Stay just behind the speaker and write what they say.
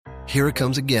Here it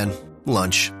comes again.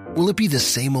 Lunch. Will it be the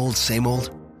same old, same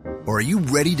old? Or are you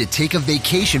ready to take a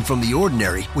vacation from the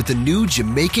ordinary with the new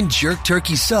Jamaican Jerk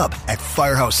Turkey Sub at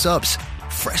Firehouse Subs?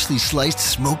 Freshly sliced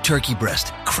smoked turkey breast,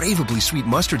 craveably sweet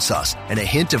mustard sauce, and a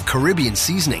hint of Caribbean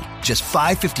seasoning. Just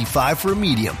 $5.55 for a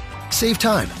medium. Save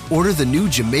time. Order the new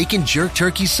Jamaican Jerk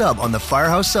Turkey Sub on the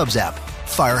Firehouse Subs app.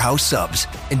 Firehouse Subs.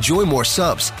 Enjoy more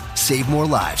subs. Save more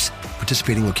lives.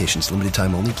 Participating locations. Limited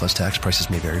time only, plus tax. Prices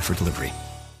may vary for delivery.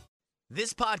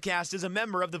 This podcast is a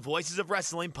member of the Voices of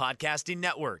Wrestling Podcasting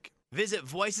Network. Visit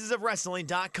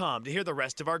voicesofwrestling.com to hear the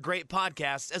rest of our great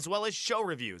podcasts, as well as show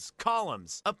reviews,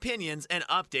 columns, opinions, and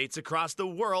updates across the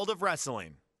world of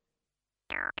wrestling.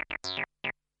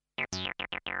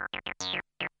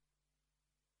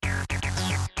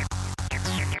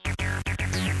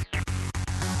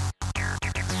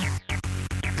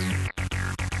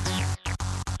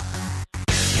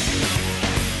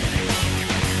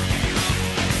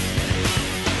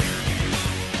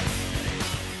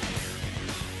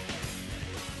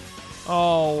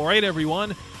 All right,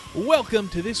 everyone. Welcome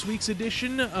to this week's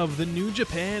edition of the New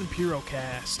Japan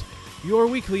Purocast, your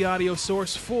weekly audio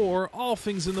source for all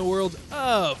things in the world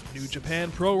of New Japan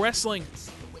Pro Wrestling.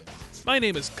 My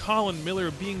name is Colin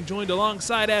Miller, being joined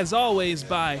alongside, as always,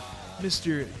 by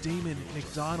Mr. Damon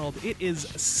McDonald. It is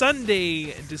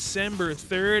Sunday, December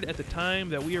 3rd at the time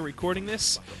that we are recording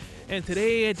this. And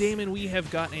today, Damon, we have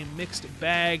got a mixed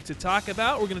bag to talk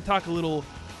about. We're going to talk a little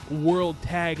World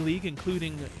Tag League,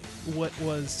 including what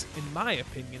was, in my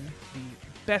opinion, the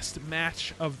best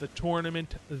match of the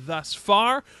tournament thus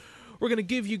far. We're going to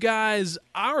give you guys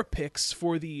our picks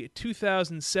for the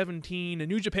 2017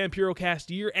 New Japan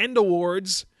Purocast Year-End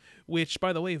Awards, which,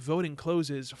 by the way, voting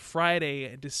closes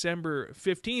Friday, December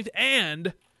 15th,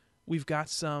 and we've got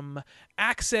some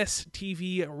Access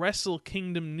TV Wrestle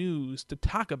Kingdom news to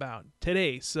talk about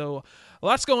today. So,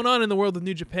 lots going on in the world of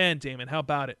New Japan, Damon. How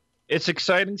about it? It's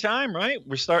exciting time, right?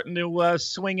 We're starting to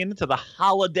swing into the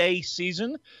holiday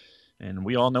season, and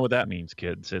we all know what that means,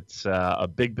 kids. It's a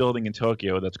big building in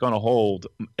Tokyo that's going to hold,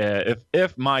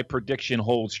 if my prediction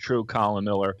holds true, Colin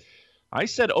Miller, I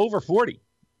said over 40.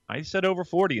 I said over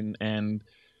 40, and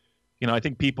you know, I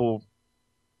think people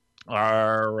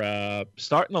are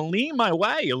starting to lean my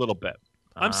way a little bit.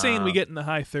 I'm saying we get in the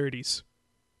high 30s.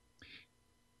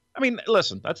 I mean,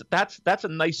 listen, that's a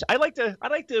nice. I like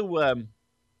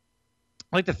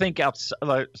to think outside,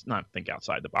 not think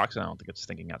outside the box. I don't think it's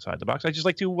thinking outside the box. I just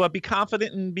like to be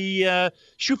confident and be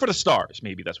shoot for the stars.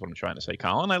 Maybe that's what I'm trying to say,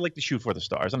 Colin. I like to shoot for the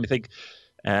stars. And I think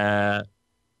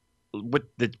with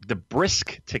the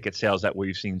brisk ticket sales that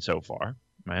we've seen so far,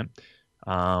 right?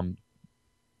 And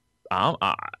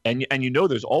you know,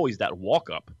 there's always that walk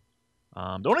up.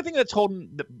 The only thing that's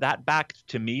holding that back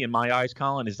to me, in my eyes,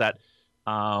 Colin, is that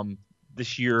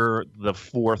this year the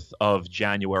 4th of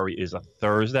January is a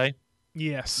Thursday.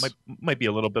 Yes. Might be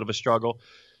a little bit of a struggle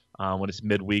when it's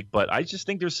midweek, but I just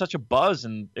think there's such a buzz,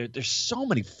 and there's so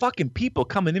many fucking people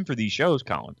coming in for these shows,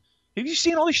 Colin. Have you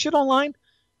seen all this shit online?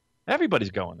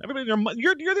 Everybody's going.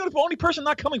 You're the only person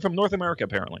not coming from North America,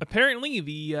 apparently. Apparently,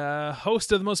 the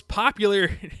host of the most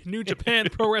popular New Japan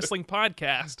Pro Wrestling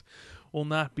podcast will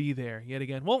not be there yet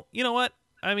again. Well, you know what?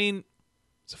 I mean,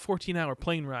 it's a 14-hour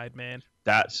plane ride, man.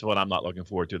 That's what I'm not looking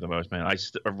forward to the most, man.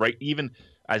 Even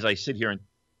as I sit here and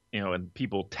and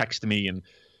people text me and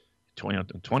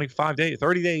 25 days,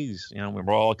 30 days,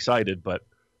 we're all excited, but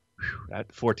that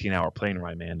 14-hour plane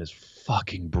ride, man, is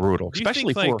fucking brutal. Do you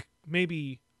think, like,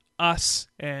 maybe us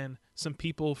and some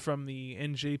people from the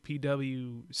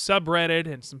NJPW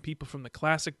subreddit and some people from the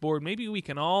Classic board, maybe we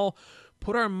can all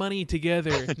put our money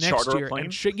together next year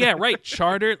and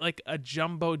charter like a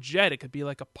jumbo jet. It could be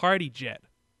like a party jet.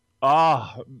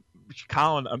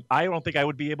 Colin, I don't think I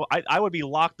would be able. I would be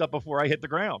locked up before I hit the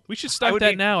ground. We should start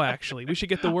that now. Actually, we should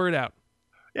get the word out.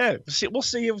 Yeah, we'll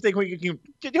see if we can.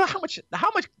 You know how much?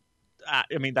 I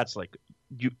mean, that's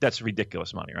that's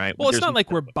ridiculous money, right? Well, it's not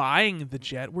like we're buying the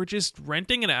jet; we're just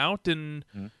renting it out, and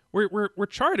we're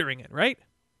chartering it, right?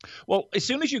 Well, as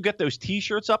soon as you get those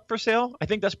T-shirts up for sale, I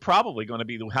think that's probably going to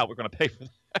be how we're going to pay for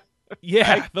that.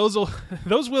 Yeah, right?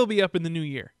 those will be up in the new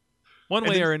year, one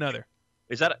way or another.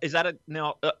 Is that a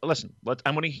now? Listen,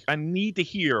 I need to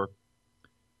hear,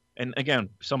 and again,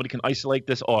 somebody can isolate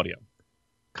this audio.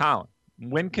 Colin,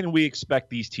 when can we expect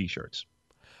these T-shirts?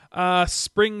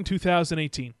 Spring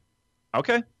 2018.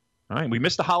 Okay, all right. We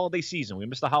missed the holiday season. We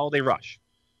missed the holiday rush.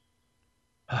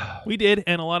 We did,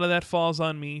 and a lot of that falls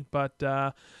on me, but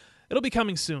it'll be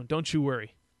coming soon. Don't you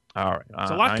worry. All right.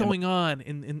 There's a lot going on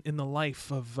in the life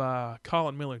of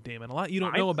Colin Miller, Damon. A lot you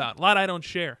don't know about. A lot I don't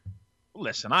share.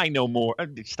 Listen, I know more.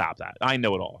 Stop that. I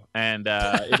know it all, and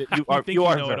You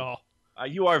know it all.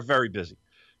 You are very busy.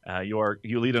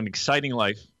 You lead an exciting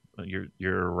life.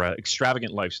 Your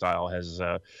extravagant lifestyle is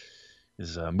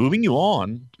moving you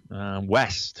on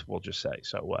west. We'll just say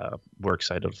so. We're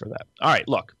excited for that. All right,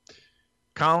 look,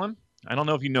 Colin. I don't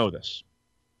know if you know this.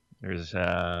 There's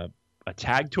a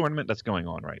tag tournament that's going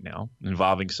on right now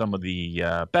involving some of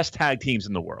the best tag teams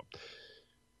in the world.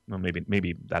 Well,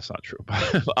 maybe that's not true,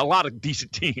 but a lot of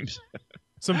decent teams.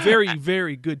 Some very,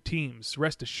 very good teams,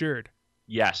 rest assured.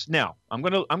 Yes. Now, I'm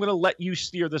gonna let you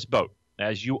steer this boat,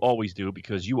 as you always do,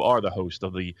 because you are the host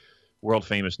of the world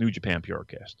famous New Japan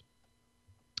Purocast.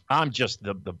 I'm just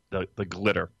the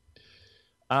glitter.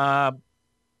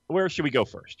 Where should we go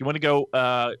first? You want to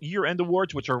go year-end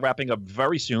awards, which are wrapping up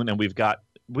very soon, and we've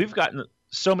gotten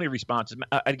so many responses.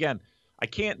 Again, I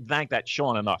can't thank that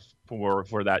Sean enough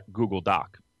for that Google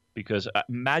Doc, because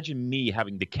imagine me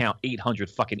having to count 800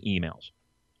 fucking emails.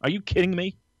 Are you kidding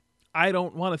me? I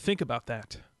don't want to think about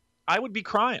that. I would be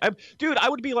crying. I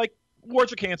would be like,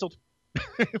 awards are canceled.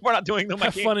 We're not doing them.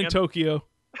 Have fun in Tokyo.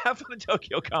 Have fun in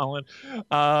Tokyo, Colin.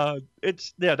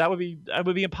 That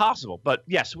would be impossible. But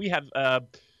yes, we have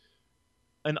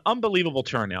an unbelievable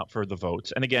turnout for the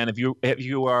votes. And again, if you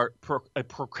are a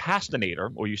procrastinator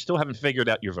or you still haven't figured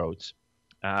out your votes,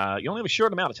 you only have a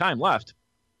short amount of time left.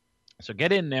 So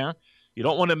get in there. You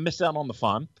don't want to miss out on the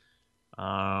fun.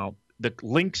 The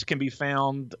links can be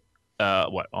found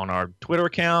on our Twitter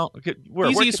account.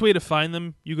 Easiest way to find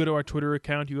them, you go to our Twitter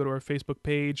account, you go to our Facebook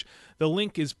page. The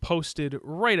link is posted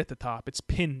right at the top. It's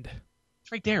pinned.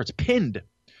 It's right there. It's pinned.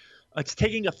 It's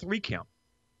taking a 3 count.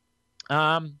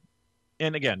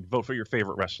 And again, vote for your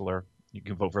favorite wrestler. You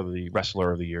can vote for the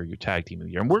wrestler of the year, your tag team of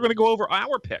the year. And we're going to go over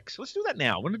our picks. Let's do that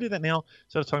now. We're going to do that now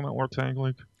instead of talking about World Tag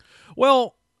League.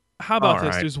 Well, how about All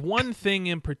this? right. There's one thing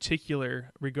in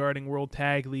particular regarding World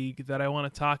Tag League that I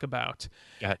want to talk about.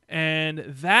 Go ahead. And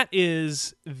that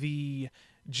is the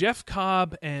Jeff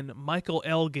Cobb and Michael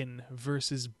Elgin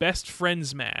versus Best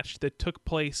Friends match that took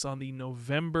place on the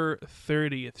November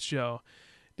 30th show.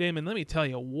 Damon, let me tell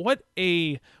you, what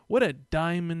a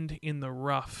diamond in the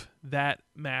rough that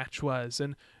match was.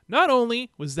 And not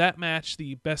only was that match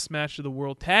the best match of the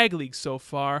World Tag League so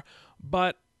far,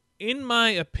 but in my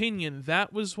opinion,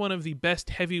 that was one of the best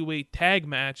heavyweight tag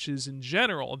matches in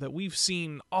general that we've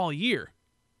seen all year.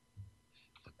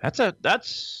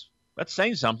 That's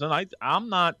saying something. I'm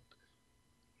not.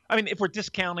 I mean, if we're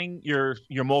discounting your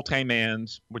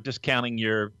multi-mans, we're discounting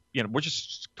we're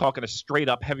just talking a straight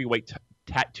up heavyweight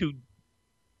tag team,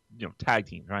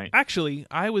 right? Actually,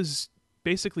 I was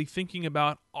basically thinking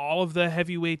about all of the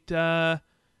heavyweight tag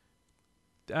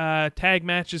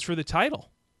matches for the title.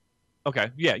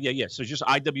 Okay, yeah. So just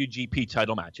IWGP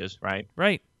title matches, right?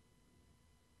 Right.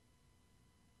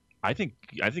 I think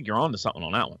you're on to something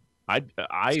on that one.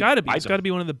 It's got to be. It's got to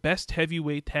be one of the best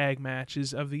heavyweight tag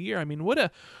matches of the year. I mean, what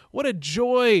a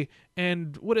joy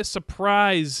and what a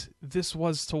surprise this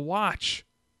was to watch.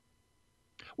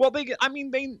 Well, they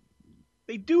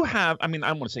do have. I mean, I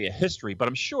don't want to say a history, but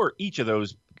I'm sure each of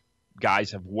those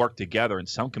guys have worked together in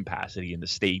some capacity in the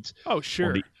States. Oh,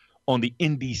 sure. On the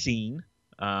indie scene.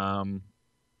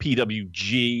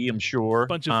 PWG, I'm sure.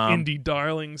 Bunch of indie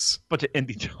darlings.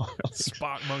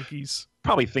 Spot monkeys.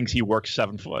 Probably thinks he works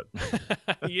 7 foot.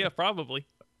 Yeah, probably.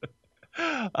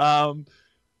 You don't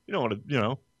want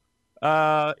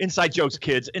to, inside jokes,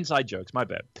 kids. Inside jokes. My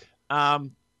bad.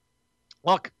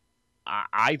 Look,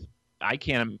 I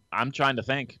can't. I'm trying to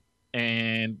think,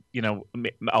 and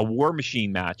a War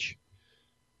Machine match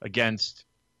against.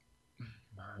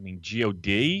 I mean, God.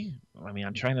 I mean,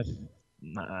 I'm trying to.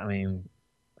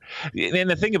 And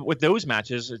the thing with those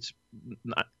matches, it's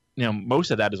not,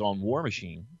 most of that is on War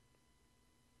Machine.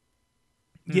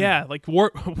 Yeah, like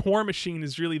War Machine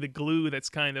is really the glue that's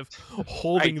kind of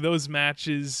holding those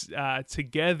matches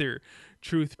together,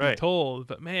 truth be told.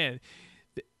 But man,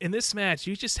 in this match,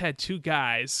 you just had two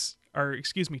teams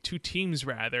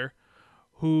rather,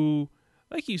 who,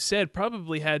 like you said,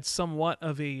 probably had somewhat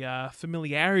of a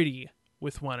familiarity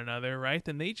with one another, right?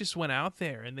 And they just went out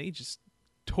there and they just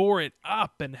tore it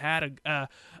up and had an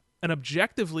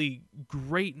objectively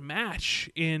great match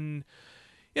in,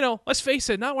 let's face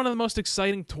it, not one of the most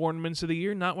exciting tournaments of the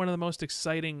year, not one of the most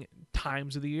exciting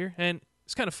times of the year. And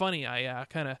it's kind of funny, I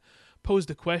kind of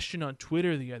posed a question on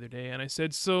Twitter the other day, and I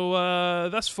said, so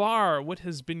thus far, what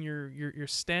has been your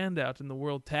standout in the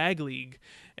World Tag League?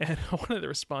 And one of the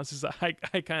responses I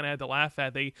kind of had to laugh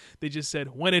at, they just said,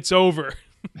 when it's over.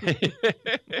 And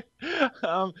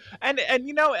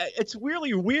it's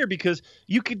really weird because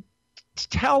you could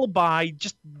tell by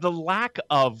just the lack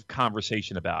of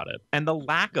conversation about it and the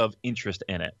lack of interest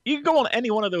in it. You can go on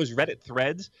any one of those Reddit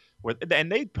threads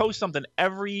and they post something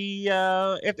every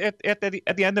at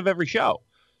the end of every show.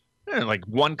 Like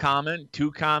one comment,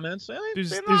 two comments.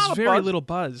 There's very little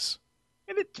buzz.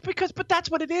 And but that's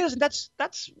what it is, and that's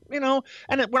and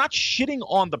we're not shitting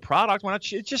on the product. We're not.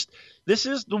 It's just this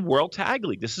is the World Tag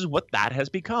League. This is what that has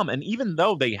become. And even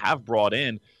though they have brought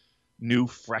in new,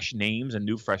 fresh names and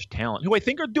new, fresh talent, who I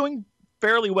think are doing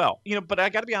fairly well, but I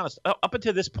got to be honest. Up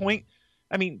until this point,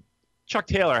 I mean, Chuck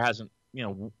Taylor hasn't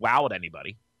wowed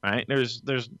anybody. Right?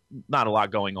 There's not a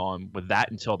lot going on with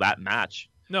that until that match.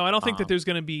 No, I don't think that there's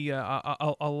going to be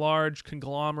a large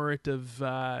conglomerate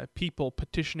of people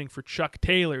petitioning for Chuck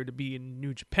Taylor to be in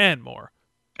New Japan more.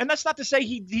 And that's not to say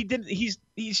he didn't. He's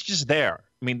just there.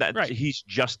 I mean, right. He's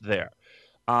just there.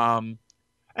 And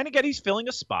again, he's filling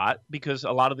a spot because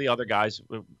a lot of the other guys,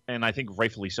 and I think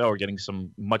rightfully so, are getting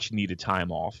some much needed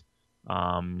time off.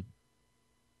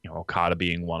 Okada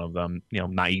being one of them.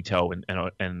 Naito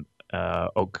and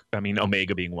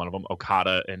Omega being one of them,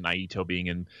 Okada and Naito being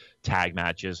in tag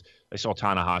matches. I saw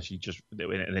Tanahashi just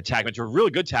in a tag match, a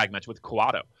really good tag match with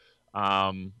Kawato.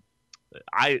 I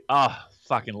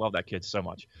fucking love that kid so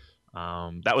much.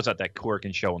 That was at that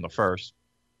Korakuen show in the first.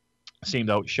 Same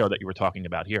show that you were talking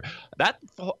about here.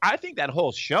 I think that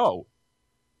whole show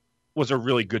was a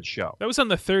really good show. That was on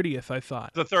the 30th, I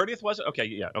thought. The 30th was it? Okay,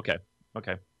 yeah, okay.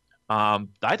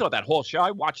 I thought that whole show.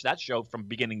 I watched that show from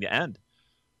beginning to end.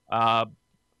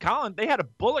 Colin, they had a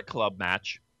Bullet Club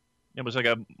match. It was like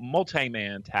a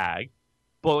multi-man tag.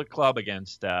 Bullet Club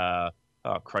against, who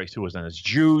was in this?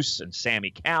 Juice and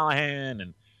Sami Callihan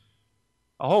and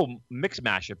a whole mix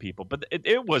mash of people. But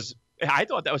I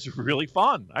thought that was really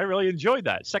fun. I really enjoyed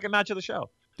that. Second match of the show.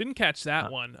 Didn't catch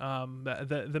that one.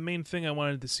 The main thing I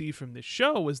wanted to see from this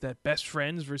show was that Best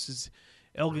Friends versus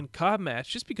Elgin Cobb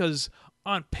match, just because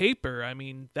on paper, I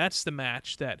mean, that's the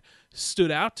match that stood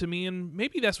out to me, and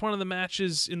maybe that's one of the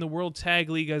matches in the World Tag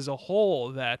League as a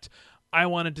whole that I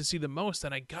wanted to see the most,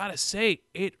 and I gotta say,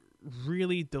 it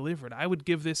really delivered. I would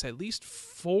give this at least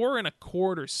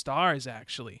 4.25 stars,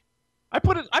 actually. I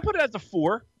put it as a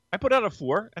 4. I put out a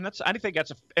 4, and I think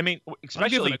that's especially I'm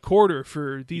giving a quarter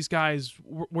for these guys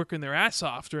working their ass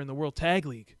off during the World Tag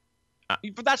League.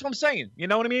 But that's what I'm saying. You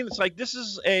know what I mean? It's like this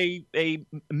is a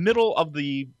middle of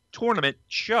the tournament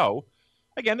show.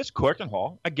 Again, it's Korakuen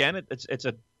Hall. Again, it's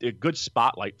a good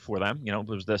spotlight for them. There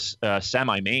was this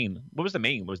semi-main. What was the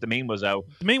main? The main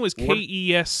was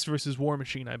KES versus War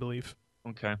Machine, I believe.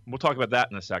 Okay, we'll talk about that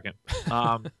in a second.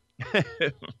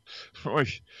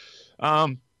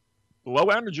 Low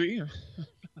energy.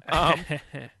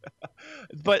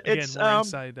 But again, it's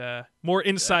more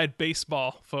inside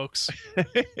baseball, folks.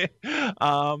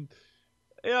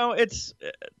 It's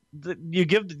you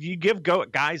give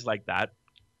guys like that,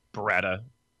 Beretta,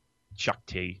 Chuck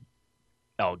T,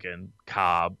 Elgin,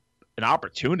 Cobb, an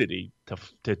opportunity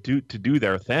to do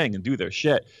their thing and do their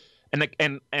shit,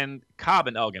 and Cobb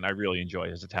and Elgin I really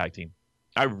enjoy as a tag team.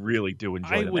 I really do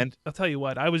enjoy them. I'll tell you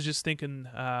what, I was just thinking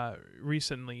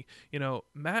recently,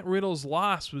 Matt Riddle's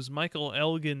loss was Michael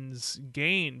Elgin's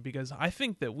gain, because I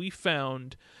think that we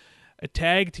found a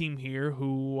tag team here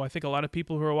who I think a lot of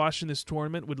people who are watching this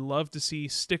tournament would love to see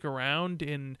stick around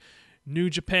in New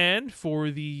Japan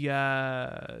for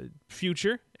the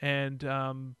future. And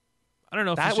I don't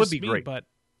know if that would be great, but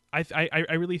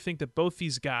I really think that both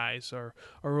these guys are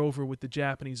over with the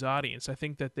Japanese audience. I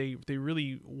think that they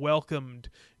really welcomed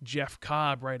Jeff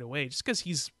Cobb right away, just because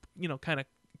he's kind of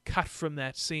cut from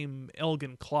that same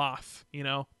Elgin cloth,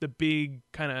 the big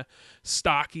kind of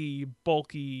stocky,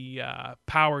 bulky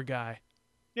power guy.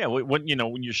 Yeah, when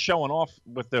you're showing off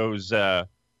with those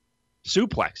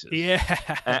suplexes. Yeah,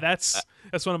 that's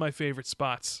one of my favorite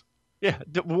spots. Yeah,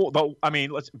 I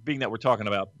mean, being that we're talking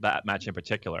about that match in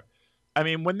particular. I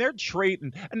mean, when they're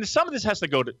trading, and some of this has to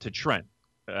go to Trent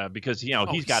because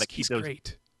he's got to keep those.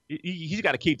 Great. He's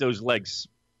got to keep those legs,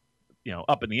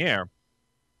 up in the air.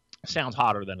 Sounds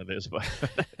hotter than it is, but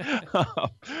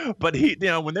but he,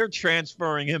 when they're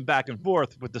transferring him back and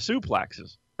forth with the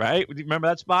suplexes, right? Do you remember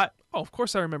that spot? Oh, of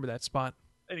course I remember that spot.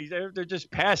 And they're just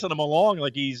passing him along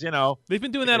like he's, They've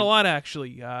been doing that a lot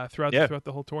actually throughout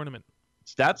the whole tournament.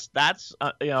 That's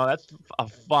a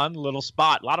fun little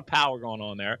spot. A lot of power going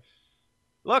on there.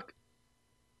 Look,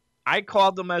 I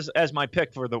called them as my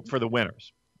pick for the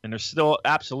winners, and they're still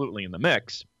absolutely in the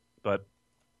mix. But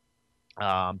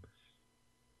I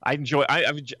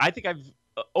think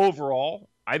overall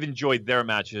I've enjoyed their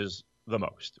matches the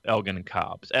most. Elgin and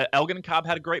Cobb. Elgin and Cobb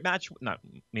had a great match. Not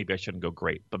maybe I shouldn't go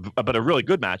great, but a really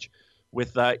good match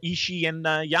with Ishii and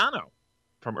Yano.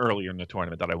 from earlier in the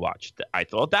tournament that I watched. I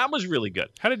thought that was really good.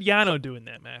 How did Yano do in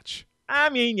that match? I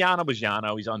mean, Yano was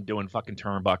Yano. He's on doing fucking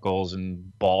turnbuckles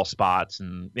and ball spots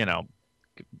and,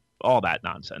 all that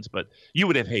nonsense. But you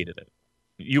would have hated it.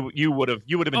 You would have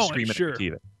been screaming at your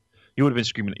TV. You would have been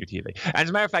screaming at your TV. As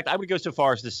a matter of fact, I would go so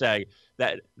far as to say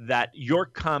that your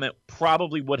comment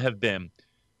probably would have been,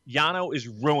 Yano is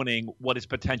ruining what is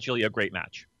potentially a great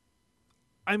match.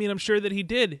 I mean, I'm sure that he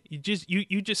did. You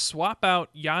just swap out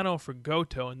Yano for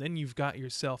Goto, and then you've got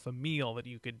yourself a meal that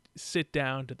you could sit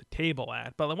down to the table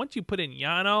at. But once you put in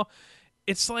Yano,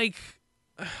 it's like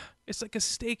a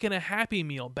steak in a Happy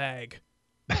Meal bag.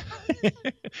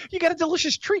 You got a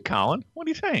delicious treat, Colin. What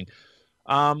do you think?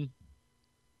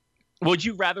 Would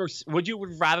you rather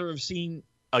have seen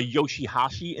a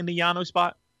Yoshihashi in the Yano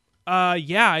spot?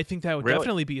 Yeah, I think that would Really?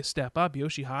 definitely be a step up.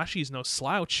 Yoshihashi's no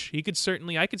slouch. I could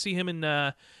see him and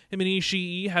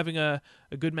Ishii having a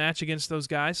good match against those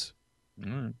guys.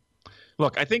 Mm.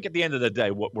 Look, I think at the end of the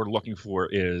day, what we're looking for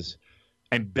is,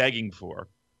 and begging for,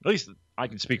 at least I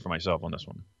can speak for myself on this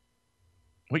one.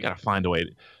 We got to find a way.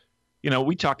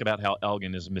 We talk about how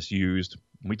Elgin is misused.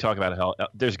 We talk about how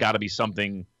there's got to be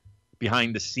something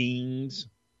behind the scenes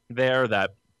there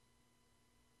that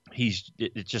it's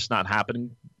just not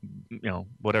happening.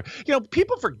 Whatever.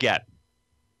 People forget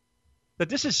that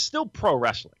this is still pro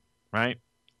wrestling, right?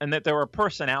 And that there are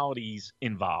personalities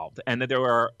involved, and that there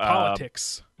are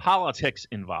politics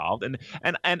involved, and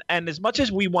as much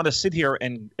as we want to sit here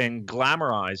and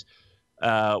glamorize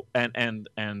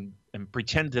and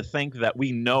pretend to think that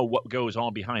we know what goes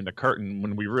on behind the curtain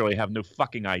when we really have no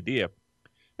fucking idea,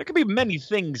 there could be many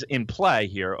things in play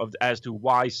here as to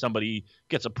why somebody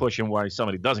gets a push and why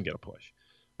somebody doesn't get a push.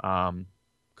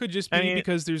 Could just be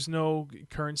because there's no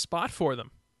current spot for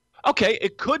them. Okay,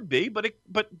 it could be, but it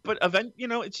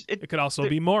could also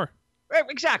be more.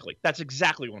 Exactly. That's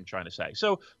exactly what I'm trying to say.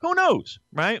 So who knows,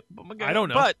 right? I don't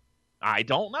know. But I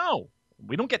don't know.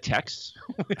 We don't get texts.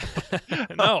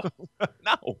 No.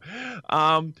 No.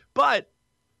 But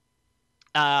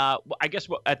I guess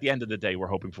what at the end of the day we're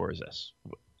hoping for is this.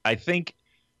 I think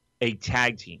a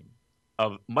tag team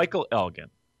of Michael Elgin,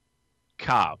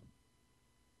 Cobb.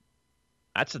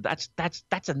 That's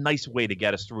a nice way to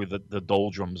get us through the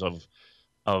doldrums of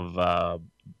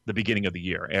the beginning of the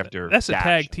year after. That's a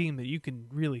tag team that you can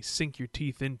really sink your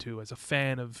teeth into as a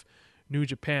fan of New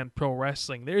Japan Pro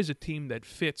Wrestling. There's a team that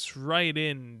fits right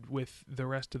in with the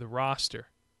rest of the roster.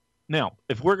 Now,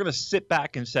 if we're going to sit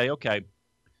back and say, okay,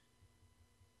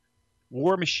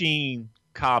 War Machine,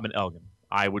 Cobb, and Elgin,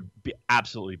 I would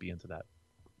absolutely be into that.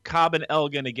 Cobb and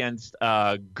Elgin against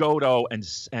Goto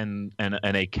and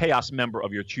a Chaos member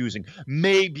of your choosing,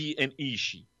 maybe an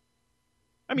Ishii.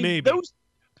 I mean, maybe.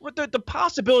 The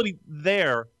possibility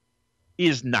there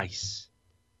is nice.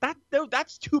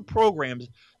 That's two programs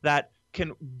that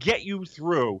can get you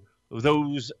through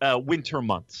those winter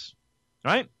months,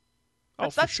 right?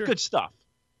 That's sure. Good stuff.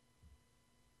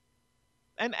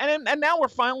 And now we're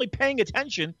finally paying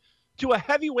attention to a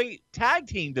heavyweight tag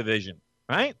team division,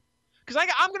 right? Because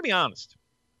I'm going to be honest.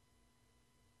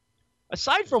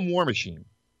 Aside from War Machine,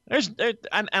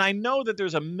 and I know that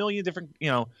there's a million different,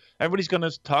 everybody's going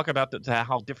to talk about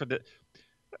how different.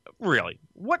 Really,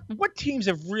 what teams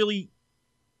have really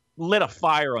lit a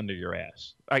fire under your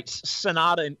ass? All right,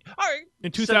 Sonata and all right,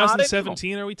 in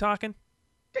 2017, are we talking?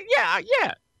 Yeah.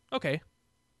 Okay,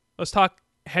 let's talk.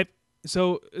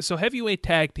 So heavyweight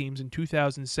tag teams in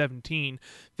 2017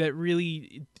 that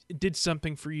really did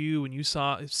something for you, and you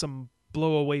saw some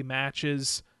blow-away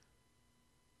matches.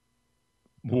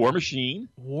 War Machine,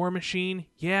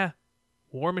 yeah.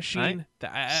 War Machine.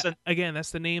 Right. Again, that's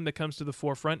the name that comes to the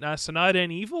forefront. Sonata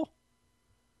and Evil?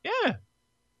 Yeah.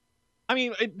 I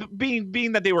mean,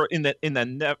 being that they were in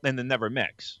the Never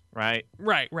Mix, right?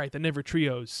 Right. The Never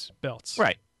Trios belts.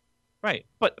 Right.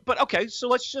 But okay, so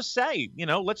let's just say,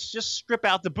 let's just strip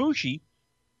out the Bushi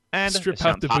and strip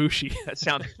out the Bushi. That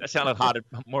sounded hotter,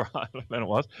 more hot than it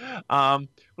was.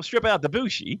 We'll strip out the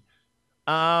Bushi.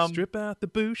 Strip out the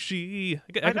Bushi.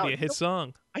 That could be a hit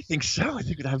song. I think so. I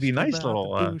think that'd be a nice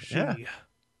little. Yeah.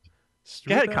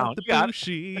 Strip out the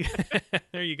Bushi.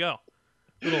 There you go.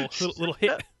 Little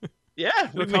hit. Yeah.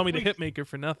 They don't call me the Hitmaker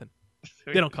for nothing.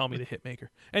 They don't call me the Hitmaker.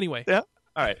 Anyway. Yeah.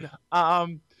 All right.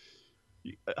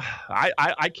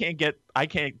 I can't get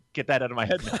that out of my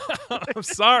head now. I'm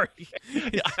sorry.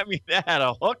 I mean, that had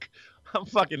a hook. I'm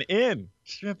fucking in.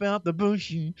 Strip out the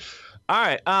Bushi. All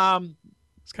right.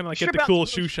 It's kind of like Get the Cool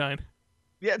Shoe Shine.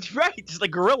 Yeah, that's right. Just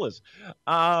like gorillas.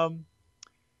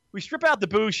 We strip out the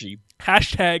Bushi.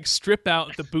 # strip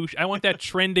out the Bushi. I want that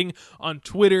trending on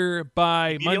Twitter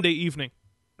by Monday evening.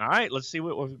 All right, let's see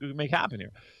what we make happen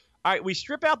here. All right, we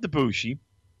strip out the Bushi,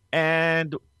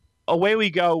 and away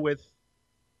we go with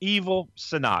Evil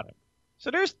Sonata. So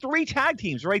there's 3 tag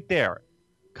teams right there,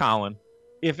 Colin.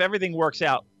 If everything works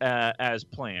out as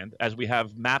planned, as we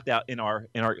have mapped out in our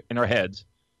heads,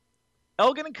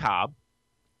 Elgin and Cobb,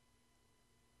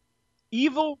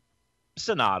 Evil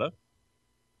Sonata,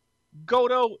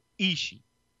 Goto Ishii.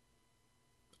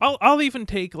 I'll even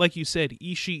take, like you said,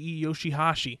 Ishii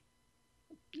Yoshihashi.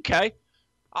 Okay.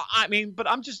 I mean, but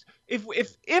I'm just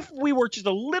if we were just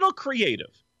a little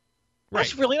creative,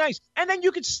 that's really nice. And then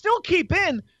you could still keep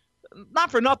in,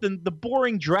 not for nothing, the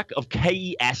boring dreck of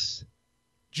KES.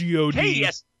 G-O-D.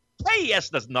 KES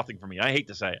does nothing for me. I hate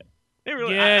to say it.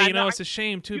 Really, it's a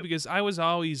shame too, because I was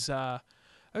always a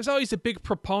big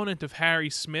proponent of Harry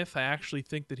Smith. I actually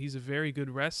think that he's a very good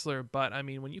wrestler, but I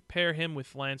mean, when you pair him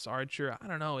with Lance Archer, I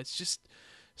don't know. It's just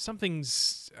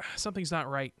something's not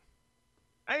right.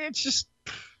 It's just,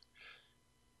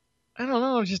 I don't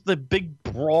know. Just the big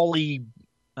brawly.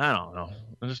 I don't know.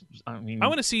 I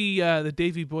want to see the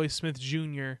Davey Boy Smith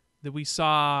Jr. that we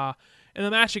saw in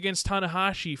the match against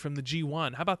Tanahashi from the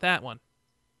G1. How about that one?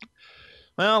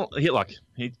 Well,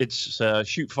 it's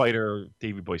shoot fighter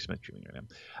Davey Boy Smith Jr.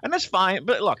 And that's fine.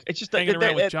 But look, it's just hanging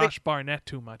around with Josh Barnett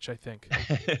too much, I think.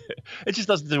 It just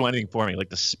doesn't do anything for me. Like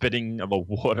the spitting of the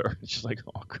water. It's just like,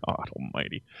 oh God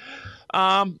Almighty.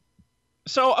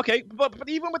 So okay, but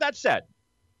even with that said,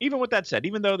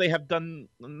 even though they have done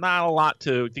not a lot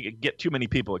to get too many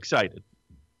people excited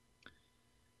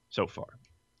so far,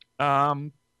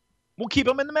 we'll keep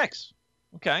them in the mix,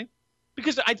 okay?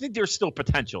 Because I think there's still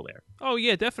potential there. Oh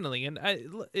yeah, definitely. And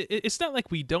it's not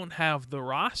like we don't have the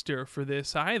roster for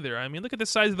this either. I mean, look at the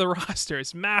size of the roster;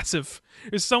 it's massive.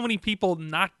 There's so many people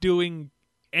not doing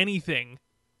anything.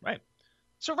 Right.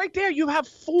 So right there, you have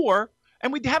 4.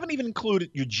 And we haven't even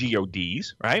included your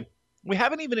GODs, right? We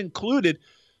haven't even included,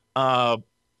 the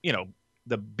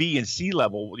B and C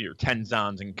level, your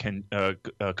Tenzans and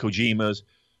Kojimas.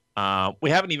 We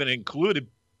haven't even included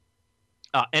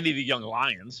any of the young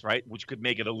lions, right? Which could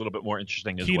make it a little bit more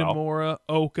interesting as well. Kitamura,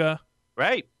 Oka,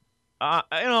 right?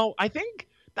 I think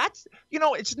that's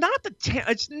it's not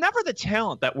it's never the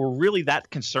talent that we're really that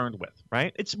concerned with,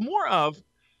 right? It's more of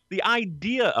the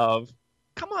idea of,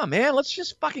 come on, man, let's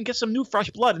just fucking get some new fresh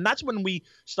blood. And that's when we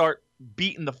start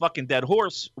beating the fucking dead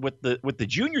horse with the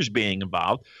juniors being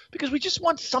involved, because we just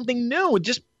want something new and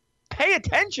just pay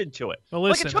attention to it. Well,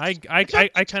 listen, I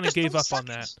kind of gave up on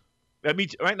that. I mean,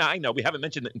 right now, I know we haven't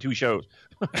mentioned it in 2 shows.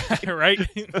 Right?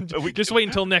 Just wait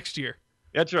until next year.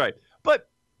 That's right. But,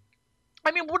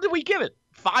 I mean, what did we give it?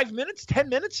 5 minutes? 10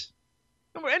 minutes?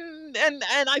 And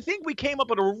I think we came up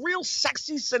with a real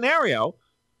sexy scenario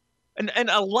and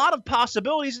a lot of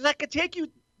possibilities that could take you,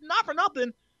 not for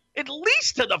nothing, at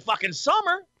least to the fucking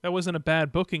summer. That wasn't a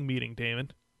bad booking meeting,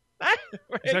 Damon. Right.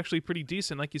 It's actually pretty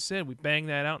decent. Like you said, we banged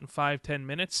that out in 5-10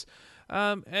 minutes.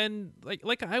 And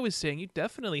like I was saying, you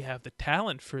definitely have the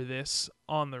talent for this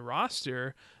on the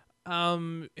roster.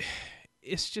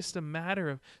 It's just a matter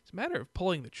of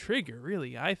pulling the trigger,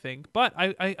 really, I think. But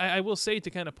I will say, to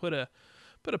kind of put a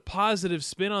positive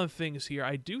spin on things here,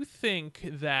 I do think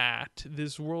that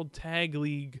this World Tag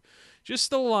League,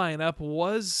 just the lineup,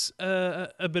 was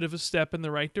a bit of a step in the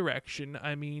right direction.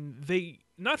 I mean, they,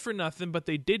 not for nothing, but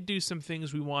they did do some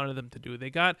things we wanted them to do. They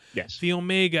got the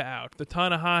Omega out, the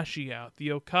Tanahashi out,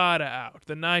 the Okada out,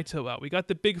 the Naito out. We got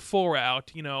the Big Four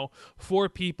out, 4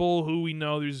 people who we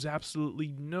know there's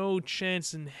absolutely no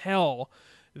chance in hell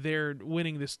they're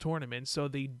winning this tournament. So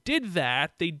they did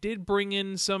that. They did bring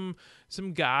in some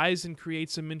guys and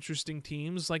create some interesting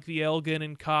teams like the Elgin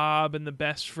and Cobb and the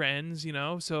Best Friends,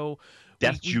 So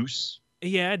Death Juice.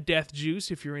 Yeah, Death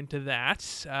Juice, if you're into that.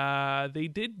 They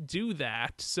did do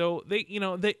that. So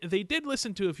they did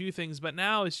listen to a few things, but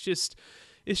now it's just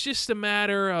a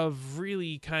matter of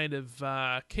really kind of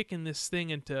kicking this thing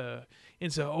into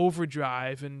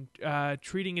overdrive and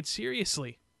treating it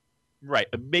seriously. Right,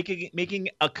 making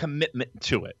a commitment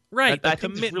to it. Right, I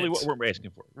think that's really what we're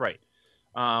asking for. Right.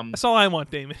 That's all I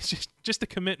want, Damon. It's just a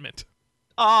commitment.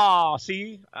 Oh,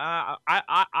 see, I'm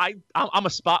a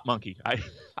spot monkey. I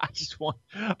just want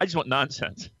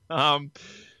nonsense.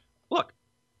 Look,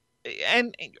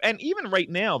 and even right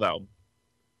now though,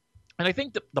 and I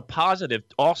think the positive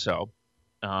also,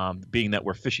 being that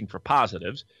we're fishing for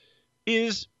positives,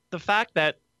 is the fact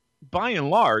that, by and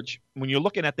large, when you're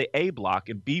looking at the A block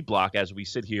and B block as we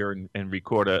sit here and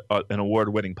record an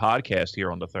award-winning podcast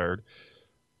here on the 3rd,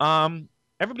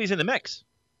 everybody's in the mix.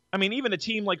 I mean, even a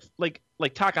team like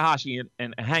Takahashi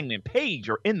and Hangman Page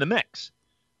are in the mix.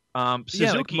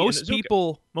 Suzuki, most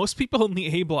people in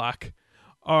the A block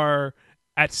are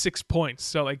at 6 points.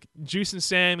 So like Juice and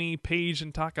Sammy, Page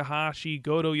and Takahashi,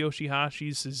 Goto,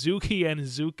 Yoshihashi, Suzuki and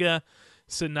Iizuka,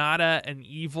 Sonata and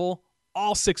Evil,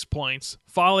 all 6 points.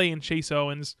 Fale and Chase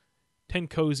Owens,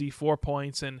 Tenkozy, 4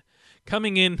 points. And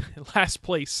coming in last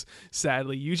place,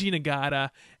 sadly, Yuji Nagata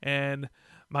and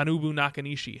Manabu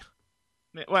Nakanishi.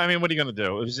 Well, I mean, what are you going to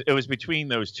do? It was between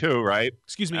those two, right?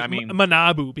 Excuse me, I mean,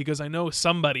 Manabu, because I know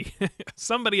somebody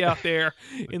out there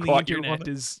in the Caught you on internet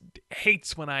it?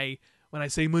 hates when I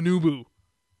say Manubu.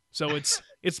 So it's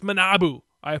Manabu.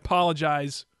 I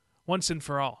apologize once and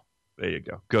for all. There you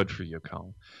go. Good for you,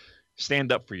 Colin.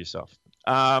 Stand up for yourself.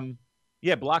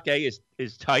 Yeah, Block A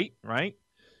is tight, right?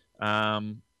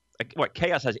 What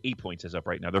Chaos has 8 points as of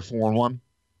right now. They're 4-1.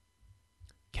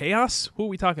 Chaos? Who are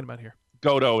we talking about here?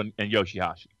 Goto and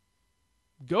Yoshihashi.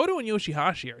 Goto and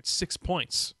Yoshihashi are at 6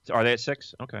 points. Are they at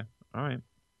 6? Okay. All right.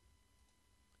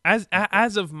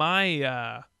 As of my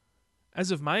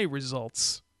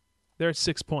results, they're at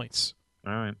 6 points.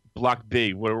 All right. Block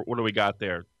B. What do we got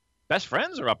there? Best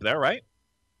Friends are up there, right?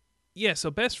 Yeah. So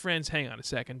Best Friends. Hang on a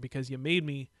second, because you made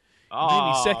me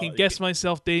Oh, second guess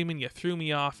myself, Damon. You threw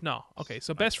me off. No. Okay.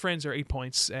 So Best Friends are 8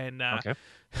 points, and Okay.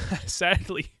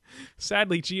 sadly, God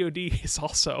is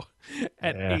also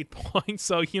at 8 points.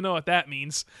 So you know what that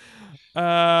means.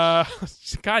 God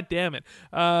damn it.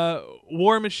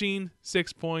 War Machine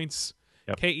 6 points.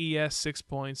 Yep. KES 6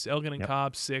 points. Elgin and Yep.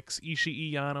 Cobb 6.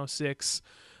 Ishii Yano 6.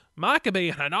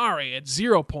 Makabe Hanare at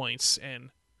 0 points, and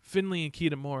Finley and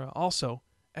Kitamura also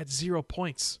at 0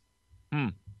 points.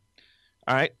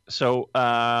 All right. So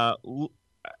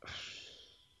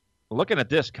looking at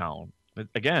this, Colin,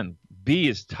 again, B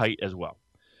is tight as well.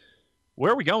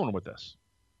 Where are we going with this?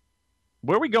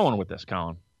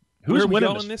 Colin? Who's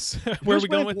winning this? Who's Where are we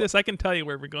going winning with this? I can tell you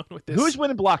where we're going with this. Who's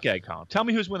winning Block A, Colin? Tell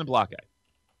me who's winning Block A.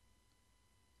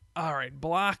 All right,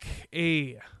 Block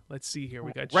A. Let's see here.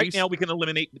 We got Right now, we can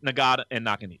eliminate Nagata and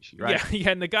Nakanishi, right?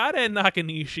 Yeah, Nagata and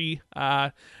Nakanishi.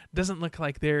 Doesn't look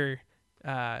like they're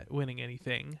winning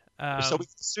anything. So we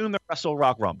assume the Wrestle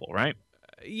Rock Rumble, right?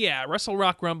 Yeah, Wrestle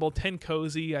Rock Rumble,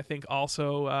 Tenkozy, I think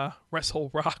also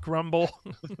Wrestle Rock Rumble.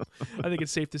 I think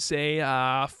it's safe to say.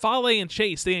 Fale and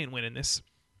Chase, they ain't winning this.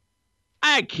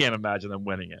 I can't imagine them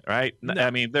winning it, right? No. I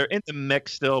mean, they're in the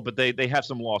mix still, but they have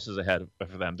some losses ahead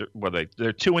of them.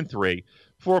 They're 2-3,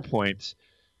 4 points.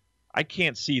 I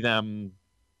can't see them.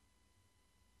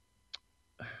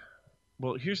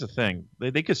 Well, here's the thing: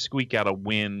 they could squeak out a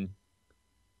win.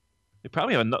 They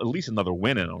probably have at least another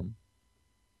win in them.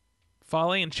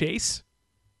 Fale and Chase?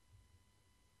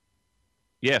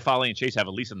 Yeah, Fale and Chase have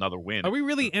at least another win. Are we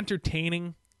really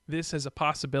entertaining this as a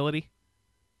possibility?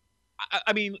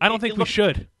 I mean, I don't think we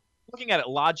should. Looking at it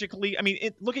logically, I mean,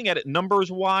 looking at it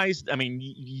numbers wise, I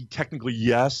mean, technically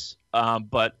yes,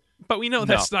 but we know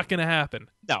that's not going to happen.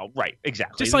 No, right,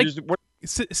 exactly. Just like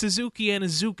Suzuki and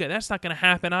Iizuka, that's not going to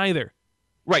happen either.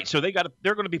 Right, so they're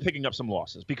going to be picking up some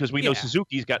losses because we know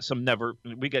Suzuki's got some never.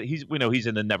 We know he's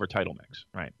in the never title mix,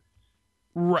 right?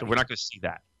 Right. So we're not going to see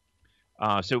that.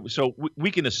 So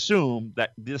we can assume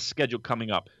that this schedule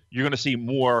coming up, you're going to see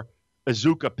more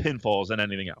Iizuka pinfalls than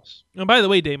anything else. And by the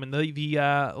way, Damon,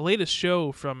 the latest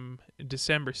show from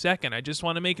December 2nd, I just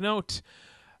want to make note.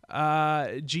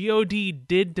 God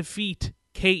did defeat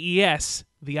KES,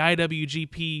 the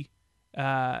IWGP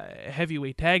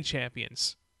heavyweight tag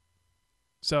champions.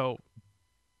 So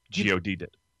God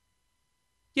did.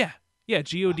 Yeah,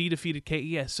 God defeated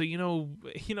KES. So you know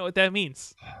what that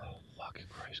means. Oh, fucking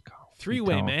Christ, Carl.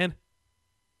 3-way, man.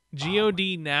 God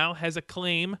now has a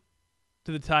claim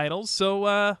to the titles,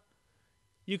 so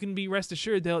you can be rest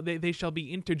assured they shall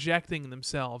be interjecting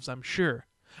themselves, I'm sure.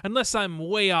 Unless I'm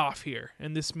way off here,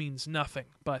 and this means nothing.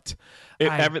 But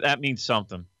that means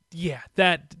something. Yeah,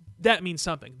 that means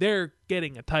something. They're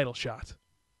getting a title shot.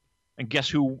 And guess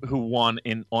who won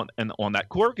on that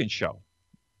Corrigan show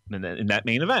in that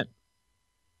main event?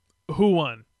 Who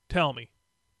won? Tell me.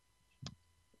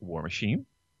 War Machine.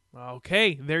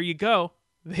 Okay, there you go.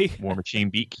 War Machine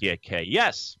beat KK.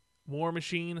 Yes. War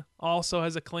Machine also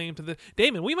has a claim to the...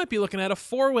 Damon, we might be looking at a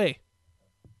 4-way.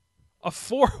 A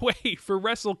 4-way for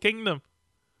Wrestle Kingdom.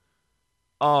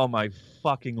 Oh, my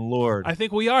fucking Lord. I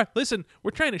think we are. Listen,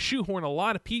 we're trying to shoehorn a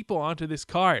lot of people onto this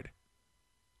card.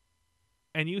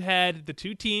 And you had the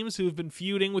two teams who have been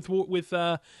feuding with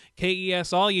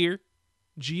KES all year,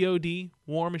 God,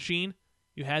 War Machine.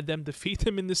 You had them defeat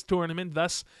them in this tournament,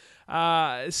 thus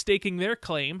staking their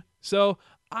claim. So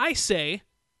I say,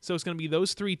 so it's going to be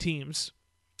those three teams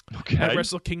at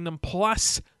Wrestle Kingdom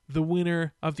plus the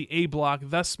winner of the A block,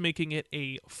 thus making it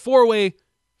a 4-way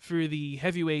for the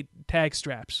heavyweight tag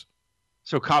straps.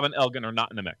 So Cobb and Elgin are not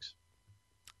in the mix.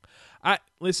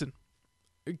 Listen,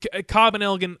 Cobb and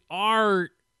Elgin are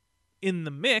in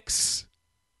the mix.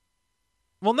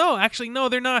 Well, no, actually, no,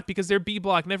 they're not because they're B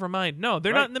block. Never mind. No,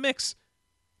 they're not in the mix.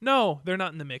 No, they're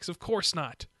not in the mix. Of course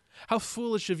not. How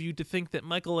foolish of you to think that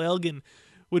Michael Elgin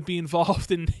would be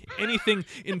involved in anything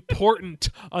important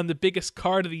on the biggest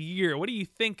card of the year. What are you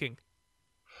thinking?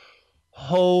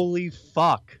 Holy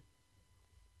fuck.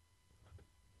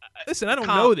 Listen, I don't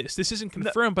know this. This isn't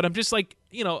confirmed, but I'm just like,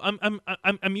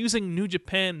 I'm using New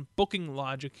Japan booking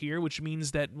logic here, which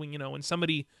means that when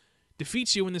somebody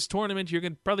defeats you in this tournament, you're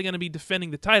probably going to be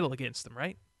defending the title against them,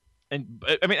 right? And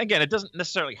I mean, again, it doesn't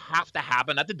necessarily have to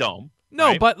happen at the Dome. No,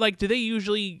 right? but like, do they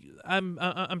usually? I'm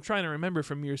trying to remember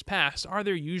from years past. Are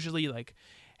there usually like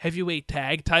heavyweight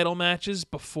tag title matches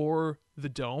before the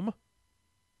Dome?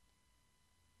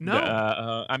 No,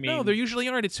 I mean, no, there usually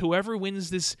aren't. It's whoever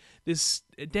wins this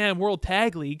damn World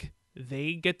Tag League,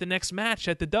 they get the next match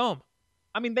at the Dome.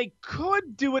 I mean, they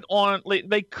could do it on.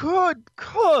 They could,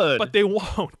 but they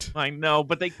won't. I know,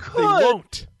 but they could. They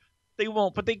won't. They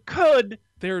won't, but they could.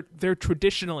 They're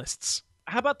traditionalists.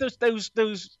 How about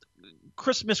those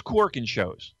Christmas Corkin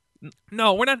shows?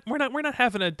 No, we're not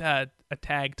having a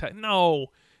tag title. No,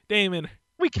 Damon.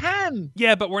 We can.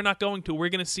 Yeah, but we're not going to. We're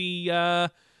going to see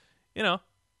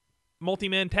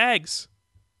multi-man tags.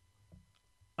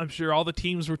 I'm sure all the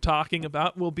teams we're talking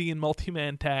about will be in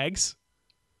multi-man tags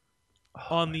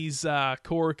on these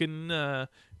Corkin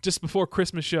just before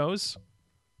Christmas shows.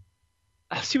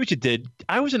 I see what you did.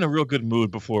 I was in a real good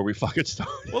mood before we fucking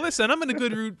started. Well, listen, I'm in a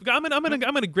good mood. I'm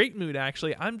in a great mood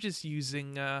actually. I'm just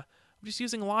using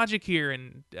logic here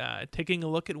and taking a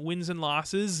look at wins and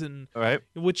losses, and right.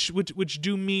 which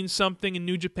do mean something in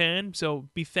New Japan. So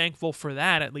be thankful for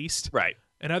that at least. Right.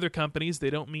 And other companies, they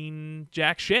don't mean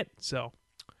jack shit. So,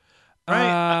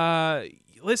 right.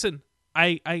 Listen,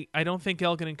 I don't think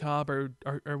Elgin and Cobb are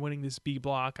winning this B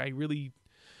block. I really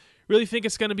think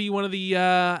it's going to be one of the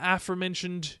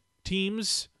aforementioned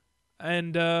teams.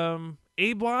 And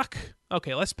A block?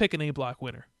 Okay, let's pick an A block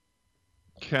winner.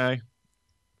 Okay.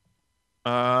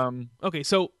 Okay,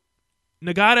 so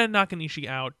Nagata and Nakanishi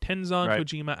out. Tenzan right.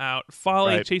 Kojima out. Fale,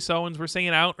 right. Chase Owens, we're saying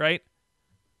out, right?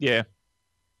 Yeah.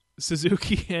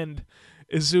 Suzuki and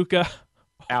Iizuka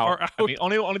are out. I mean,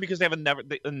 only because they have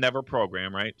a never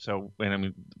program, right? So,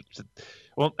 and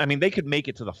I mean, they could make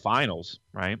it to the finals,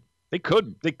 right? They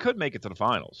could make it to the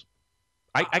finals.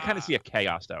 I kind of see a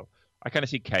chaos though. I kind of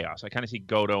see chaos. I kind of see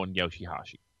Goto and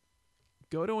Yoshihashi.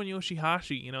 Goto and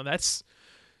Yoshihashi,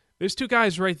 there's two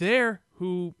guys right there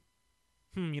who,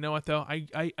 you know what though?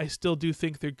 I still do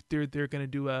think they're going to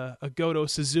do a Goto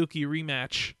Suzuki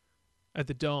rematch at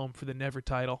the Dome for the Never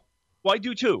title. Well, I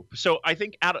do too. So I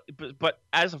think but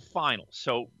as a final,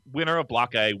 so winner of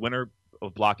Block A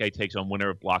takes on winner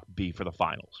of Block B for the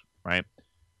finals, right?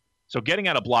 So getting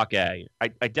out of Block A,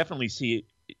 I definitely see,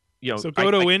 So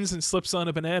Goto wins and slips on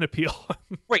a banana peel.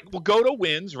 Right. Well, Goto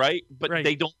wins, right? But right.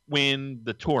 they don't win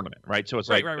the tournament, right? So it's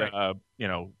right.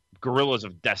 Guerrillas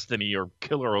of Destiny or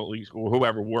Killer Elite or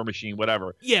whoever, War Machine,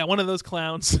 whatever. Yeah, one of those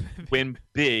clowns. Win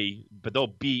B, but they'll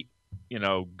beat,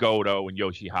 Goto and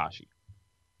Yoshihashi.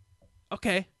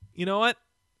 Okay. You know what?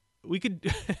 We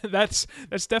could. That's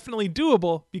definitely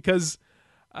doable because,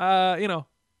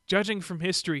 judging from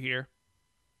history here,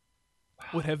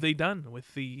 what have they done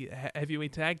with the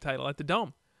heavyweight tag title at the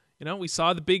Dome? We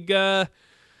saw the big,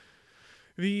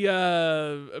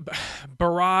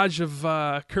 barrage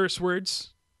of curse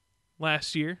words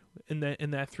last year in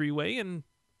that three-way, and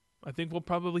I think we'll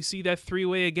probably see that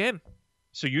three-way again.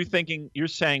 So you're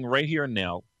saying right here and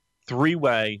now,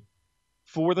 three-way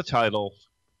for the title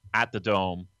at the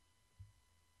Dome,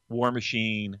 War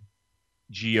Machine,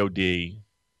 GOD,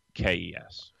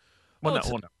 KES. Well,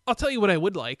 no. I'll tell you what I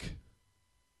would like.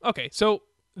 Okay, so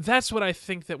that's what I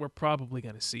think that we're probably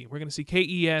going to see. We're going to see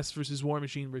KES versus War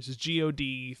Machine versus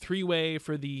GOD, three-way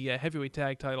for the heavyweight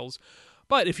tag titles.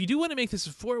 But if you do want to make this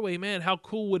a four-way, man, how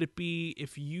cool would it be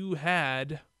if you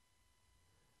had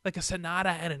like a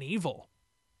Sonata and an Evil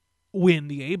win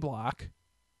the A block,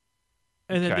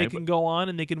 and then they can go on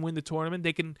and they can win the tournament.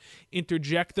 They can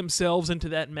interject themselves into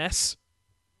that mess.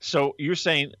 So you're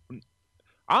saying,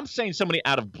 I'm saying somebody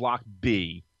out of Block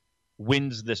B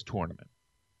wins this tournament.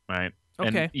 Right.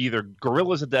 Okay. And either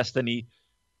Guerrillas of Destiny,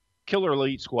 Killer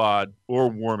Elite Squad, or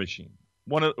War Machine.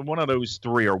 One of those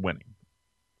three are winning.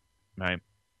 Right.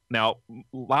 Now,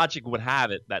 logic would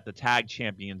have it that the tag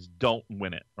champions don't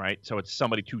win it. Right. So it's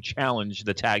somebody to challenge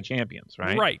the tag champions.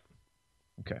 Right. Right.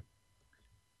 Okay.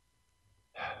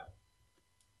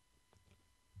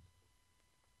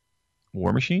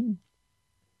 War Machine?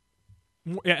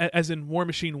 As in War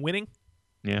Machine winning?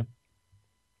 Yeah.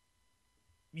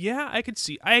 Yeah, I could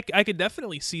see. I could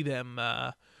definitely see them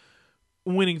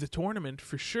winning the tournament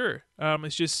for sure.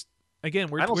 It's just again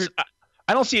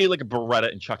I don't see like a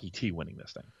Beretta and Chucky T winning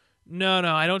this thing. No,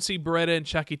 I don't see Beretta and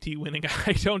Chucky T winning.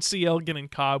 I don't see Elgin and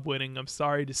Cobb winning. I'm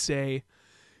sorry to say,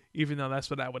 even though that's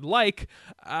what I would like.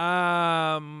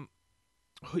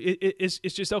 It's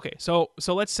just okay. So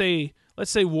let's say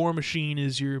War Machine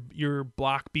is your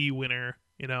Block B winner.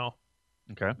 You know,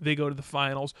 okay, they go to the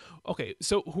finals. Okay,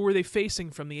 so who are they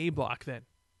facing from the A block then?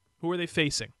 Who are they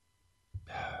facing?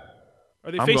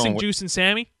 Are they facing Juice and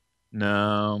Sammy?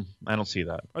 No, I don't see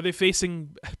that. Are they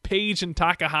facing Paige and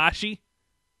Takahashi?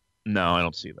 No, I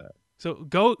don't see that. So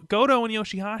Goto and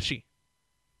Yoshihashi.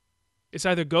 It's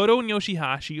either Goto and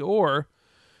Yoshihashi or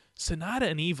Sonata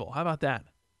and Evil. How about that?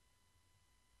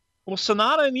 Well,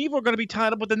 Sonata and Evil are going to be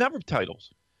tied up with the Never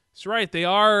titles. That's right. They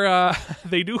are.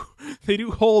 They do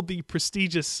hold the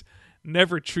prestigious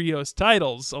Never Trios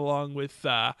titles along with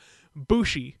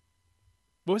Bushi.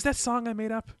 What was that song I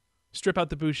made up? Strip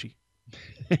Out the Bushi.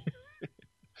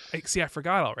 I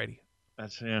forgot already.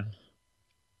 That's yeah.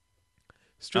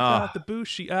 Strip out the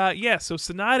Bushi. Yeah. So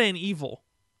Sonata and Evil.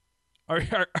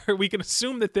 Are we can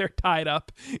assume that they're tied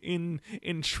up in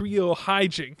trio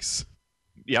hijinks?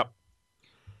 Yep.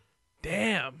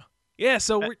 Damn. Yeah.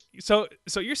 So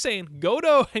you're saying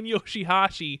Goto and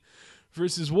Yoshihashi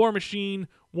versus War Machine.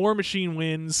 War Machine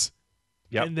wins.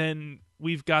 Yep. And then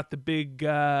we've got the big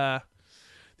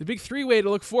three-way to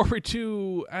look forward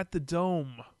to at the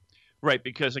Dome. Right,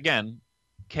 because again,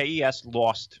 KES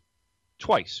lost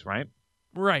twice, right?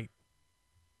 Right.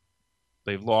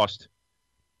 They've lost.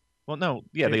 Well, no,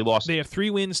 yeah, they lost. They have 3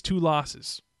 wins, 2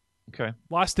 losses. Okay.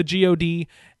 Lost to GOD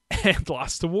and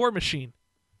lost to War Machine.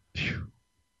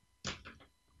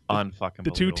 Unfucking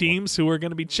the 2 teams who are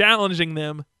going to be challenging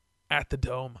them at the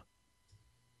Dome.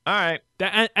 All right.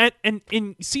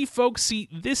 And see, folks,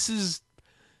 this is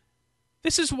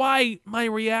why my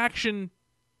reaction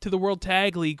to the World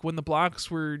Tag League when the blocks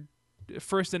were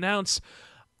first announced,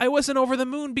 I wasn't over the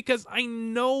moon because I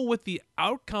know what the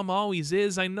outcome always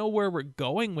is. I know where we're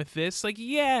going with this. Like,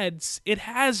 yeah, it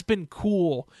has been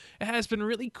cool. It has been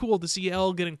really cool to see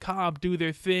Elgin and Cobb do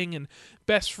their thing and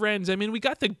best friends. I mean, we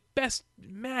got the best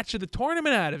match of the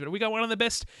tournament out of it. We got one of the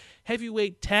best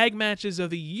heavyweight tag matches of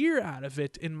the year out of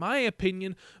it, in my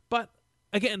opinion. But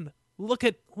again, look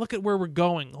at where we're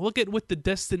going. Look at what the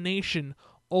destination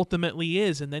ultimately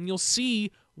is, and then you'll see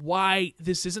why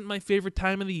this isn't my favorite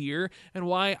time of the year and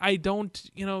why I don't,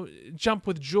 jump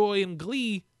with joy and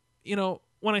glee,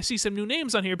 when I see some new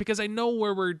names on here, because I know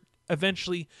where we're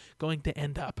eventually going to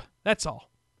end up. That's all.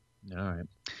 All right.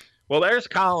 Well, there's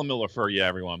Colin Miller for you,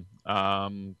 everyone.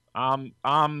 Those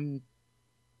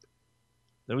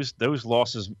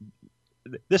losses.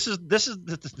 This is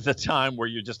the time where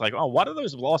you're just like, oh, why do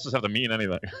those losses have to mean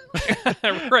anything?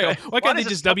 Right. Why can't they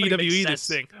just WWE this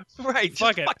thing? Right.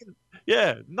 Fuck it.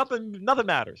 Yeah. Nothing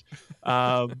matters.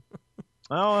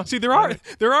 See, there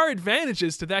are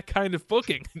advantages to that kind of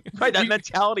booking. Right. That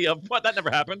mentality of what that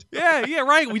never happened. Yeah.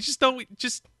 Right. We just don't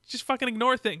just fucking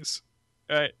ignore things.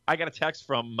 All right. I got a text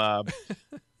from. I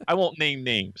won't name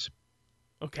names.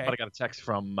 Okay. But I got a text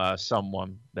from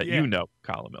someone that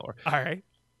Colin Miller. All right.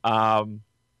 And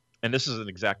this is an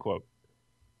exact quote.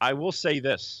 I will say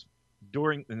this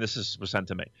and this was sent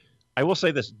to me. I will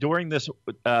say this during this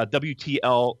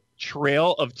WTL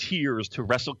Trail of Tears to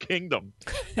Wrestle Kingdom.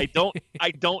 I don't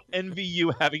envy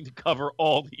you having to cover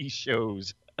all these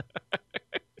shows.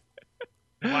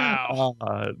 Wow.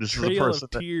 This Trail is a person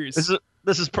of Tears.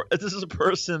 This is a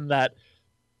person that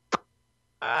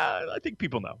I think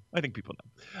people know.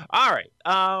 All right.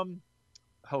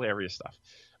 Hilarious stuff.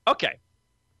 Okay.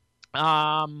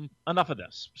 Enough of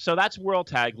this. So that's World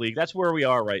Tag League. That's where we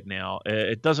are right now.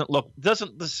 It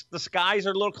the skies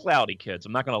are a little cloudy, kids.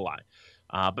 I'm not going to lie.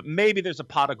 But maybe there's a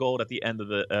pot of gold at the end of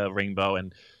the rainbow,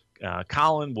 and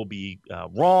Colin will be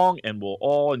wrong, and we'll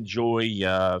all enjoy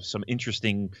some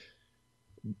interesting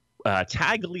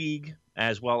tag league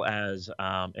as well as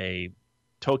a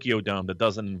Tokyo Dome that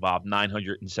doesn't involve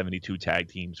 972 tag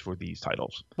teams for these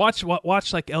titles. Watch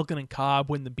like Elgin and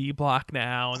Cobb win the B block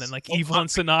now, and then like Evil and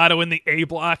Sonata win the A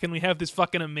block, and we have this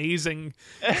fucking amazing,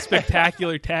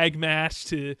 spectacular tag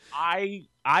match.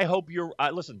 I hope you're.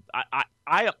 Listen,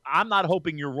 I'm not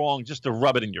hoping you're wrong just to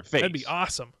rub it in your face. That'd be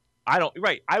awesome. I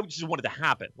just want it to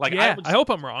happen. Like, yeah, I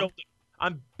hope I'm wrong.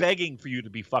 I'm begging for you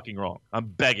to be fucking wrong. All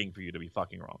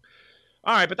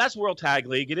right, but that's World Tag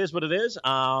League. It is what it is.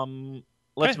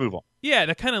 Let's move on. Yeah,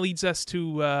 that kind of leads us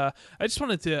to. I just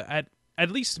wanted to, at at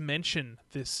least mention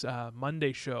this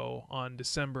Monday show on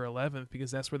December 11th, because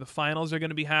that's where the finals are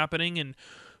going to be happening in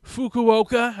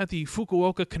Fukuoka at the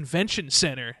Fukuoka Convention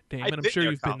Center. Damon, I'm sure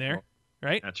you've been there,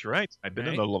 right? That's right. I've been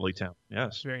in a lovely town.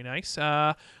 Yes. Very nice.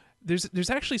 There's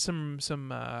actually some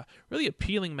really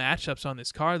appealing matchups on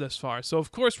this card thus far. So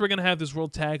of course we're gonna have this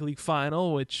World Tag League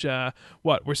final, which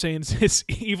we're saying is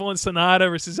Evil and Sonata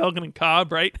versus Elgin and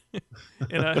Cobb, right?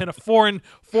 in a 4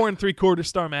 3/4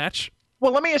 star match.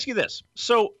 Well, let me ask you this: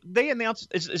 so they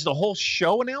announced is the whole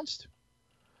show announced?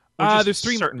 There's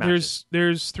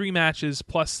three matches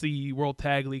plus the World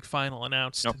Tag League final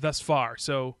announced thus far.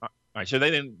 So all right, so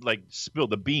they didn't like spill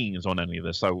the beans on any of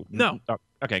this. So no.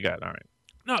 Okay, good. All right.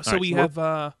 No, so we have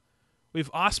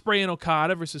Ospreay and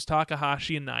Okada versus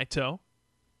Takahashi and Naito.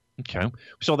 Okay,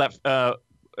 so that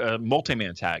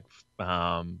multi-man tag,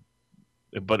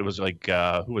 but it was like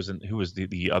who was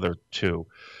the other two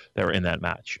that were in that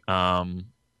match? No,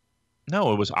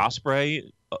 it was Ospreay,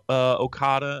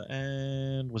 Okada,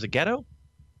 and was it Geto?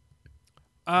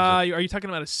 Are you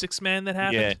talking about a 6-man that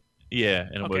happened? Yeah,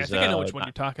 and it was. I think I know which one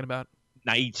you're talking about.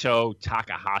 Naito,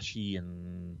 Takahashi,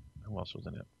 and who else was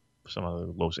in it? Some other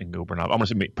Los Ingobernables. I'm gonna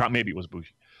say maybe it was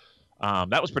Bushi.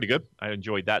 That was pretty good. I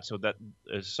enjoyed that. So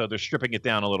they're stripping it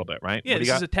down a little bit, right? Yeah, this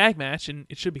is a tag match, and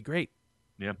it should be great.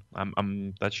 Yeah,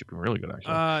 that should be really good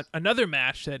actually. Another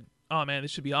match that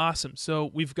this should be awesome. So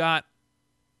we've got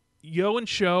Yo and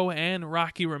Sho and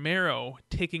Rocky Romero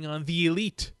taking on the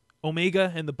Elite,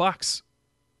 Omega and the Bucks.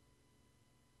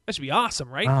 That should be awesome,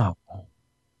 right? Oh.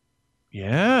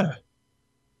 Yeah.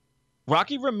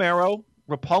 Rocky Romero,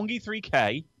 Roppongi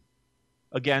 3K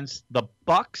against the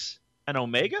Bucks and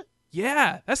Omega?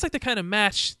 Yeah, that's like the kind of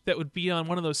match that would be on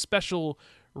one of those special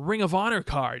Ring of Honor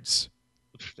cards.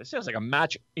 That sounds like a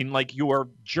match in like your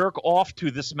jerk off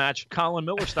to this match, Colin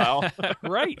Miller style.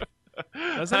 Right.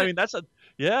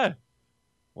 Yeah.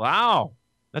 Wow.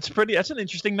 That's an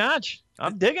interesting match.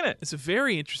 I'm digging it. It's a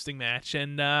very interesting match.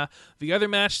 And the other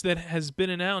match that has been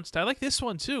announced, I like this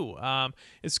one too.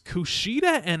 It's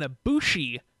Kushida and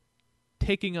Ibushi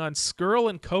taking on Skrull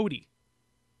and Cody.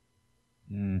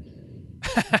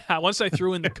 Once I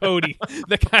threw in the Cody,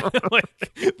 the kind of like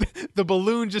the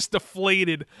balloon just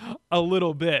deflated a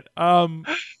little bit. Hey,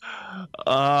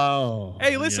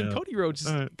 listen, yeah. Cody Rhodes.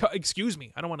 Excuse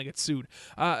me, I don't want to get sued.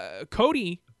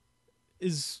 Cody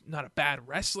is not a bad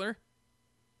wrestler.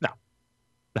 No,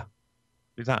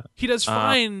 he's not. He does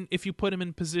fine if you put him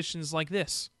in positions like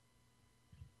this.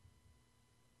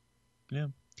 Yeah.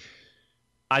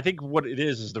 I think what it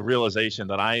is the realization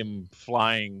that I am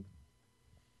flying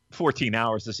 14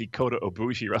 hours to see Kota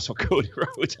Ibushi wrestle Cody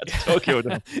Rhodes at the Tokyo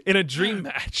Dome. In a dream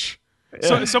match.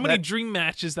 So many dream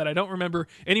matches that I don't remember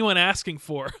anyone asking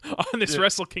for on this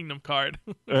Wrestle Kingdom card.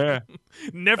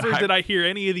 Never did I hear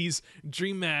any of these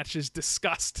dream matches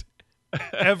discussed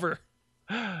ever.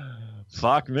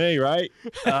 Fuck me, right?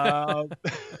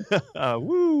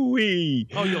 Woo-wee.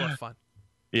 Oh, you'll have fun.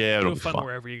 Yeah, you'll have fun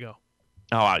wherever you go.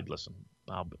 Oh, I'd listen.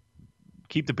 I'll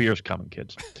keep the beers coming,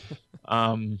 kids.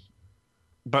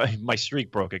 But my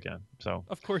streak broke again. So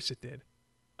of course it did.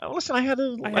 Listen, I had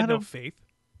no faith.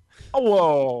 Oh,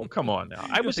 whoa! Come on now.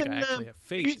 I was in. I actually have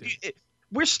faith.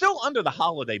 We're still under the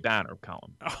holiday banner,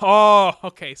 Colin. Oh,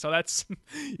 okay. So that's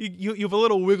you have a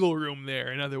little wiggle room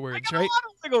there. In other words, I got right? A lot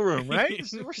of wiggle room, right?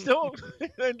 We're still.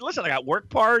 Listen, I got work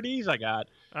parties. I got.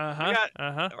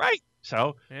 Right.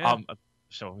 So,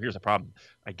 so here's the problem.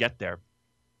 I get there.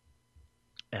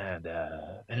 And,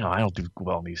 I don't do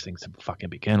well in these things to fucking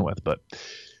begin with, but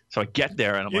so I get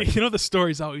there and I'm like, the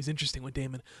story's always interesting when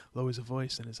Damon lowers a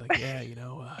voice and is like,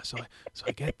 so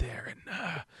I get there and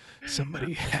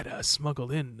somebody had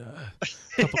smuggled in a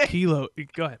couple kilo.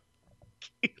 Go ahead.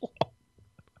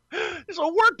 There's a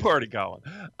work party going.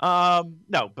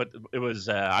 No, but it was,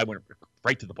 I went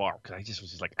right to the bar because I just was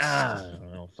just like,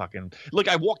 fucking look,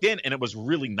 I walked in and it was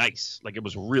really nice. Like it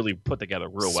was really put together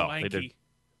real well. Swanky. They did.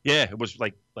 Yeah, it was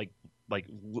like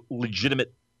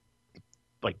legitimate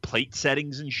like plate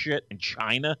settings and shit and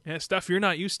china. Yeah, stuff you're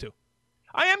not used to.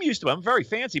 I am used to it. I'm very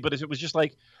fancy, but it was just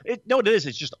like it. No, it is.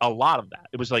 It's just a lot of that.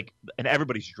 It was like, and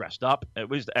everybody's dressed up. It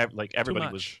was like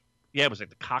everybody was. Yeah, it was like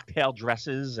the cocktail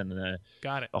dresses and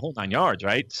got it, the whole 9 yards,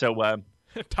 right? So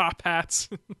top hats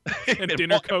and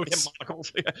dinner coats. And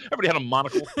monocles. Yeah, everybody had a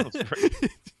monocle.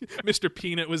 Mr.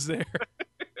 Peanut was there.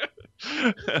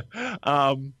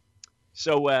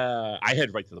 So I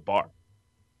head right to the bar.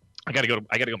 I gotta go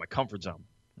to my comfort zone.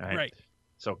 Right.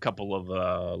 So a couple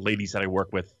of ladies that I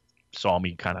work with saw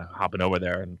me kind of hopping over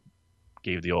there and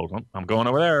gave the old, I'm going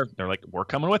over there. They're like, we're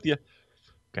coming with you.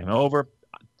 Came over.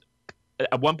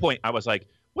 At one point, I was like,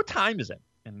 what time is it?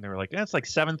 And they were like, it's like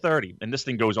 7:30. And this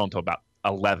thing goes on until about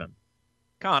 11.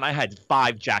 Colin, I had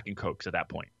 5 Jack and Cokes at that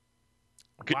point.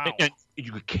 Wow. And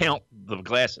you could count the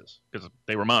glasses because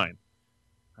they were mine.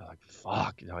 I was like,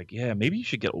 fuck. They're like, yeah, maybe you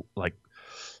should get like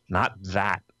not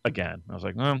that again. I was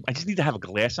like, I just need to have a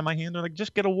glass in my hand. They're like,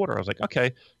 just get a water. I was like,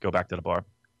 okay, go back to the bar.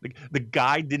 The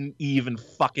guy didn't even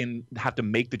fucking have to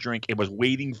make the drink. It was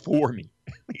waiting for me.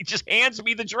 He just hands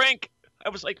me the drink. I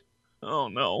was like, oh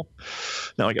no.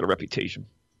 Now I got a reputation.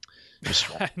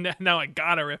 Now I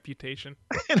got a reputation.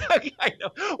 I know.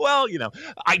 Well,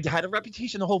 I had a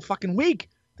reputation the whole fucking week.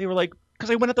 They were like, because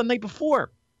I went out the night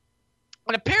before.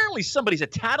 And apparently somebody's a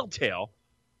tattletale.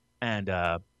 And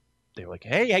they were like,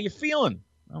 hey, how you feeling?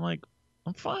 I'm like,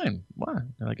 I'm fine. What?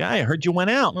 They're like, I heard you went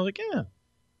out. And I was like, yeah.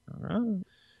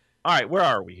 All right, where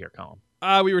are we here, Colin?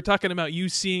 We were talking about you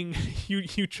seeing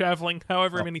you traveling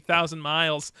however many thousand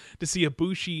miles to see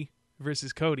Ibushi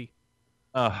versus Cody.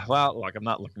 Well, look, I'm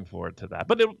not looking forward to that.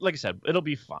 But like I said, it'll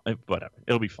be fine. Whatever.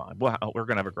 It'll be fine. We're going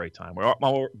to have a great time. We're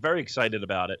very excited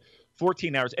about it.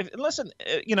 14 hours. Listen,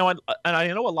 and I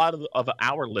know a lot of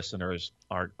our listeners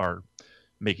are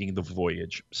making the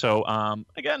voyage. So,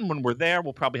 again, when we're there,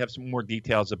 we'll probably have some more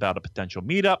details about a potential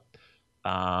meetup.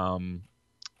 I'm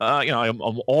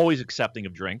always accepting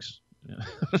of drinks.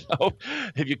 So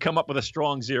if you come up with a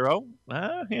strong 0,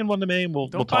 hand one to me and we'll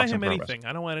talk buy some him progress. anything.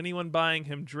 I don't want anyone buying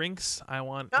him drinks. I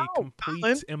want a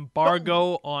complete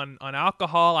embargo on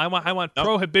alcohol. I want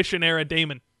Prohibition era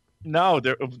Damon. No,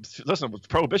 listen, with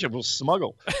Prohibition, we'll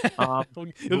smuggle.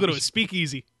 You'll go to a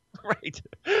speakeasy. Right.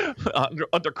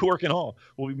 Under cork and all.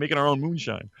 We'll be making our own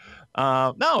moonshine.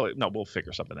 No, we'll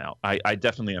figure something out. I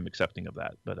definitely am accepting of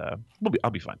that, but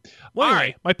I'll be fine. Well, all anyway,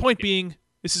 right. My point being,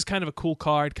 this is kind of a cool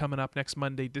card coming up next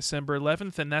Monday, December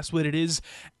 11th, and that's what it is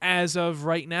as of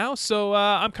right now. So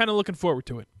I'm kind of looking forward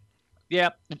to it. Yeah,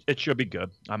 it should be good.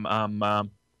 That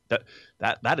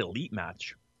elite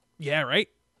match. Yeah, right.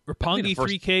 Roppongi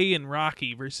 3K and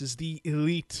Rocky versus the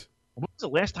Elite. When was the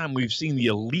last time we've seen the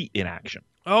Elite in action?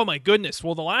 Oh my goodness!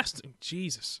 Well,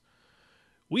 Jesus,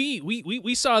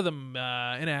 we saw them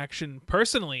in action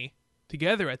personally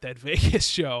together at that Vegas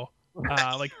show.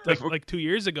 Like 2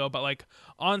 years ago, but like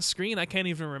on screen, I can't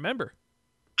even remember.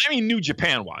 I mean, New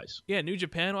Japan wise. Yeah, New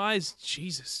Japan wise,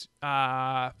 Jesus.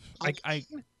 Yeah,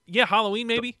 Halloween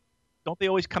maybe. Don't they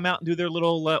always come out and do their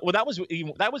little? Well,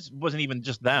 wasn't even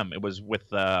just them. It was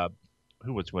with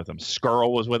who was with them?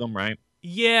 Skrull was with them, right?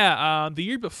 Yeah, the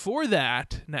year before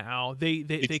that. Now they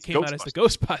came out as the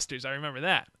Ghostbusters. I remember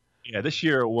that. Yeah, this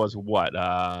year it was what?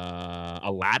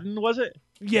 Aladdin, was it?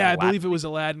 Yeah, I believe it was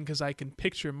Aladdin because I can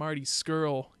picture Marty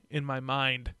Skrull in my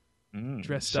mind,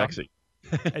 dressed sexy.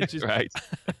 Just... Right.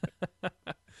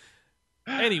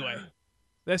 Anyway,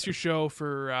 that's your show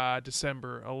for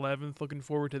December 11th. Looking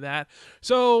forward to that.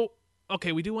 So,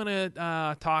 okay, we do want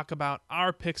to talk about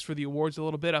our picks for the awards a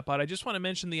little bit, but I just want to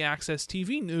mention the Access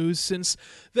TV news since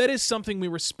that is something we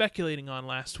were speculating on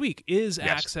last week. Is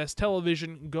Access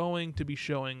Television going to be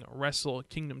showing Wrestle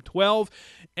Kingdom 12?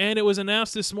 And it was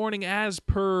announced this morning as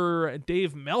per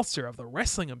Dave Meltzer of the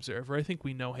Wrestling Observer. I think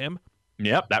we know him.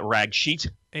 Yep, that rag sheet.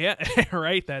 Yeah,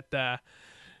 right, that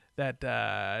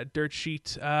dirt sheet.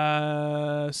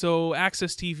 So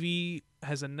Access TV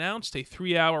has announced a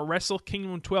 3-hour Wrestle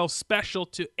Kingdom 12 special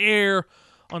to air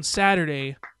on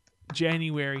Saturday,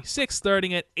 January 6th,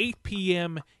 starting at 8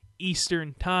 p.m.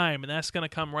 Eastern Time. And that's going to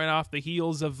come right off the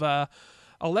heels of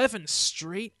 11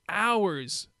 straight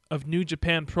hours of New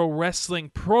Japan Pro Wrestling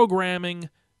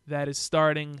programming that is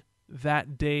starting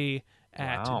that day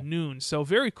at noon. So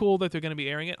very cool that they're going to be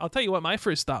airing it. I'll tell you what my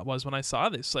first thought was when I saw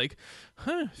this. Like,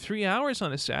 3 hours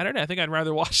on a Saturday? I think I'd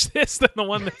rather watch this than the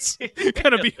one that's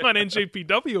going to be on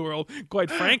NJPW World,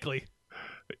 quite frankly.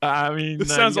 I mean, this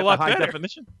sounds a lot high better.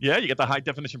 Definition. Yeah, you get the high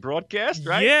definition broadcast,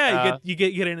 right? Yeah, you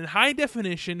get it in high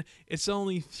definition. It's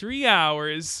only 3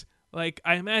 hours. Like,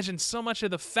 I imagine so much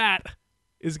of the fat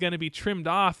is going to be trimmed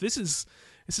off. This is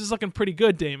looking pretty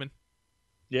good, Damon.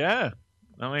 Yeah.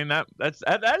 I mean, that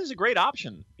is a great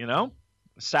option,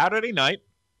 Saturday night.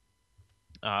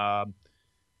 After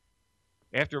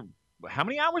how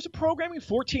many hours of programming?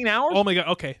 14 hours? Oh my God.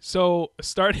 Okay. So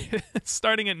starting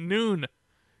at noon,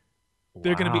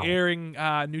 they're going to be airing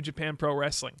New Japan Pro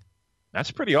Wrestling. That's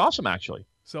pretty awesome, actually.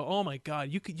 So, oh my God,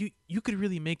 you could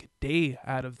really make a day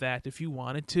out of that if you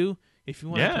wanted to. If you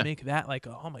wanted to make that like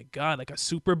a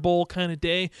Super Bowl kind of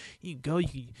day, you can go.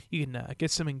 You can get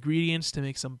some ingredients to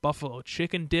make some buffalo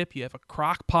chicken dip. You have a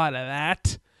crock pot of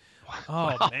that.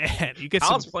 Oh man, you get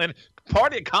Colin's playing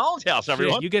party at Colin's house,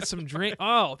 everyone. Yeah, you get some drink.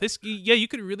 Oh, you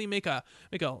could really make a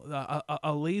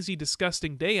lazy,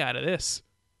 disgusting day out of this.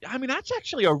 I mean, that's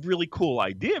actually a really cool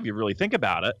idea if you really think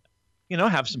about it.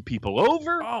 have some people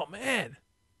over. Oh man.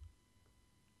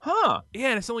 Huh. Yeah,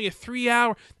 and it's only a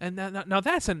 3-hour, and now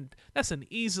that's an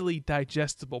easily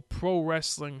digestible pro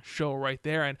wrestling show right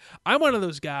there. And I'm one of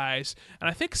those guys, and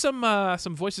I think some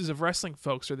Voices of Wrestling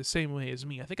folks are the same way as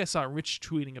me. I think I saw Rich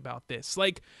tweeting about this.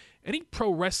 Like any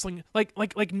pro wrestling,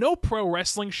 like no pro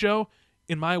wrestling show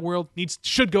in my world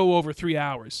should go over 3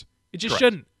 hours. It just Correct.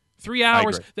 shouldn't. 3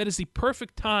 hours. agree. That is the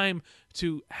perfect time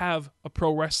to have a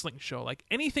pro wrestling show. Like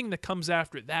anything that comes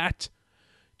after that,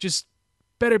 just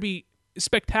better be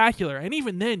spectacular, and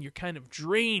even then you're kind of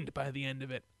drained by the end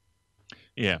of it.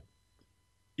 Yeah.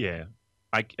 And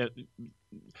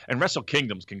Wrestle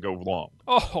Kingdoms can go long.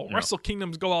 Wrestle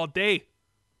Kingdoms go all day.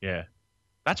 Yeah,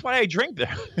 that's why I drink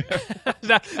there.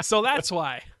 So that's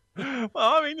why. Well,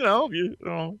 I mean,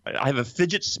 I have a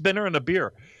fidget spinner and a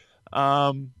beer.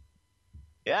 Yeah,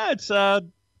 it's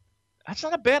that's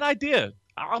not a bad idea.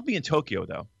 I'll be in Tokyo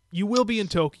though. You will be in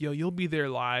Tokyo. You'll be there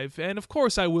live, and of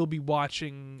course I will be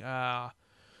watching. But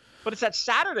it's that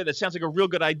Saturday that sounds like a real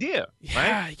good idea,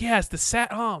 right? Yeah, it's the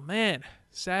Oh man,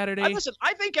 Saturday. Listen,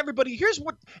 I think everybody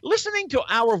listening to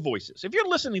our voices. If you're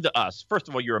listening to us, first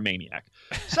of all, you're a maniac.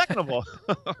 Second of all,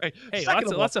 right, hey,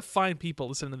 second lots of fine people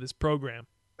listening to this program.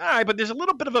 All right, but there's a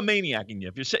little bit of a maniac in you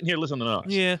if you're sitting here listening to us.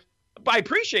 Yeah, But I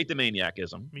appreciate the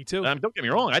maniacism. me too. Don't get me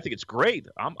wrong. I think it's great.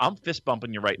 I'm fist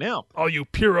bumping you right now. All you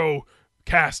Puro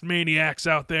cast maniacs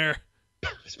out there.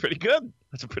 It's pretty good.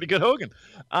 That's a pretty good Hogan,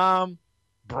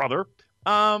 brother.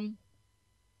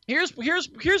 Here's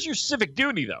your civic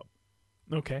duty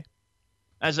though. Okay.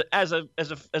 As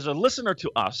a listener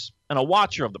to us and a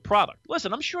watcher of the product.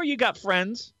 Listen, I'm sure you got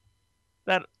friends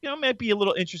that might be a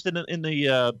little interested in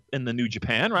the New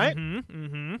Japan, right?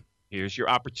 Mm-hmm. Here's your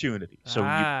opportunity. So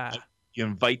Ah. you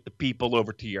invite the people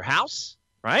over to your house,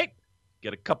 right?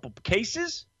 Get a couple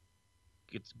cases,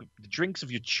 get the drinks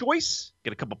of your choice,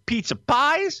 get a couple pizza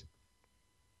pies,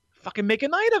 fucking make a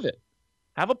night of it.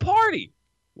 Have a party.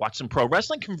 Watch some pro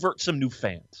wrestling, convert some new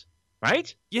fans,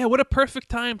 right? Yeah, what a perfect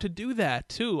time to do that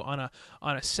too on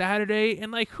a Saturday.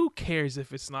 And like, who cares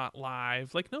if it's not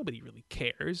live? Like, nobody really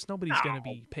cares. Nobody's gonna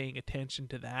be paying attention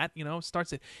to that. It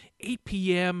starts at 8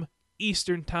 p.m.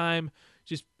 Eastern time.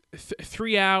 Just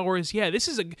 3 hours. Yeah, this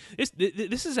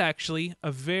is actually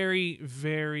a very,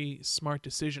 very smart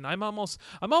decision. I'm almost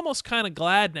kind of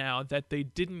glad now that they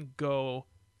didn't go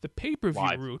the pay-per-view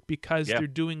Live. route, because Yeah. they're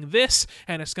doing this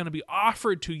and it's going to be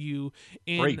offered to you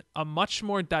in Great. a much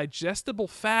more digestible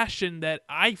fashion that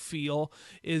I feel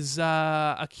is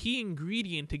a key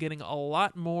ingredient to getting a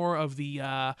lot more of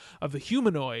the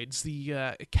humanoids,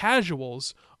 the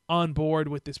casuals on board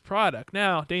with this product.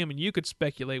 Now, Damon, you could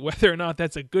speculate whether or not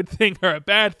that's a good thing or a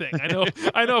bad thing.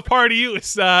 I know part of you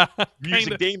is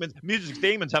Music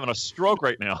Damon's having a stroke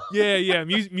right now. yeah.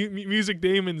 Music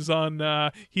Damon's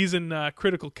on. He's in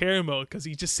critical care mode because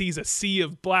he just sees a sea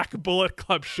of black Bullet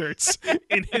Club shirts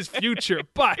in his future.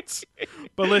 But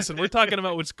listen, we're talking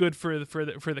about what's good for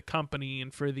the company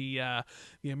and for the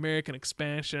American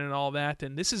expansion and all that.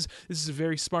 And this is a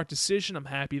very smart decision. I'm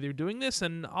happy they're doing this,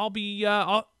 and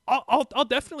I'll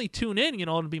definitely tune in.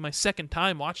 It'll be my second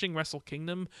time watching Wrestle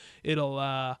Kingdom. It'll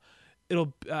you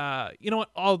know what?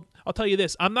 I'll tell you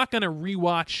this. I'm not going to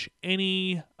rewatch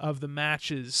any of the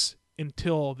matches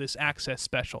until this Access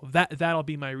special. That'll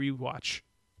be my rewatch.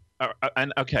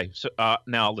 And okay, so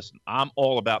now listen, I'm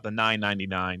all about the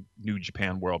 $9.99 New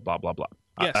Japan World, blah blah blah.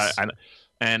 Yes.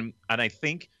 And I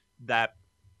think that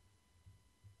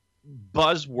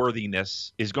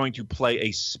buzzworthiness is going to play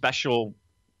a special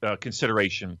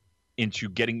consideration into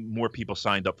getting more people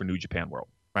signed up for New Japan World,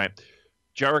 right?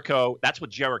 Jericho, that's what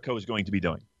Jericho is going to be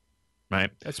doing, right?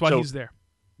 That's why he's there.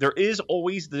 There is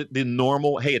always the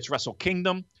normal, hey, it's Wrestle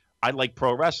Kingdom. I like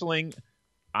pro wrestling.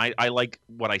 I like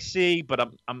what I see, but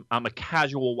I'm a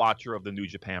casual watcher of the New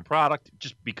Japan product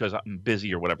just because I'm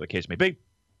busy or whatever the case may be.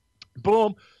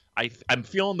 Boom, I'm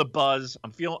feeling the buzz.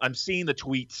 I'm seeing the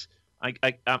tweets. I'm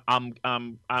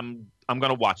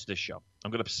gonna watch this show. I'm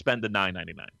gonna spend the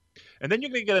 $9.99, and then you're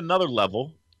gonna get another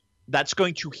level that's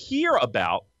going to hear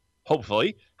about,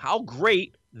 hopefully, how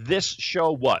great this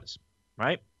show was,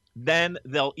 right? Then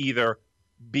they'll either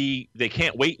they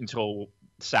can't wait until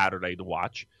Saturday to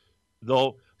watch. Then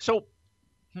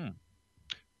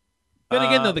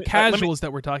again, though, the casuals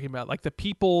that we're talking about, like the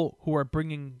people who are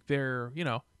bringing their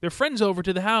friends over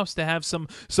to the house to have some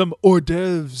hors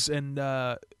d'oeuvres and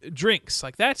drinks,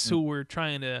 like that's who we're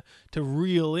trying to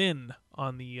reel in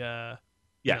on the.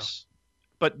 Yes,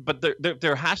 but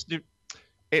there has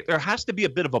to be a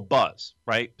bit of a buzz,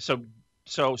 right?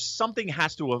 So something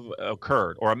has to have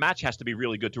occurred, or a match has to be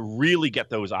really good to really get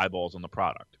those eyeballs on the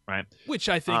product, right? Which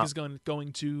I think is going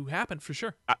to happen for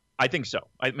sure. I think so.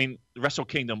 I mean, Wrestle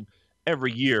Kingdom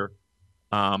every year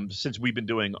since we've been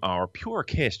doing our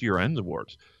Purocast year-end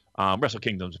awards, Wrestle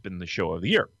Kingdom's been the show of the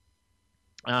year.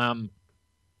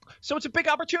 So it's a big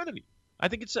opportunity. I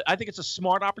think it's a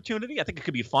smart opportunity. I think it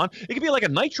could be fun. It could be like a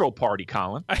Nitro party,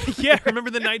 Colin. Yeah,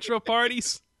 remember the Nitro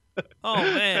parties? Oh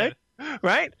man.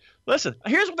 Right? Listen,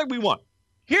 here's what we want.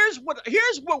 Here's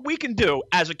what we can do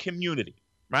as a community,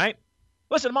 right?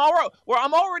 Listen,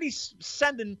 I'm already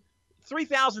sending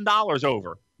 $3,000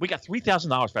 over. We got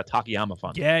 $3,000 for that Takayama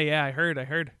fund. Yeah, I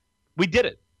heard. We did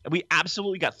it. We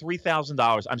absolutely got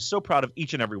 $3,000. I'm so proud of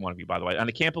each and every one of you, by the way. And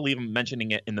I can't believe I'm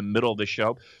mentioning it in the middle of the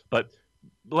show, but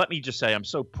let me just say I'm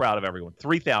so proud of everyone.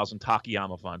 3,000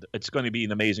 Takayama fund. It's going to be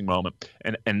an amazing moment.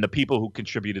 And the people who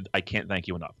contributed, I can't thank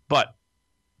you enough. But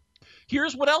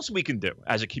here's what else we can do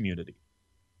as a community.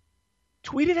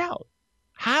 Tweet it out.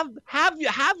 Have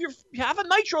a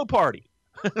Nitro party.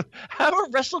 Have a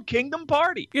Wrestle Kingdom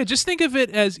party. Yeah, just think of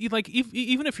it as like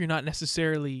even if you're not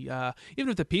necessarily even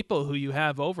if the people who you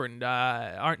have over and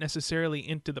aren't necessarily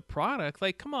into the product,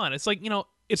 like come on, it's like,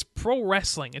 it's pro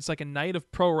wrestling. It's like a night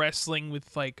of pro wrestling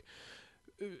with like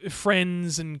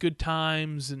friends and good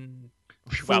times and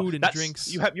food and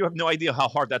drinks. You have no idea how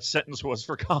hard that sentence was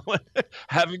for Colin.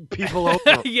 Having people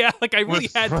over. Yeah, like I really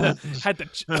had to.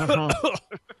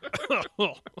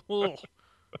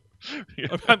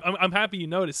 I'm happy you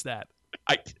noticed that.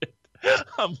 I did.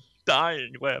 I'm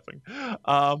dying laughing.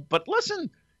 But listen,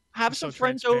 have some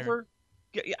friends over,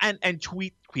 and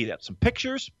tweet out some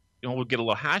pictures. We'll get a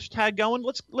little hashtag going.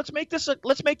 Let's make this a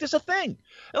thing.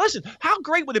 And listen, how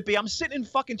great would it be? I'm sitting in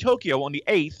fucking Tokyo on the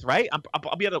 8th, right?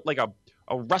 I'll be at a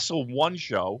Wrestle One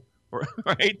show,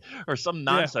 right, or some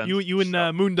nonsense. Yeah, you and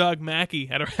Moondog Mackie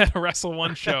at a Wrestle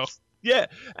One show. Yeah,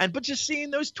 but just seeing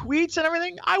those tweets and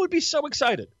everything, I would be so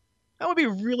excited. That would be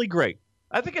really great.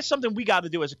 I think it's something we got to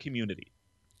do as a community.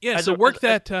 Yeah, so work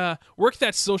that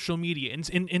social media.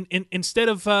 Instead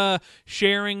of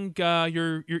sharing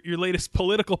your latest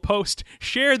political post,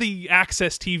 share the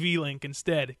Access TV link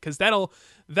instead, because that'll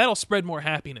spread more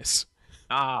happiness.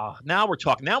 Now we're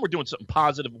talking. Now we're doing something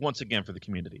positive once again for the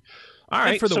community. All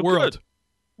right, and for the world. Good.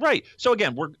 Right. So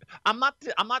again, I'm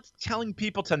not telling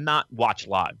people to not watch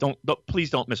live.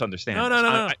 Please don't misunderstand.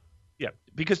 No. Yeah,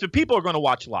 because the people are going to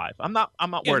watch live. I'm not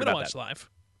worried about watch that. Live.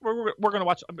 We're going to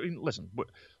watch. I mean, listen,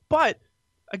 but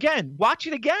again, watch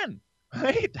it again.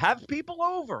 Right? Have people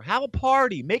over. Have a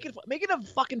party. Make it a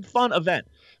fucking fun event.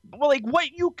 Well, like what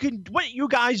you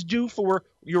guys do for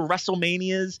your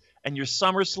WrestleManias and your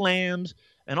SummerSlams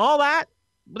and all that.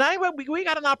 But anyway, we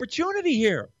got an opportunity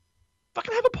here.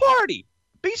 Fucking have a party.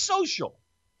 Be social.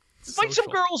 Invite some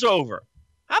girls over.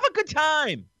 Have a good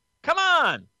time. Come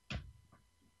on.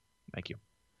 Thank you.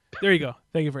 There you go.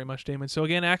 Thank you very much, Damon. So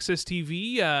again, Access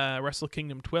TV, Wrestle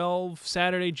Kingdom 12,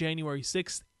 Saturday, January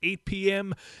 6th, 8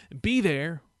 p.m. Be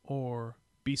there or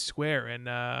be square.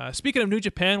 And speaking of New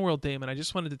Japan World, Damon, I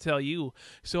just wanted to tell you,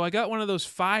 so I got one of those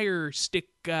Fire Stick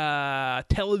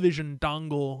television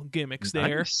dongle gimmicks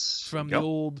there from the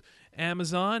old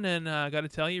Amazon, and I got to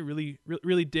tell you,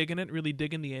 really digging it, really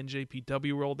digging the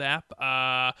NJPW World app.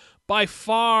 By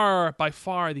far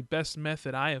the best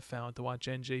method I have found to watch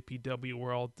NJPW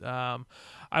World.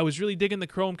 I was really digging the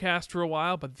Chromecast for a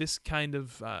while, but this kind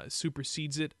of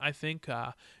supersedes it, I think.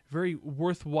 Very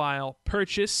worthwhile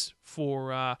purchase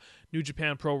for New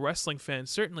Japan Pro Wrestling fans,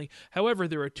 certainly. However,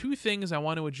 there are two things I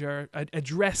want to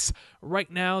address right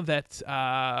now that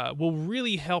will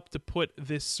really help to put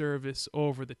this service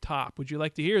over the top. Would you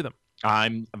like to hear them?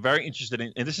 I'm very interested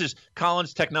in, and this is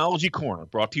Colin's Technology Corner,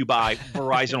 brought to you by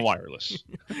Verizon Wireless.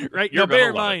 Right?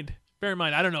 Bear in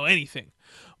mind, I don't know anything.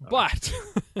 But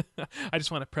I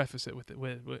just want to preface it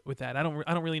with that. I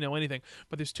don't really know anything.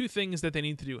 But there's two things that they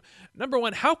need to do. Number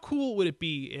one, how cool would it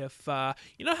be if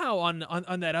you know how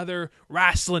on that other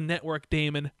wrestling network,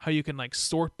 Damon, how you can like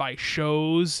sort by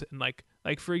shows and like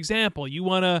for example, you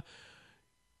wanna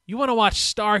watch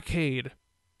Starrcade.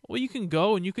 Well, you can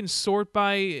go and you can sort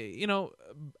by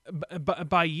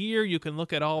by year. You can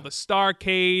look at all the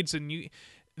Starrcades and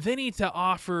they need to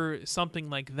offer something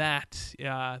like that.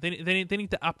 They need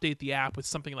to update the app with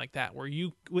something like that, where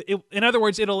in other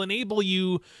words, it'll enable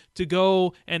you to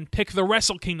go and pick the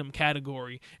Wrestle Kingdom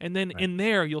category, and then in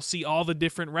there you'll see all the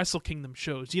different Wrestle Kingdom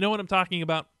shows. You know what I'm talking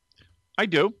about? I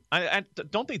do. I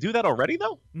don't they do that already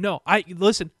though? No.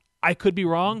 Listen. I could be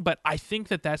wrong, but I think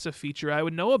that's a feature I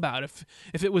would know about if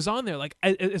it was on there. Like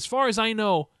as far as I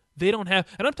know, they don't have,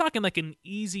 and I'm talking like an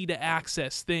easy to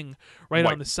access thing right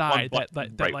on the side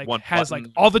that has like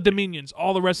all the Dominions,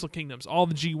 all the Wrestle Kingdoms, all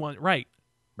the G1. Right.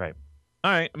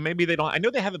 All right, maybe they don't. I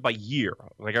know they have it by year.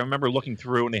 Like I remember looking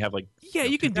through, and they have like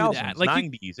You can do that. Like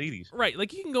 90s, 80s. Right,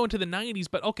 like you can go into the 90s,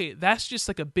 but okay, that's just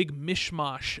like a big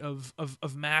mishmash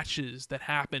of matches that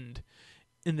happened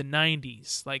in the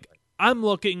 90s. Like I'm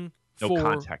looking No for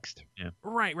context. Yeah.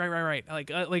 Right.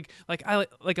 Like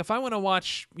if I want to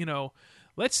watch,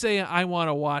 let's say I want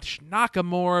to watch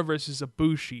Nakamura versus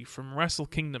Ibushi from Wrestle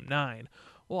Kingdom 9.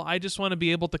 Well, I just want to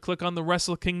be able to click on the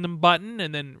Wrestle Kingdom button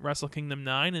and then Wrestle Kingdom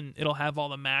 9, and it'll have all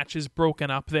the matches broken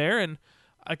up there, and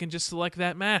I can just select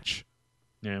that match.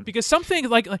 Yeah. Because something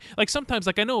like sometimes,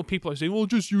 like I know people are saying, well,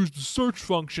 just use the search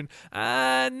function.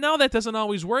 No, that doesn't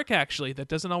always work, actually. That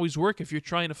doesn't always work if you're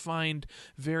trying to find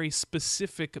very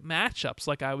specific matchups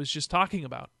like I was just talking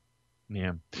about.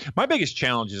 Yeah. My biggest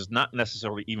challenge is not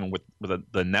necessarily even with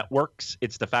the networks.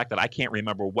 It's the fact that I can't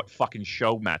remember what fucking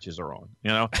show matches are on.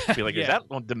 Be like, Yeah. Is that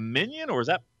on Dominion or is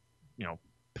that,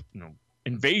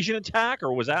 Invasion Attack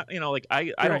or was that, I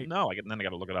don't know. Then I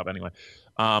got to look it up anyway.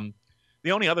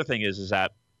 The only other thing is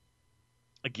that,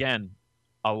 again,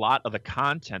 a lot of the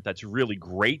content that's really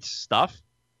great stuff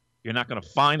you're not going to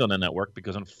find on the network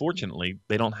because, unfortunately,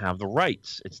 they don't have the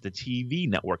rights. It's the TV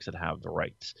networks that have the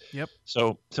rights. Yep.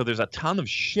 So there's a ton of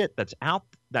shit that's out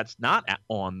that's not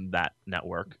on that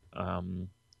network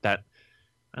that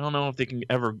I don't know if they can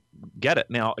ever get it.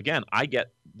 Now, again, I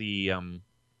get the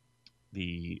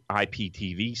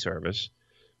IPTV service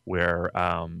where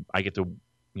I get to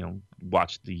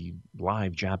watch the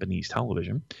live Japanese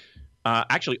television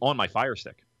actually on my Fire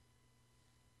Stick.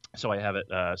 So I have it.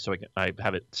 I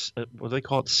have it. What do they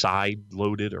call it? Side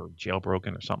loaded or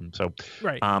jailbroken or something. So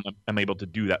Right. I'm able to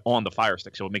do that on the Fire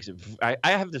Stick. So it makes it. I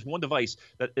have this one device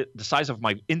that the size of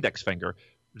my index finger.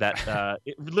 That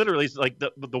it literally is like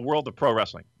the world of pro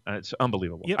wrestling. It's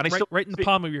unbelievable. Yep, And right in the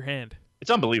palm of your hand.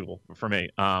 It's unbelievable for me.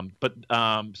 But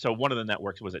so one of the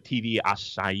networks was it TV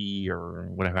Asahi or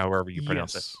whatever, however you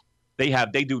pronounce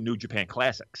it. They do New Japan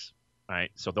Classics, right?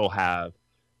 So they'll have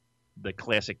the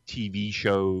classic TV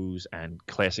shows and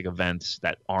classic events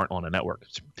that aren't on a network.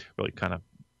 It's really kind of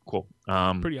cool.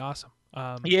 Pretty awesome.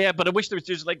 Yeah, but I wish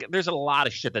there's a lot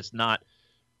of shit that's not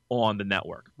on the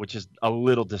network, which is a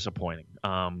little disappointing.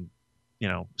 Some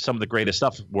of the greatest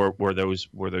stuff were those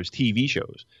TV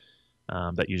shows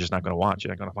that you're just not going to watch.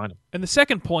 You're not going to find them. And the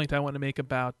second point I want to make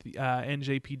about the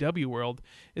NJPW world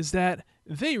is that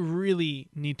they really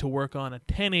need to work on a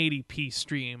 1080p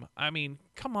stream. I mean,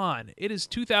 come on. It is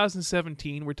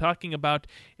 2017. We're talking about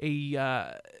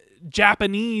a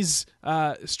Japanese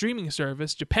streaming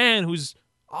service, Japan, who's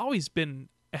always been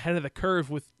ahead of the curve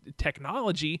with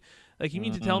technology. Like, you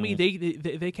mean to tell me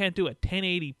they can't do a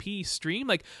 1080p stream?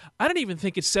 Like, I don't even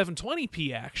think it's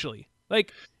 720p, actually.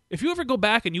 Like, if you ever go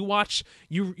back and you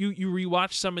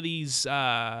rewatch some of these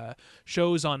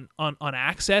shows on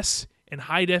Access in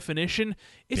high definition,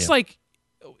 it's like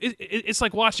it's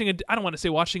like watching I don't want to say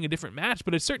watching a different match,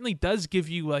 but it certainly does give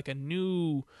you like a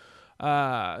new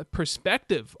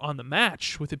perspective on the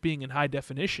match with it being in high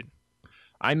definition.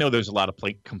 I know there's a lot of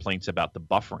complaints about the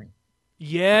buffering.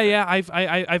 Yeah.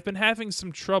 I've been having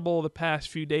some trouble the past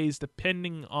few days,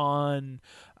 depending on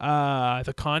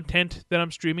the content that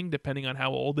I'm streaming, depending on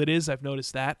how old it is. I've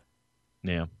noticed that.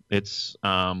 Yeah, it's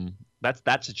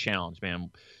that's a challenge,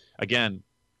 man. Again,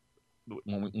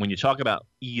 when you talk about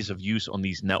ease of use on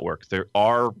these networks, there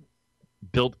are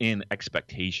built-in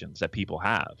expectations that people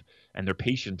have, and their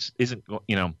patience isn't.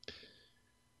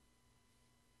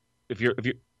 If you're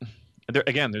there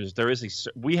again,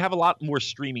 we have a lot more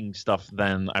streaming stuff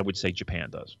than I would say Japan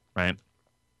does, right?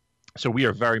 So we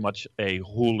are very much a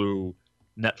Hulu,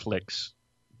 Netflix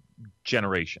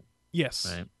generation.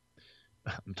 Yes. Right?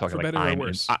 I'm talking For like better or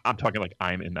worse. I'm talking like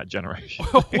I'm in that generation.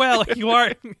 Well, you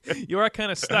are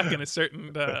kind of stuck in a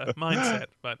certain mindset,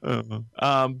 but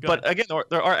but again,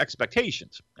 there are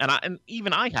expectations, and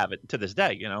even I have it to this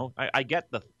day. I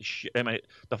get the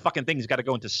the fucking thing's got to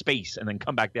go into space and then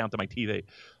come back down to my TV.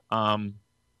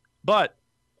 But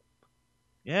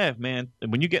yeah, man,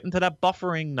 when you get into that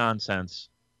buffering nonsense,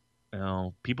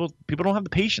 people don't have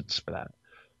the patience for that.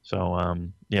 So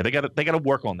yeah, they got to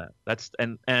work on that. That's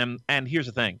and here's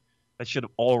the thing, that should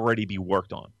already be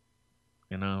worked on.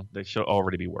 They should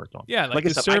already be worked on. Yeah, like I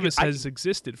the said, service has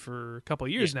existed for a couple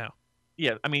of years now.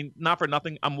 Yeah, I mean, not for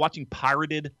nothing, I'm watching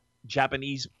pirated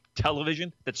Japanese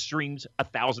television that streams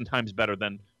 1,000 times better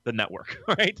than the network,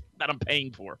 right? That I'm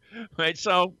paying for, right?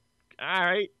 So, all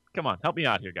right, come on, help me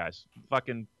out here, guys.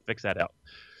 Fucking fix that out.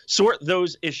 sort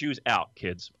those issues out,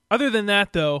 kids. Other than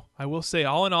that, though, I will say,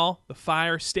 all in all, the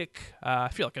Fire Stick. I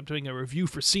feel like I'm doing a review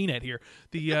for CNET here.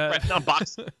 The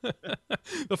unboxing.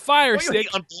 the Fire Stick.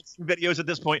 Unboxing videos at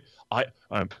this point. I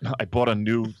bought a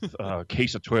new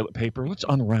case of toilet paper. Let's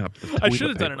unwrap. I should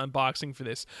have done an unboxing for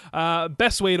this.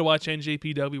 Best way to watch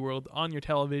NJPW World on your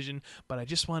television. But I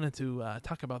just wanted to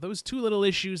talk about those two little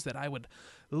issues that I would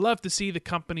love to see the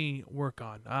company work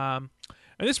on.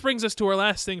 And this brings us to our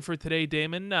last thing for today,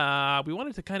 Damon. We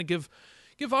wanted to kind of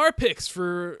give our picks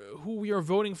for who we are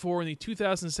voting for in the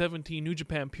 2017 New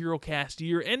Japan Purocast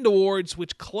Year-End Awards,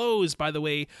 which close, by the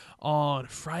way, on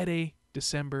Friday,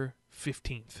 December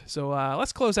 15th. So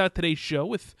let's close out today's show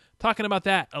with talking about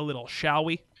that a little, shall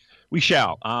we? We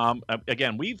shall.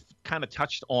 Again, we've kind of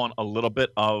touched on a little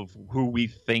bit of who we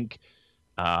think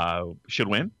should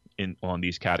win on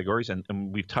these categories, and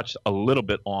we've touched a little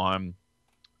bit on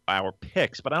our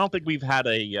picks, but I don't think we've had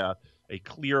a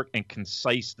clear and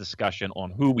concise discussion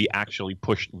on who we actually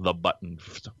pushed the button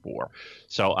for.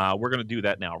 So we're going to do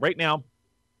that now. Right now,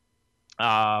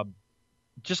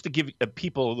 just to give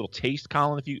people a little taste,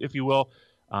 Colin, if you will,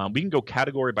 we can go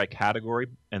category by category,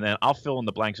 and then I'll fill in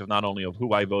the blanks of not only of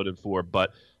who I voted for,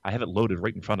 but I have it loaded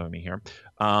right in front of me here.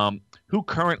 Who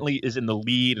currently is in the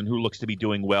lead and who looks to be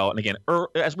doing well. And again,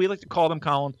 as we like to call them,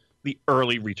 Colin, the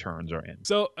early returns are in.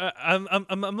 So I'm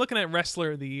looking at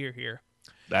Wrestler of the Year here.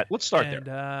 Let's start there. And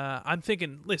I'm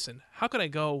thinking, listen, how could I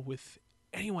go with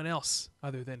anyone else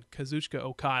other than Kazuchika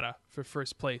Okada for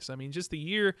first place? I mean, just the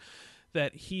year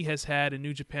that he has had in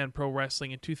New Japan Pro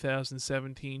Wrestling in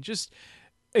 2017, just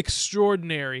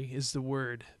extraordinary is the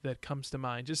word that comes to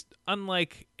mind. Just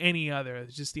unlike any other.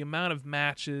 Just the amount of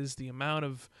matches, the amount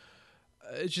of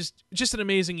just an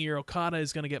amazing year. Okada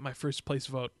is going to get my first place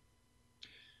vote.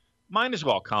 Mine as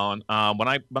well, Colin. When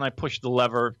I pushed the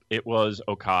lever, it was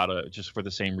Okada, just for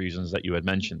the same reasons that you had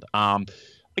mentioned.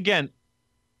 Again,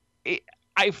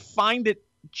 I find it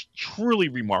truly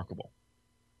remarkable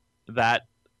that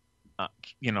a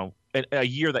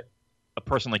year that a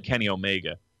person like Kenny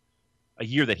Omega, a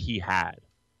year that he had,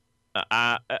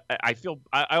 I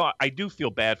do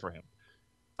feel bad for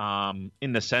him,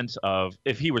 in the sense of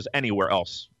if he was anywhere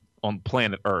else on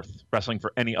planet Earth wrestling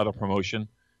for any other promotion.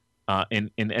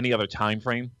 In any other time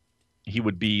frame, he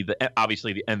would be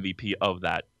obviously the MVP of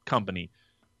that company,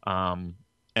 and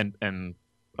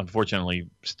unfortunately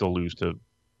still lose to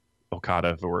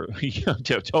Okada for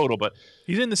total. But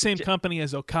he's in the same company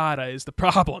as Okada is the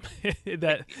problem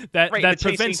that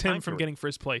prevents him from getting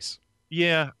first place.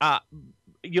 Yeah,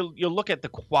 you'll look at the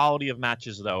quality of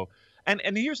matches though, and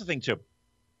here's the thing too.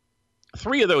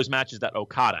 3 of those matches that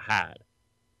Okada had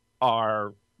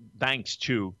are thanks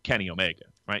to Kenny Omega.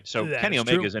 Right, so Kenny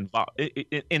Omega is involved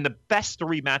in the best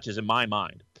 3 matches in my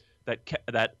mind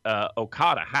that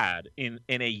Okada had in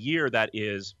a year that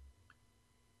is.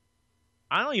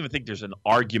 I don't even think there's an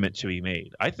argument to be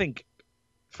made. I think,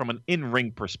 from an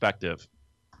in-ring perspective,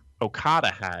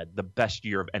 Okada had the best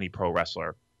year of any pro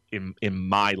wrestler in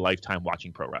my lifetime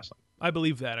watching pro wrestling. I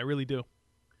believe that. I really do.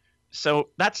 So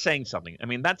that's saying something. I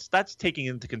mean, that's taking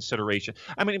into consideration.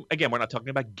 I mean, again, we're not talking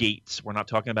about gates. We're not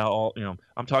talking about all.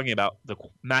 I'm talking about the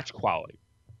match quality.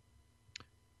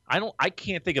 I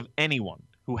can't think of anyone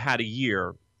who had a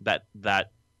year that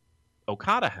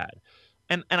Okada had,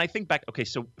 and I think back. Okay,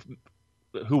 so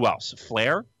who else?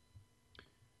 Flair.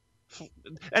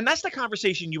 And that's the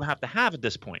conversation you have to have at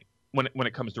this point when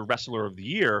it comes to Wrestler of the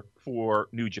Year for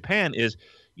New Japan. Is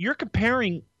you're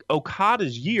comparing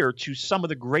Okada's year to some of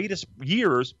the greatest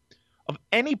years of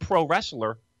any pro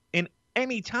wrestler in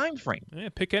any time frame. Yeah,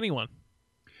 pick anyone.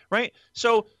 Right?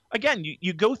 So, again,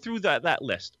 you go through that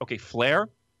list. Okay, Flair,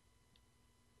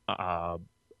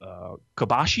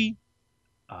 Kobashi,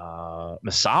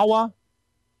 Misawa,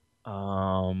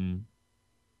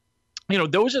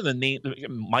 those are the names.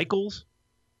 Michaels.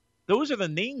 Those are the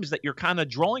names that you're kind of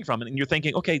drawing from, and you're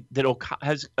thinking, okay, did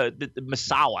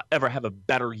Misawa ever have a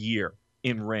better year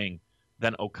in ring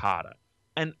than Okada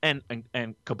and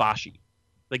Kobashi?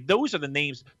 Like, those are the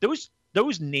names. Those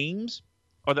names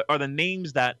are the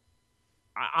names that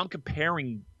I'm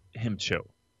comparing him to,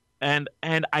 and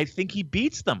I think he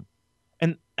beats them,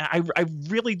 and I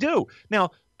really do.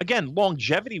 Now, again,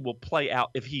 longevity will play out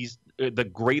if he's the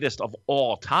greatest of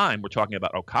all time. We're talking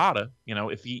about Okada.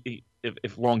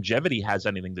 If longevity has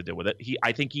anything to do with it,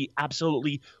 I think he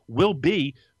absolutely will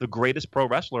be the greatest pro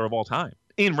wrestler of all time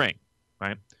in ring.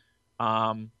 Right?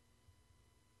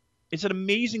 It's an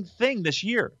amazing thing this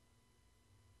year.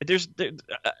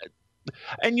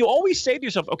 And you always say to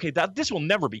yourself, okay, this will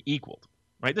never be equaled,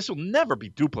 right? This will never be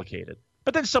duplicated.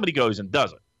 But then somebody goes and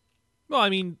does it. Well, I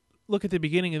mean, look at the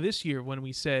beginning of this year when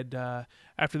we said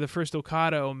after the first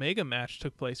Okada Omega match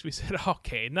took place, we said,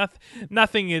 okay,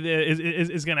 nothing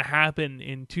is going to happen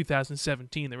in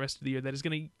 2017, the rest of the year, that is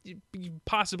going to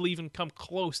possibly even come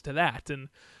close to that. And,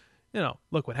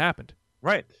 look what happened.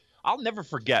 Right. I'll never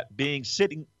forget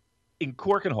sitting in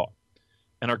Corkin Hall,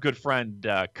 and our good friend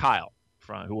Kyle,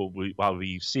 who I'll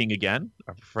be seeing again,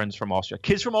 our friends from Australia,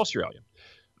 kids from Australia.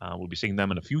 We'll be seeing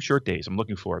them in a few short days. I'm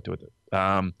looking forward to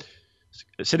it.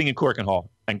 Sitting in Corkin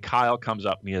Hall, and Kyle comes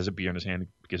up, and he has a beer in his hand. He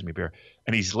gives me a beer,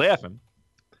 and he's laughing,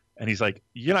 and he's like,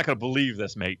 "You're not going to believe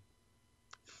this, mate.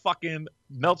 Fucking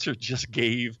Meltzer just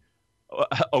gave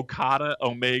Okada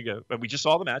Omega, and we just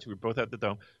saw the match. We were both at the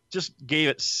Dome. Just gave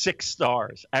it 6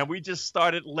 stars, and we just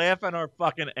started laughing our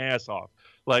fucking ass off.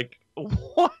 Like,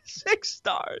 what? 6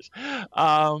 stars?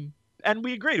 And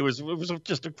we agreed. It was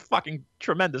just a fucking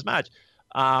tremendous match.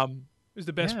 It was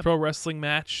the best pro wrestling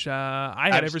match I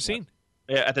had ever seen.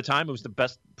 At the time, it was the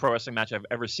best pro wrestling match I've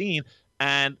ever seen,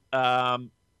 and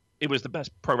it was the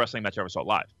best pro wrestling match I ever saw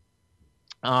live.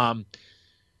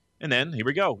 And then here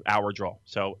we go, hour draw.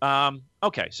 So,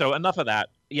 okay, so enough of that.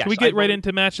 Yes, can we get right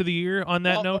into match of the year on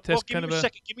that note? Give me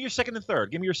your second and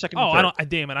third. Give me your second. And third.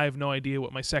 Damn it! I have no idea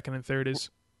what my second and third is.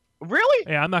 Really?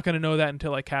 Yeah, I'm not going to know that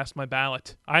until I cast my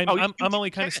ballot. I'm only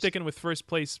kind of sticking with first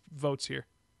place votes here.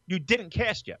 You didn't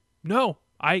cast yet? No,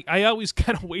 I always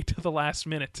kind of wait till the last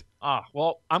minute.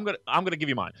 Well, I'm gonna give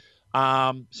you mine.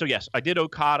 So yes, I did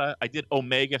Okada. I did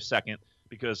Omega second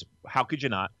because how could you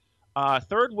not?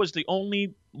 Third was the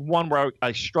only one where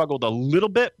I struggled a little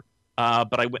bit,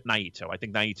 but I went Naito. I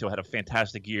think Naito had a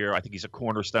fantastic year. I think he's a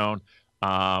cornerstone.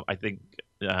 I think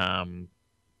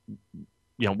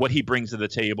what he brings to the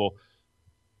table.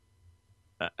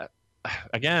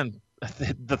 Again,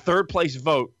 the third place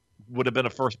vote would have been a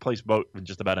first place vote in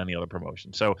just about any other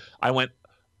promotion. So I went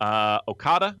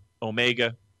Okada,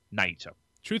 Omega, Naito.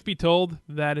 Truth be told,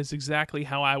 that is exactly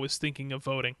how I was thinking of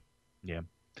voting. Yeah.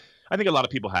 I think a lot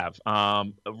of people have.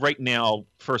 Right now,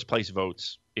 first place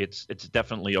votes, it's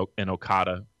definitely an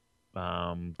Okada.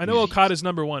 I know Okada's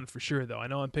number one for sure, though. I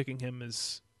know I'm picking him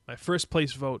as my first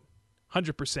place vote,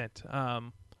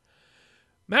 100%.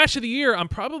 Match of the year, I'm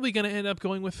probably going to end up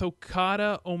going with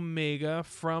Okada Omega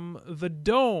from the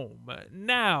Dome.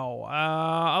 Now,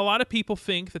 a lot of people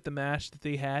think that the match that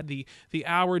they had, the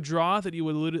hour draw that you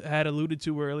had alluded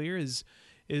to earlier,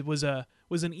 was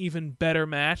an even better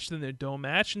match than their Dome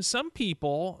match, and some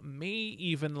people may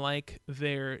even like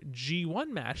their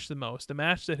G1 match the most, a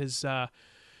match that has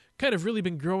kind of really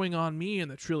been growing on me in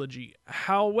the trilogy.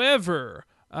 However,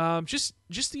 just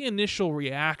the initial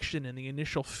reaction and the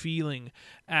initial feeling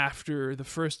after the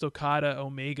first Okada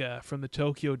Omega from the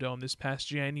Tokyo Dome this past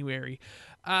January,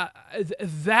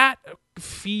 that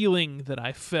feeling that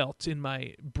I felt in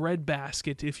my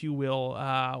breadbasket, if you will,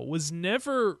 was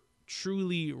never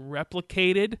truly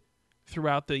replicated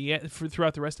throughout the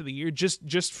rest of the year.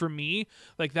 Just for me,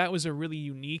 like, that was a really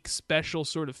unique, special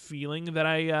sort of feeling that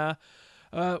I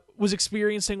was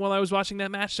experiencing while I was watching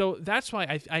that match. So that's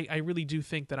why I really do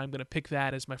think that I'm going to pick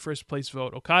that as my first place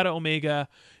vote. Okada Omega,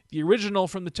 the original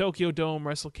from the Tokyo Dome,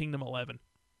 Wrestle Kingdom 11.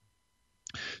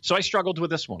 So I struggled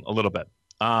with this one a little bit.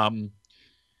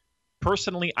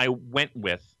 Personally, I went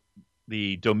with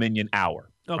the Dominion Hour.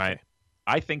 Okay. Right?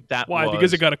 I think that why?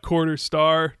 Because it got a quarter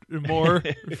star more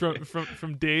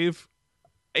from Dave.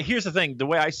 Here's the thing: the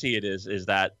way I see it is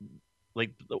that,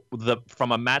 like,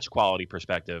 from a match quality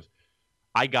perspective,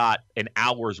 I got an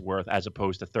hour's worth as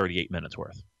opposed to 38 minutes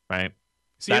worth. Right?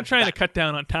 See, I'm trying to cut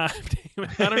down on time,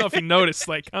 David. I don't know if you noticed.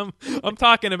 Like, I'm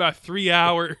talking about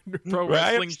 3-hour pro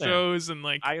wrestling shows, and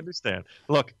like, I understand.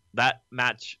 Look, that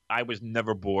match, I was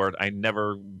never bored. I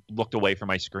never looked away from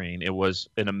my screen. It was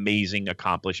an amazing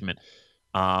accomplishment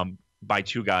by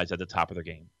two guys at the top of their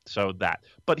game. So that.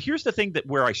 But here's the thing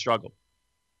where I struggled,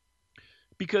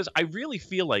 because I really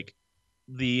feel like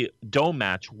the Dome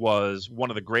match was one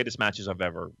of the greatest matches I've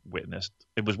ever witnessed.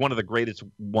 It was one of the greatest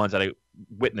ones that I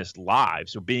witnessed live.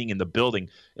 So being in the building,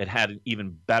 it had an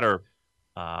even better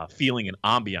feeling and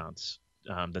ambiance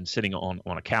than sitting on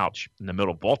a couch in the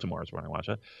middle of Baltimore is when I watch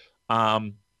it.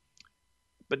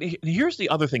 But here's the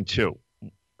other thing too.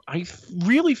 I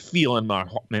really feel in my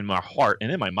heart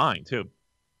and in my mind too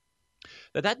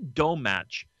that Dome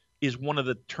match is one of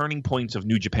the turning points of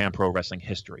New Japan Pro Wrestling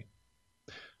history.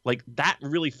 Like, that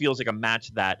really feels like a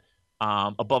match that,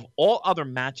 above all other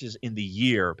matches in the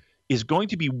year, is going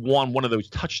to be one of those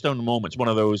touchstone moments, one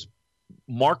of those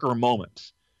marker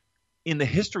moments in the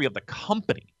history of the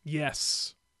company.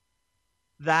 Yes.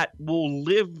 That will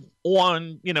live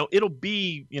on, it'll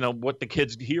be, what the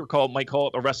kids here might call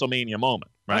it a WrestleMania moment,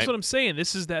 Right? That's what I'm saying.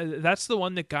 That's the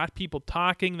one that got people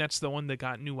talking. That's the one that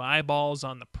got new eyeballs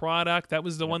on the product. That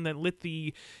was the one that lit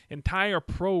the entire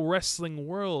pro wrestling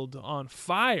world on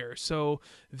fire. So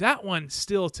that one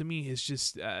still, to me, is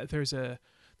just there's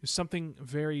something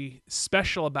very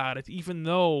special about it, even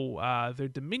though their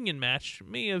Dominion match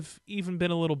may have even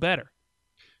been a little better.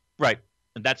 Right.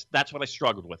 And that's what I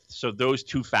struggled with. So those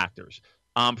two factors.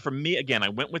 For me, again, I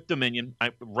went with Dominion.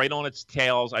 Right on its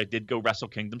tails, I did go Wrestle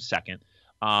Kingdom second.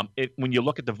 When you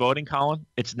look at the voting column,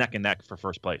 it's neck and neck for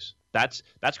first place. That's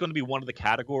going to be one of the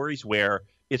categories where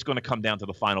it's going to come down to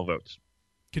the final votes.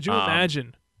 Could you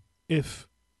imagine if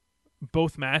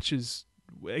both matches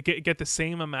get the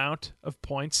same amount of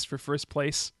points for first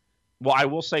place? Well, I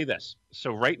will say this.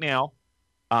 So right now,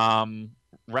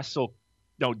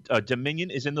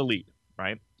 Dominion is in the lead,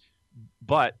 right?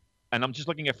 And I'm just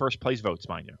looking at first place votes,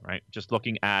 mind you, right? Just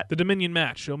looking at the Dominion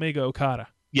match, Omega Okada.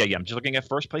 Yeah. I'm just looking at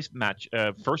first place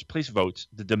votes.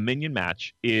 The Dominion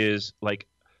match is like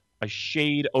a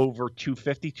shade over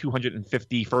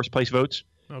 250 first place votes.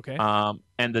 Okay.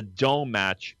 And the Dome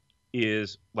match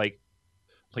is like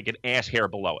an ass hair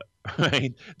below it.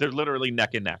 Right? They're literally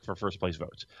neck and neck for first place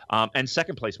votes and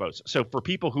second place votes. So for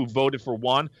people who voted for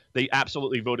one, they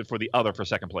absolutely voted for the other for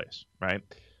second place. Right.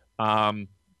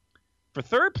 For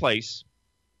third place,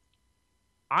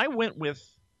 I went with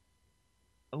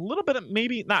a little bit of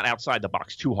maybe not outside the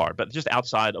box too hard, but just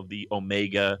outside of the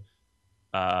Omega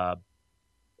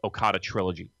Okada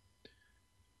trilogy.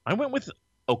 I went with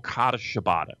Okada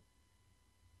Shibata.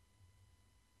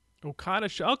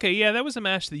 Okay, yeah, that was a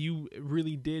match that you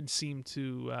really did seem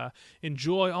to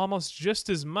enjoy almost just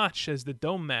as much as the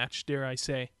Dome match, dare I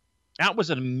say. That was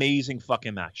an amazing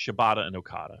fucking match, Shibata and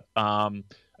Okada.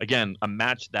 Again, a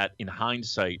match that, in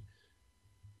hindsight,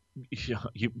 you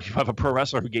have a pro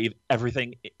wrestler who gave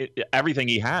everything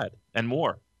he had and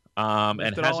more, and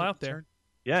it all out there.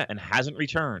 Yeah, and hasn't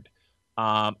returned.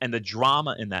 And the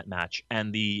drama in that match,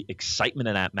 and the excitement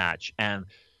in that match, and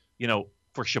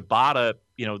for Shibata,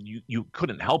 you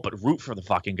couldn't help but root for the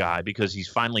fucking guy because he's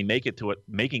finally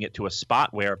making it to a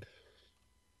spot where,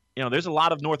 there's a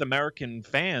lot of North American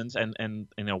fans and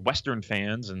Western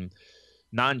fans and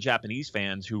non-Japanese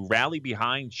fans who rally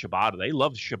behind Shibata. They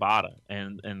love Shibata,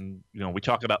 and we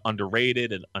talk about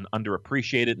underrated and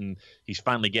underappreciated, and he's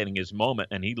finally getting his moment,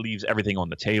 and he leaves everything on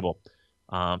the table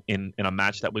in a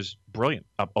match that was brilliant,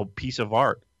 a piece of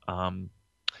art.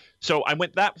 So I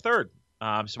went that third.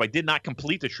 So I did not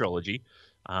complete the trilogy.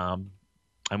 I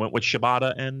went with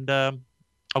Shibata and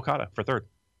Okada for third.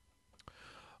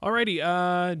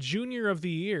 Alrighty, Junior of the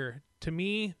Year. To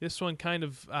me, this one kind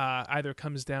of either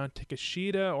comes down to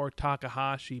Kushida or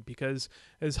Takahashi, because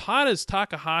as hot as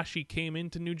Takahashi came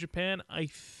into New Japan, I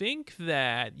think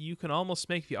that you can almost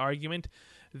make the argument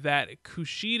that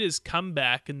Kushida's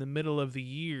comeback in the middle of the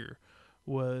year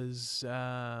made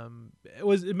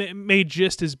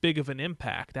just as big of an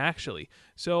impact, actually.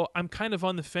 So I'm kind of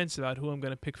on the fence about who I'm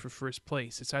going to pick for first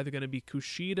place. It's either going to be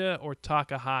Kushida or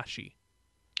Takahashi.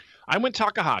 I went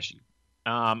Takahashi.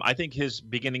 I think his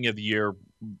beginning of the year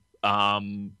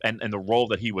and the role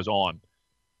that he was on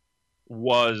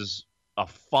was a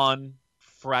fun,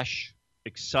 fresh,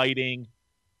 exciting,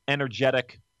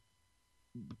 energetic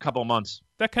couple of months.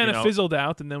 That kind of fizzled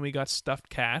out, and then we got stuffed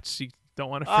cats. You don't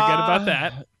want to forget about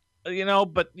that.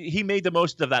 But he made the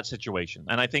most of that situation,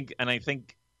 and I think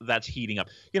that's heating up.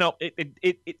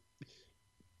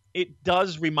 It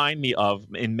does remind me of,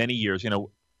 in many years,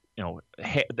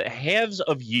 the halves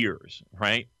of years,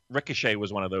 right? Ricochet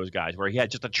was one of those guys where he had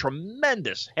just a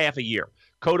tremendous half a year.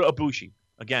 Kota Ibushi,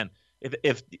 again,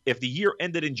 if the year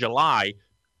ended in July,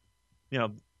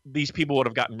 these people would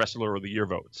have gotten Wrestler of the Year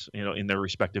votes, in their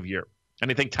respective year.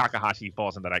 And I think Takahashi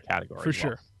falls into that category. For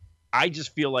sure. I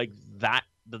just feel like that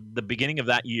the beginning of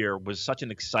that year was such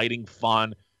an exciting,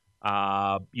 fun.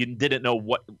 You didn't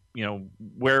know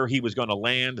where he was going to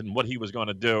land and what he was going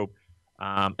to do.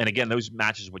 And again, those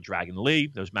matches with Dragon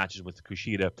Lee, those matches with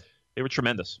Kushida, they were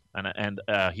tremendous. And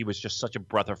he was just such a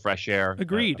breath of fresh air.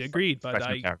 Agreed. But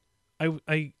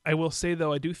I will say,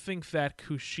 though, I do think that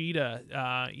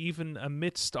Kushida, even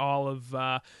amidst all of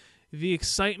the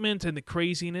excitement and the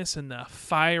craziness and the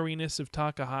fieriness of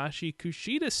Takahashi,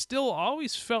 Kushida still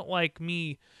always felt like to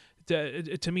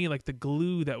me like the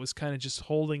glue that was kind of just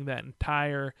holding that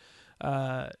entire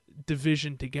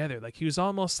division together. Like he was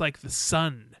almost like the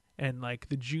sun, and like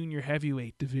the junior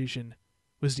heavyweight division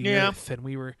was the earth, and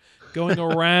we were going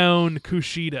around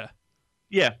Kushida.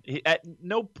 Yeah, at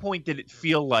no point did it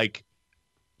feel like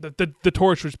the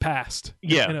torch was passed.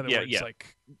 Yeah, in other words, yeah.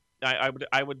 Like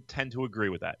I would tend to agree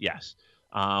with that. Yes,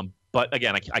 but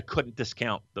again, I couldn't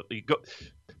discount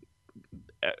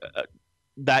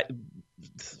that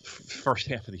first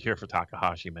half of the year for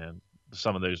Takahashi, man,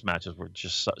 some of those matches were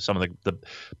just some of the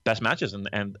best matches,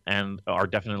 and are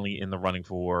definitely in the running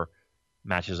for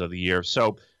matches of the year.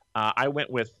 So I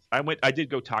did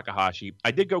go Takahashi.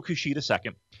 I did go Kushida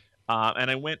second,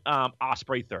 and I went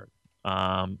Ospreay third.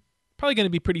 Probably going to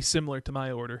be pretty similar to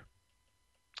my order.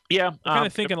 Yeah, kind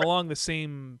of thinking along the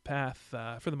same path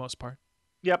for the most part.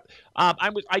 Yep.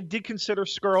 I did consider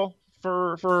Skrull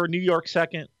for New York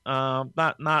second.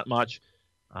 Not much.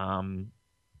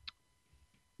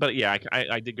 But yeah,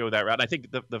 I did go that route. I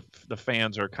think the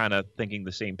fans are kind of thinking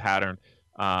the same pattern.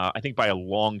 I think by a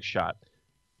long shot,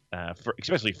 for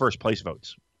especially first place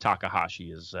votes,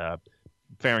 Takahashi is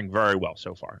faring very well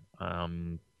so far.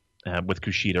 With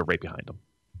Kushida right behind him.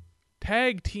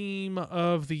 Tag team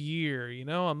of the year.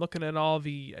 I'm looking at all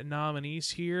the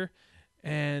nominees here,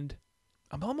 and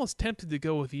I'm almost tempted to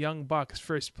go with Young Bucks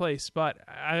first place, but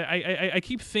I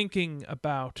keep thinking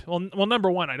about, well,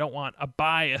 number one, I don't want a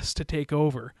bias to take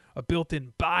over, a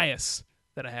built-in bias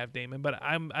that I have, Damon, but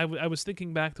I was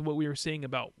thinking back to what we were saying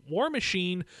about War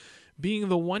Machine being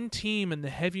the one team in the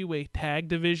heavyweight tag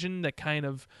division that kind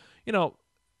of,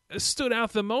 stood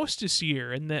out the most this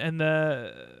year, and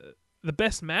the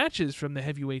best matches from the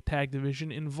heavyweight tag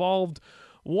division involved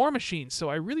War Machine. So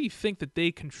I really think that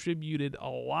they contributed a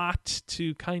lot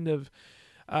to kind of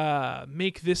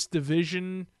make this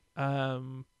division,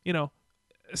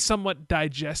 somewhat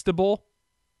digestible,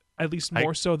 at least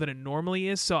more so than it normally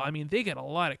is. So, I mean, they get a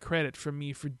lot of credit from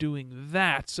me for doing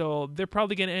that. So they're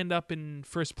probably going to end up in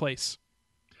first place.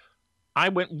 I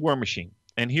went War Machine,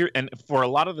 and for a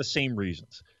lot of the same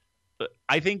reasons.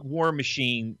 I think War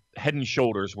Machine, head and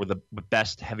shoulders, were the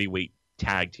best heavyweight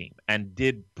tag team and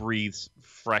did breathe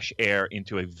fresh air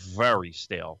into a very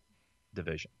stale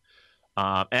division.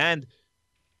 And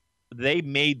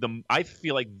I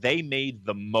feel like they made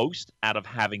the most out of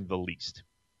having the least,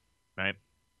 right?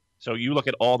 So you look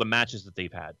at all the matches that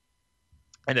they've had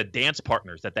and the dance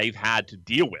partners that they've had to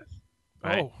deal with.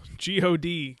 Right? Oh, God,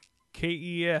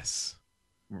 KES.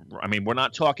 I mean, we're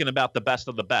not talking about the best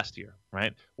of the best here,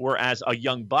 right? Whereas a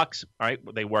Young Bucks, right,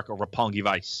 they work a Roppongi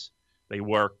Vice. They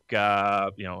work,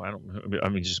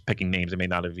 just picking names. They may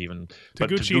not have even.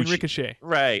 Taguchi and Ricochet.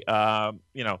 Right.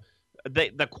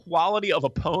 The quality of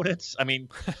opponents, I mean.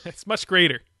 It's much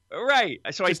greater. Right.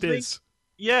 So I think.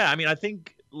 Yeah, I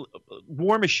think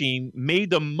War Machine made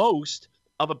the most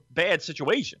of a bad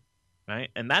situation, right?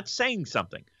 And that's saying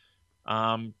something.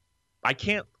 I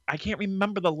can't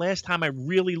remember the last time I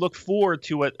really looked forward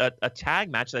to a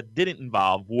tag match that didn't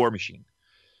involve War Machine.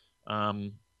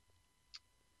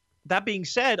 That being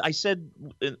said, I said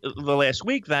the last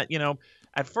week that,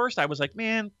 at first I was like,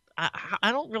 man,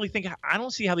 I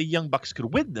don't see how the Young Bucks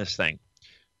could win this thing.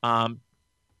 I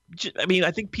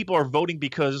think people are voting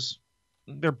because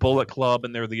they're Bullet Club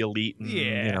and they're the elite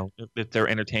and, they're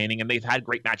entertaining and they've had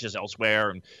great matches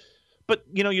elsewhere. But,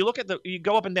 you look at you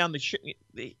go up and down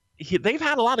they've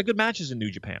had a lot of good matches in New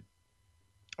Japan.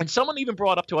 And someone even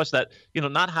brought up to us that,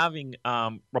 not having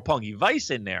Roppongi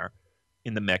Vice in there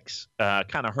in the mix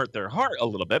kind of hurt their heart a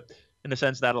little bit in the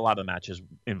sense that a lot of the matches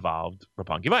involved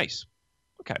Roppongi Vice.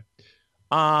 Okay.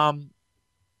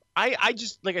 I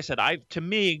just, like I said, to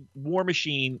me, War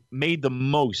Machine made the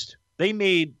most. They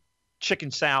made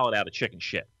chicken salad out of chicken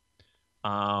shit.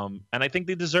 And I think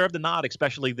they deserve the nod,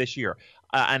 especially this year.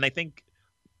 And I think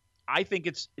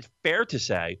it's fair to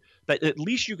say that at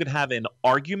least you could have an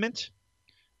argument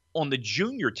on the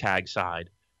junior tag side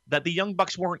that the Young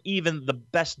Bucks weren't even the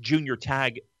best junior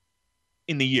tag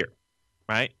in the year,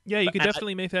 right? Yeah, you could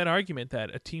definitely make that argument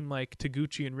that a team like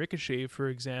Taguchi and Ricochet, for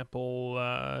example,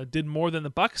 did more than the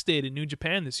Bucks did in New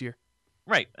Japan this year.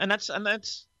 Right, and that's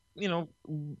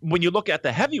when you look at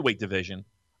the heavyweight division,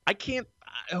 I can't.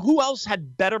 Who else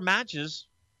had better matches?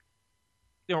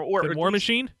 Or War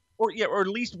Machine, or at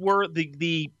least were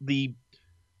the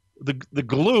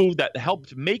glue that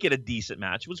helped make it a decent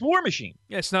match was War Machine.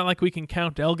 Yeah, it's not like we can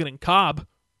count Elgin and Cobb.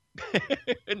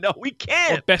 No, we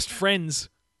can't. Or best friends.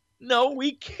 No,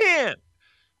 we can't.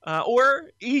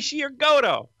 Or Ishii or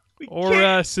Goto.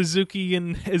 Or Suzuki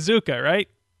and Iizuka, right?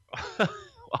 Well,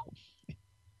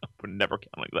 we're never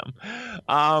counting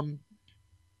them.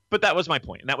 But that was my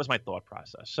point, and that was my thought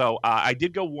process. So I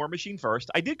did go War Machine first.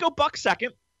 I did go Buck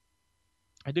second.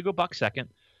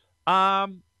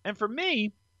 And for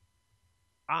me,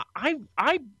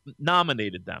 I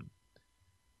nominated them.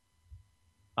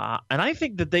 And I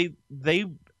think that they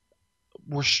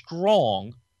were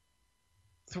strong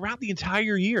throughout the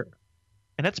entire year.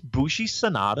 And that's Bushi,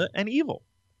 Sanada, and Evil.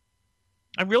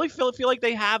 I really feel like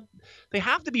they have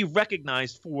to be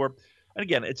recognized for and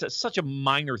again, it's such a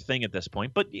minor thing at this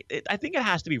point, but I think it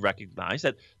has to be recognized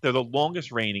that they're the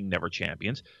longest reigning Never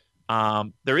champions.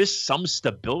 There is some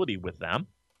stability with them,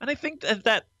 and I think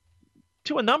that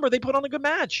to a number, they put on a good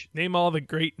match. Name all the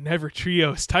great Never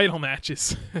Trios title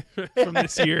matches from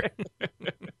this year.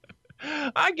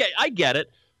 I get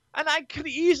it, and I could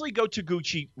easily go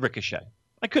Taguchi Ricochet.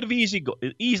 I could have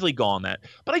easily gone that,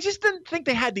 but I just didn't think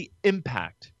they had the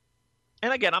impact.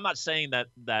 And again, I'm not saying that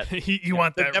you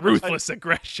want that ruthless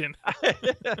aggression.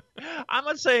 I'm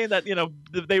not saying that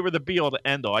they were the be all to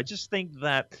end all. I just think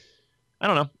that I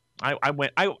don't know.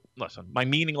 Listen, my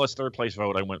meaningless third place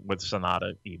vote, I went with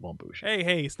Sonata, Evil, and Bushi.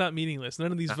 Hey, it's not meaningless.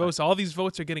 None of these votes, all these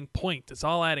votes are getting point. It's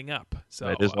all adding up. So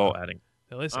it is all adding.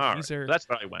 Listen, that's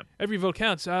where I went. Every vote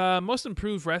counts. Most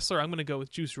improved wrestler, I'm going to go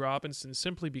with Juice Robinson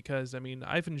simply because,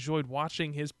 I've enjoyed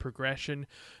watching his progression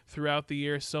throughout the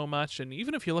year so much. And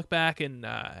even if you look back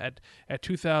at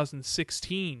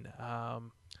 2016,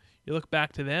 you look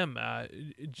back to them,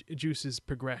 Juice's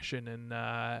progression and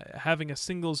having a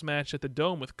singles match at the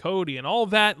Dome with Cody and all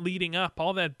that leading up,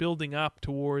 all that building up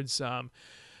towards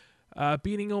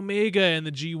beating Omega in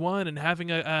the G1 and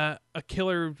having a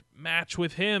killer match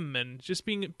with him and just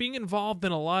being involved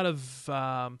in a lot of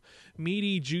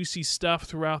meaty, juicy stuff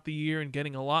throughout the year and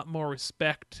getting a lot more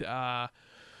respect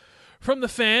from the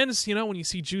fans. When you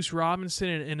see Juice Robinson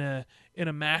in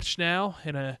a match now,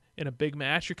 in a big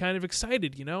match, you're kind of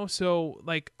excited, So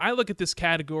I look at this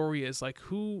category as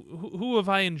who have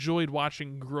I enjoyed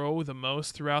watching grow the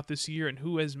most throughout this year and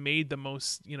who has made the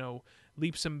most,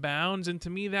 leaps and bounds, and to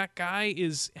me that guy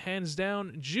is hands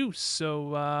down Juice.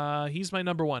 So he's my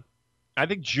number one. I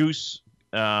think Juice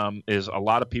is a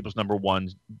lot of people's number one,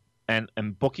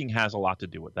 and booking has a lot to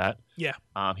do with that. Yeah.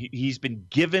 He's been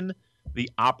given the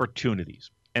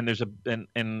opportunities, and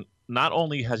and not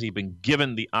only has he been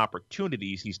given the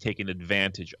opportunities, he's taken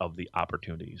advantage of the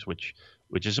opportunities, which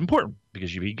is important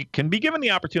because you can be given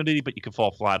the opportunity, but you can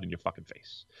fall flat on your fucking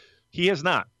face. He has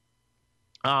not.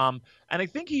 And I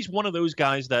think he's one of those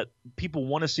guys that people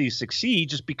want to see succeed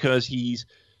just because he's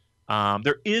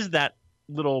there is that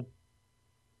little,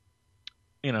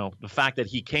 the fact that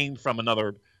he came from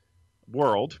another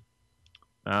world,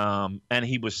 and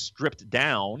he was stripped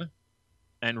down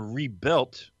and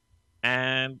rebuilt,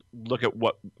 and look at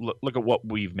what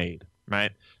we've made, right?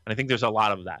 And I think there's a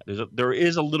lot of that. There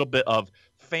is a little bit of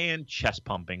fan chest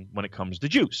pumping when it comes to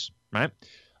Juice, right?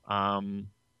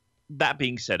 That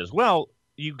being said as well,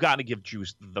 you got to give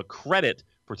Juice the credit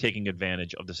for taking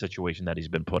advantage of the situation that he's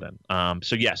been put in.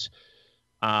 So yes,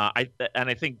 I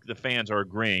think the fans are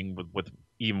agreeing with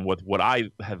what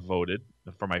I have voted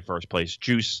for my first place.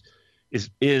 Juice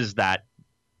is that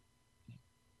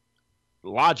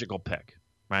logical pick,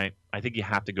 right? I think you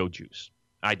have to go Juice.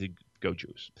 I did go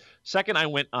Juice. Second, I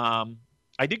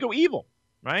did go Evil,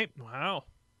 right? Wow.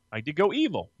 I did go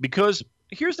Evil because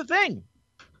here's the thing.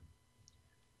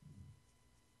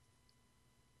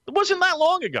 It wasn't that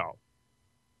long ago.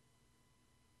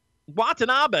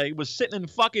 Watanabe was sitting in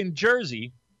fucking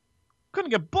Jersey,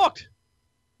 couldn't get booked,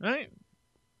 right?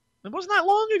 It wasn't that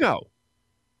long ago.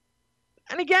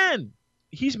 And again,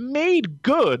 he's made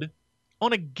good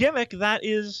on a gimmick that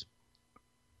is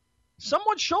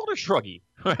somewhat shoulder shruggy,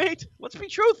 right? Let's be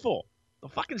truthful. The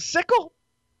fucking sickle,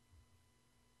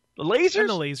 the lasers, and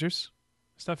the lasers.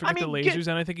 Let's not forget the lasers.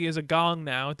 And I think he has a gong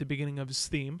now at the beginning of his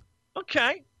theme.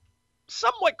 Okay.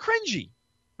 Somewhat cringy,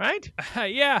 right?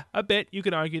 Yeah, a bit. You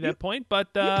can argue that point, but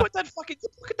you put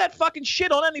that fucking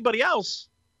shit on anybody else.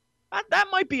 That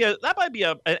might be an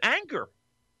anchor,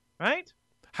 right?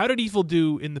 How did Evil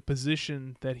do in the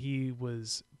position that he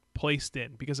was placed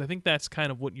in? Because I think that's kind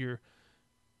of what you're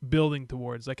building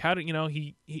towards. How did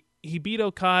he beat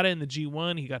Okada in the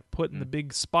G1? He got put in the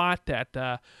big spot at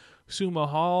Sumo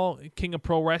Hall, King of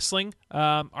Pro Wrestling.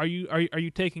 Are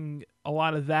you taking a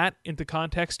lot of that into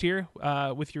context here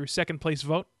with your second place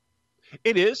vote?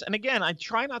 It is, and again, I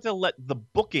try not to let the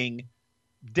booking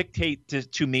dictate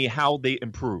to me how they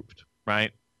improved,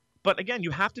 right? But again,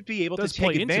 you have to be able to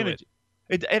take advantage.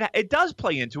 It does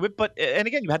play into it, and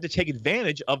again, you have to take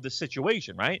advantage of the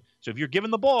situation, right? So if you're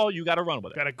given the ball, you got to run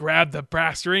with it. Got to grab the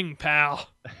brass ring, pal.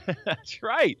 That's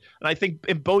right. And I think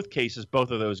in both cases,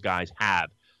 both of those guys have.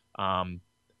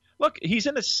 Look, he's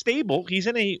in a stable. He's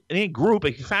in a group,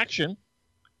 a faction.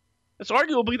 It's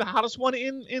arguably the hottest one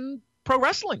in pro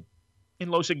wrestling, in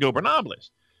Los Ingobernables.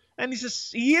 And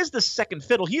he is the second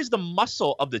fiddle. He is the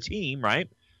muscle of the team, right?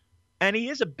 And he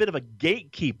is a bit of a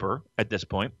gatekeeper at this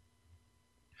point.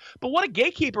 But what a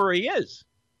gatekeeper he is,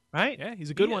 right? Yeah,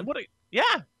 he's a good one. Yeah.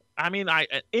 I mean,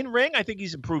 in ring, I think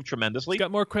he's improved tremendously. He's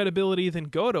got more credibility than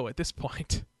Goto at this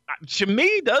point. To me,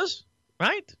 he does,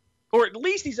 right? or at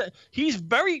least he's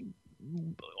very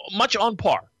much on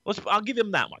par. I'll give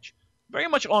him that much. Very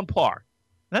much on par.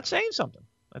 That's saying something.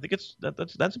 I think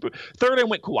that's third. I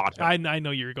went Kawato. I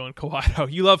know you're going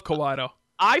Kawato. You love Kawato.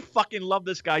 I fucking love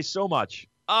this guy so much.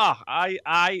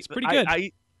 It's pretty good.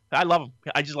 I love him.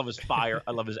 I just love his fire.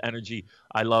 I love his energy.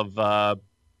 I love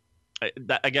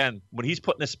that again when he's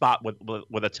put in a spot with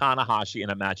a Tanahashi in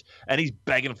a match and he's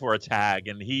begging for a tag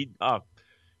and he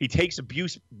takes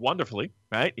abuse wonderfully,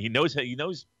 right? He knows how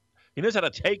to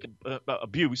take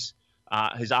abuse.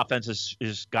 His offense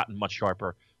has gotten much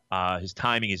sharper. His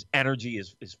timing, his energy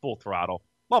is full throttle.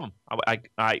 Love him.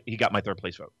 He got my third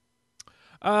place vote.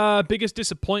 Biggest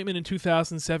disappointment in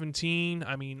 2017.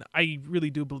 I mean, I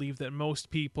really do believe that most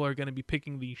people are going to be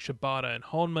picking the Shibata and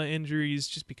Honma injuries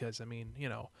just because, I mean,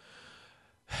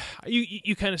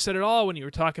 you kind of said it all when you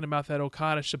were talking about that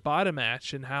Okada-Shibata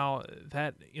match and how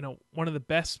that, one of the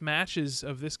best matches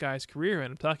of this guy's career,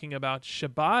 and I'm talking about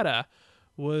Shibata,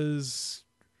 was,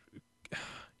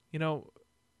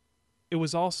 it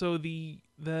was also the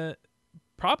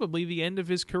probably the end of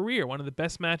his career. One of the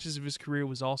best matches of his career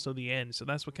was also the end. So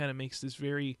that's what kind of makes this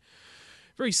very,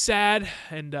 very sad.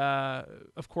 And,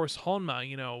 of course,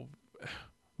 Honma,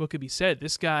 what could be said?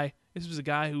 This was a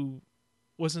guy who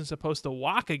wasn't supposed to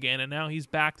walk again, and now he's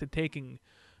back to taking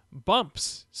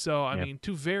bumps. So, I mean,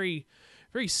 two very,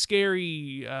 very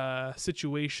scary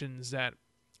situations that,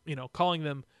 calling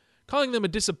them a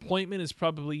disappointment is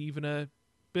probably even a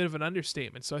bit of an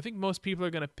understatement. So I think most people are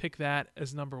going to pick that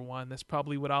as number one. That's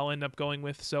probably what I'll end up going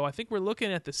with. So I think we're looking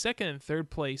at the second and third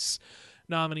place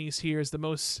nominees here as the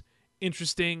most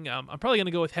interesting. I'm probably going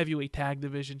to go with heavyweight tag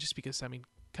division just because, I mean,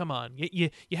 come on. You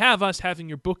have us having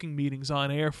your booking meetings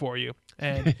on air for you,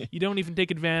 and you don't even take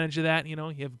advantage of that. You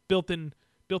have built-in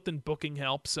booking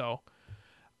help. So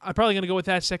I'm probably going to go with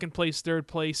that second place, third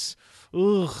place.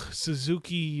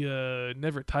 Suzuki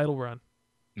never title run.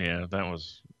 Yeah, that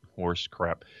was horse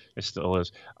crap. It still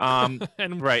is. And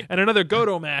another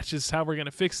Goto match is how we're going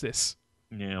to fix this.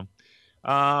 Yeah.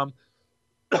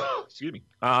 Excuse me.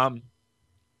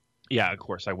 Yeah, of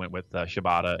course I went with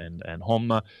Shibata and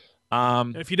Honma.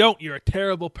 And if you don't, you're a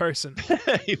terrible person.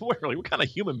 What kind of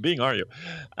human being are you?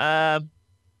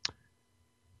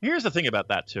 Here's the thing about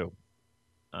that too.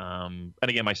 And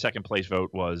again, my second place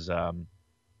vote was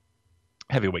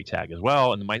heavyweight tag as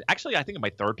well. And I think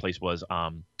my third place was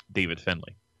David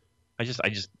Finlay. I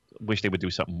just wish they would do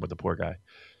something with the poor guy.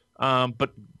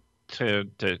 But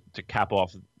to cap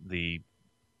off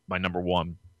my number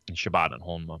one in Shibata and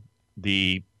Honma,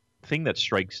 the thing that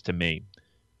strikes to me,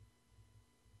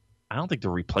 I don't think they're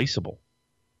replaceable.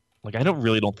 Like I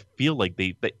don't feel like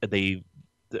they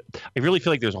I really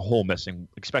feel like there's a hole missing,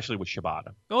 especially with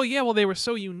Shibata. Oh yeah, well they were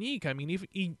so unique. I mean,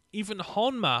 even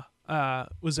Honma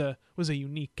was a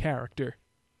unique character.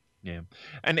 Yeah,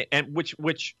 and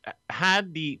which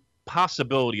had the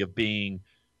possibility of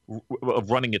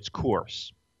running its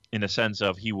course in the sense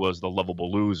of he was the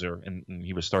lovable loser and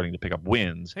he was starting to pick up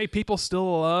wins. Hey, people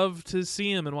still love to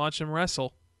see him and watch him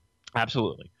wrestle.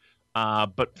 Absolutely.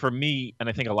 But for me, and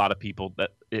I think a lot of people, the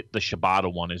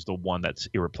Shibata one is the one that's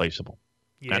irreplaceable.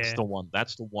 Yeah. That's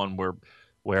the one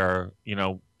where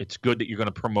it's good that you're going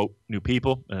to promote new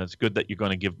people, and it's good that you're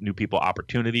going to give new people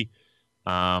opportunity.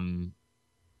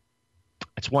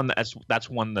 It's one that's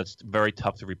one that's very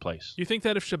tough to replace. Do you think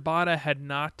that if Shibata had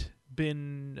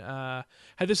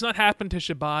this not happened to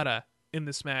Shibata in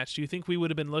this match, do you think we would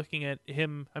have been looking at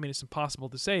him? I mean, it's impossible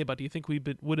to say, but do you think we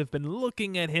would have been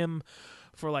looking at him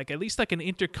for at least an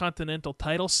intercontinental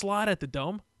title slot at the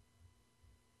Dome?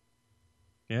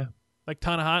 Yeah, like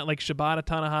Shibata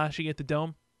Tanahashi at the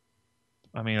Dome.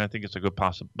 I mean, I think it's a good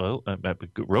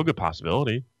real good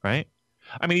possibility, right?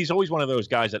 I mean, he's always one of those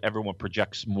guys that everyone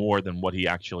projects more than what he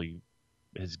actually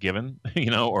has given,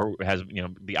 or has,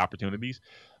 the opportunities.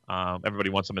 Everybody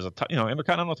wants him as a,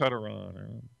 intercontinental title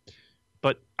run.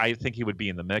 But I think he would be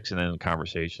in the mix and in the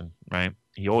conversation, right?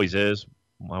 He always is.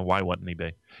 Well, why wouldn't he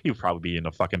be? He would probably be in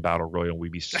a fucking battle royal and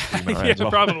we'd be screaming our heads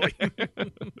off. Probably.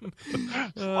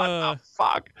 What the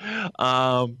fuck?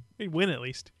 He'd win at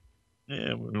least.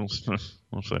 Yeah, we'll see.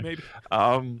 Maybe.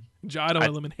 Jado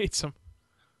eliminates him.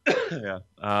 Yeah.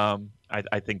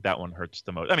 I think that one hurts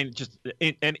the most. I mean, just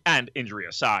and injury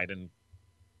aside, and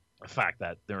the fact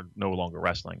that they're no longer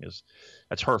wrestling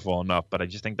that's hurtful enough. But I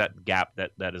just think that gap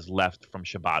that is left from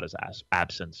Shibata's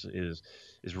absence is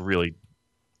really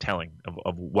telling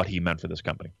of what he meant for this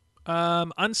company.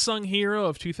 Unsung hero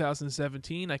of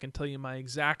 2017. I can tell you my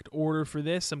exact order for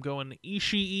this. I'm going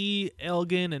Ishii,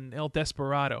 Elgin, and El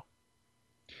Desperado.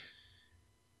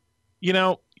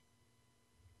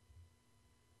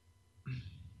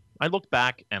 I looked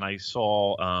back and I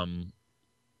saw,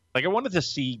 I wanted to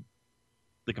see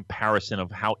the comparison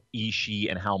of how Ishii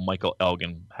and how Michael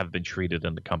Elgin have been treated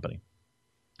in the company,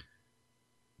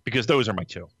 because those are my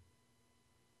two.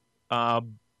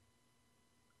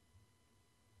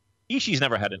 Ishii's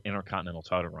never had an Intercontinental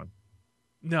title run.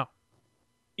 No.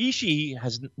 Ishii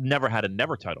has never had a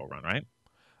never title run, right?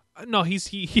 No,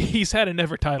 he's had a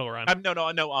never title run. No.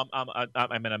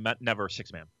 I mean, I'm never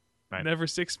 6-man. Right? Never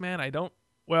 6-man. I don't.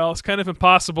 Well, it's kind of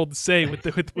impossible to say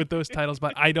with those titles,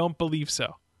 but I don't believe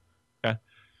so. Okay.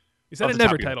 He's had a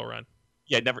never title run.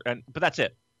 Yeah, never. But that's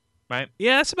it, right?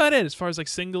 Yeah, that's about it as far as like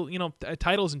single,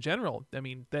 titles in general. I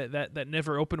mean, that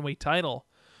never open weight title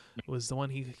was the one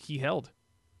he held.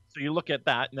 So you look at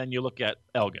that, and then you look at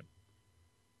Elgin.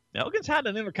 Elgin's had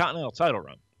an Intercontinental title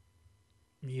run.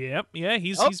 Yep. Yeah,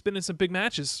 he's been in some big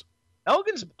matches.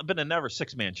 Elgin's been a never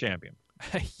 6-man champion.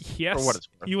 Yes, for what it's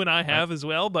worth. You and I have as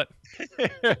well, but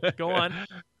go on.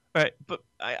 Right, but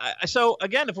so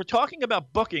again, if we're talking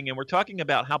about booking and we're talking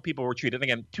about how people were treated,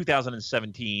 again,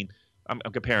 2017, I'm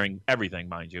comparing everything,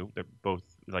 mind you. They're both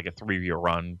like a 3-year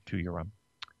run, 2-year run,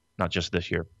 not just this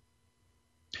year.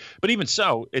 But even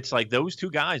so, it's like those two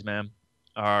guys, man,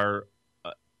 are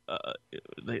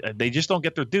they just don't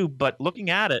get their due. But looking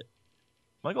at it,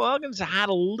 Michael Elgin's had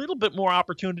a little bit more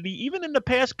opportunity even in the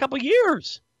past couple of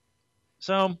years.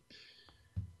 So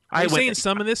Are you saying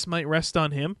some of this might rest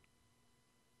on him?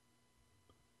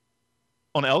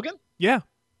 On Elgin? Yeah.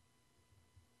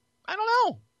 I don't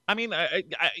know. I mean,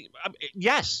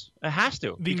 yes, it has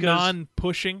to. The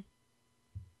non-pushing?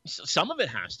 Some of it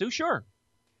has to, sure.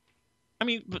 I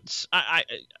mean, but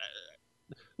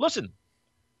listen,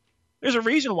 there's a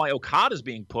reason why Okada's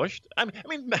being pushed. I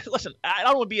mean, listen, I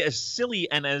don't want to be as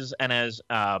silly and as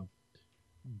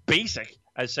basic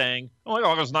as saying, "Oh,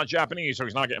 Elgin's not Japanese, so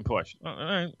he's not getting pushed."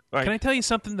 Right. Can I tell you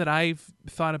something that I've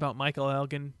thought about Michael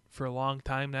Elgin for a long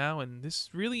time now, and this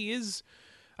really is,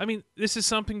 I mean, this is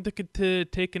something to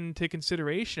take into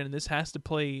consideration, and this has to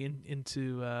play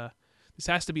into this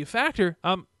has to be a factor.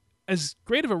 As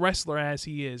great of a wrestler as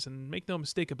he is, and make no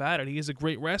mistake about it, he is a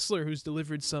great wrestler who's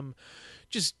delivered some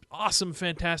just awesome,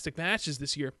 fantastic matches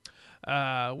this year,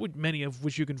 many of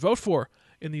which you can vote for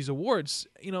in these awards.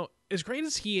 As great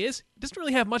as he is, he doesn't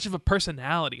really have much of a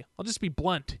personality. I'll just be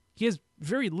blunt. He has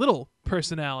very little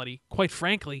personality. Quite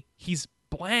frankly, he's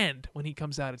bland when he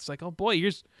comes out. It's like, oh boy,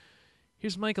 here's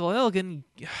Michael Elgin.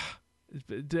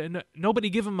 Nobody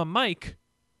give him a mic.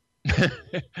 You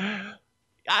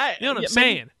know what I'm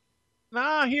saying?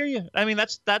 Nah, I hear you. I mean,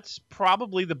 that's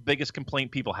probably the biggest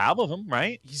complaint people have of him,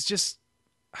 right? He's just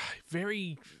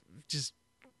very just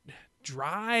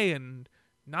dry and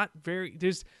not very.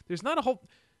 There's not a whole.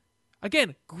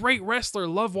 Again, great wrestler.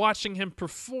 Love watching him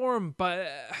perform, but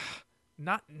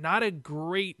not a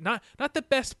great, not the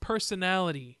best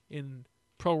personality in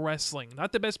pro wrestling.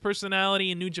 Not the best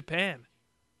personality in New Japan.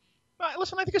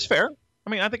 Listen, I think it's fair. I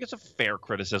mean, I think it's a fair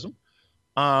criticism.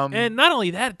 And not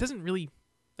only that, it doesn't really.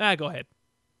 Go ahead.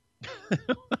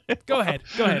 Go ahead.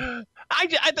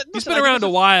 He's been around a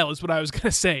while, is what I was going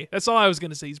to say. That's all I was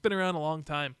going to say. He's been around a long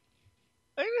time.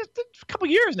 A couple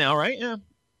years now, right? Yeah.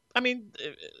 I mean,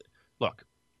 look,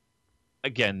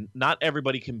 again, not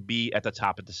everybody can be at the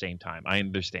top at the same time. I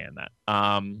understand that.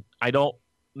 I don't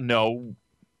know.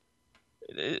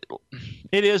 It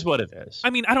is what it is.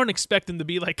 I mean, I don't expect him to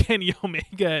be like Kenny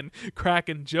Omega and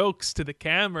cracking jokes to the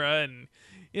camera, and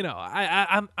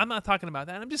I'm not talking about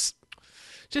that. I'm just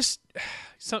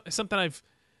something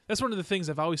that's one of the things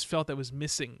I've always felt that was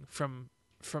missing from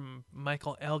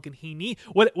Michael Elgin.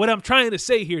 What I'm trying to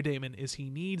say here, Damon, is he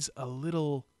needs a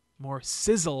little more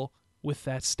sizzle with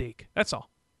that steak. That's all.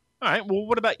 All right. Well,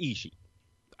 what about Ishii?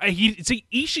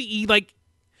 Ishii, like,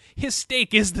 his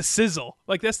steak is the sizzle.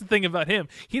 Like, that's the thing about him.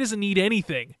 He doesn't need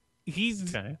anything.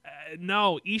 He's okay.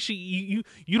 No, Ishii.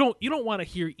 You don't want to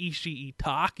hear Ishii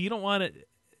talk. You don't want to.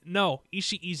 No,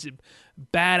 Ishii's a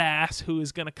badass who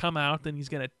is going to come out and he's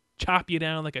going to chop you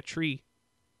down like a tree.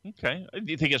 Okay.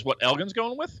 Do you think it's what Elgin's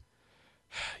going with?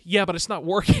 Yeah, but it's not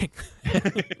working.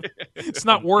 It's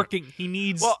not working.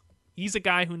 He's a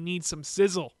guy who needs some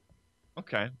sizzle.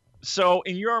 Okay. So,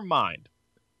 in your mind,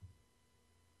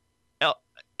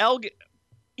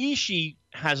 Ishii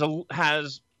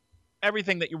has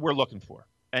everything that we're looking for,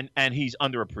 and he's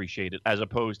underappreciated as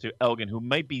opposed to Elgin, who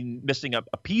might be missing a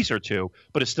piece or two,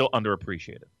 but is still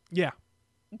underappreciated. Yeah.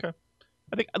 Okay.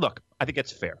 I think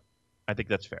that's fair. I think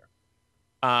that's fair.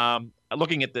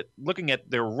 Looking at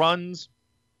their runs,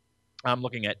 I'm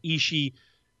looking at Ishii.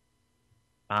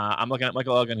 I'm looking at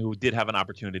Michael Elgin, who did have an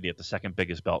opportunity at the second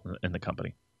biggest belt in the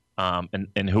company.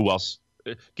 And who else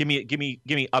give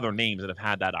me other names that have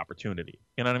had that opportunity.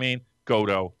 You know what I mean?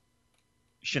 Goto,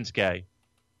 Shinsuke,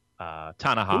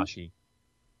 Tanahashi.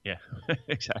 Who? Yeah,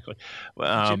 exactly.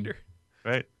 Jinder.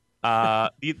 Right.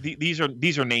 These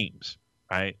are names,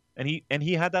 right? And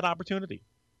he had that opportunity.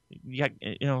 Yeah,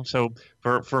 so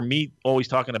for me, always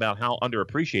talking about how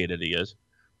underappreciated he is,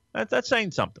 that's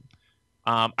saying something.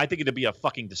 I think it'd be a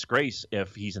fucking disgrace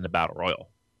if he's in the Battle Royal.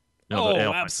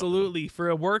 Absolutely. For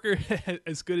a worker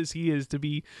as good as he is to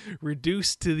be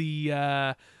reduced to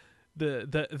the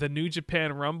New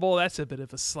Japan Rumble, that's a bit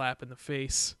of a slap in the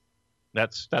face.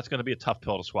 That's going to be a tough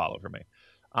pill to swallow for me.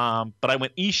 But I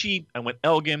went Ishii. I went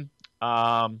Elgin.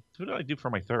 Who did I do for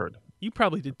my third? You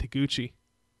probably did Taguchi.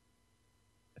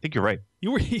 I think you're right.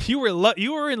 You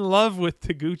were in love with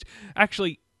Taguchi.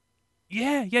 Actually,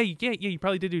 yeah. You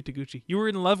probably did do Taguchi. You were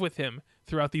in love with him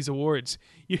throughout these awards.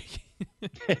 You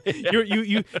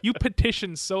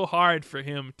petitioned so hard for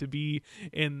him to be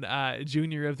in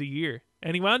Junior of the Year,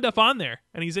 and he wound up on there,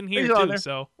 and he's in here too.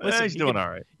 So listen, he's doing all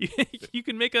right. You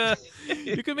can make a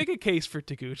case for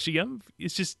Taguchi.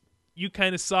 It's just you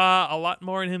kind of saw a lot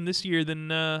more in him this year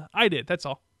than I did. That's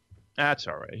all. That's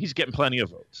all right. He's getting plenty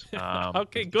of votes.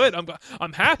 Okay, good.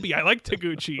 I'm happy. I like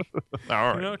Taguchi.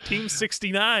 All right. Team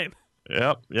 69.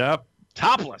 Yep.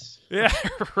 Topless. Yeah,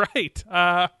 right.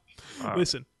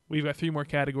 Listen, we've got 3 more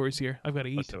categories here. I've got to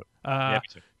eat. Let's do it. Me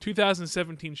too.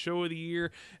 2017 Show of the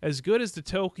Year. As good as the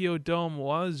Tokyo Dome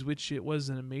was, which it was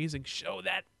an amazing show,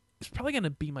 that is probably going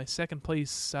to be my second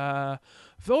place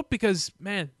vote because,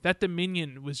 man, that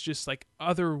Dominion was just like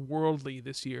otherworldly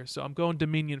this year. So I'm going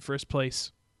Dominion first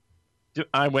place.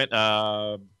 I went.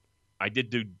 I did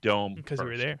do Dome because first.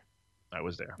 You were there. I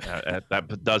was there.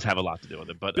 That does have a lot to do with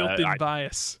it, but built-in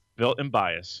bias. Built-in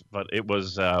bias, but it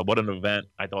was what an event.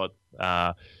 I thought,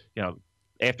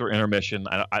 after intermission,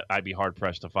 I'd be hard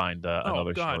pressed to find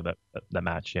another show that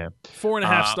match. Yeah,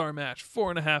 4.5 star match,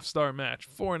 4.5 star match,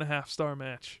 4.5 star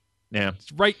match. Yeah,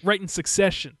 it's right in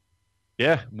succession.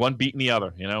 Yeah, one beating the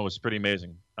other. It was pretty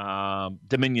amazing.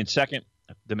 Dominion second.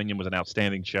 Dominion was an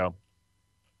outstanding show.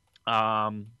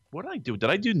 What did I do?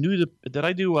 Did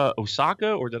I do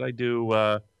Osaka or did I do?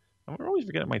 I'm always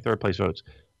forgetting my third place votes.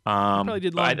 You probably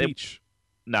did Long Beach.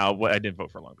 No, I didn't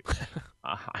vote for Long Beach.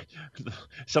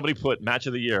 Somebody put match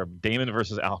of the year: Damon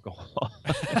versus Alcohol.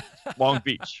 Long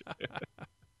Beach.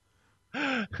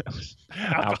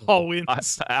 Alcohol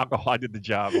wins. Alcohol did the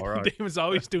job. All right. Damon's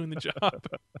always doing the job.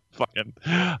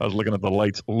 I was looking at the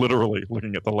lights, literally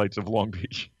looking at the lights of Long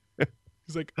Beach.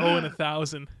 He's like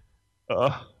 0-1,000.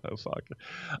 Oh fuck.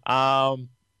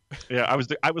 Yeah, I was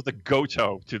the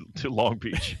Goto to Long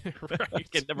Beach.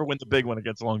 Right. Can never win the big one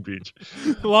against Long Beach.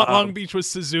 Long Beach was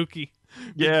Suzuki.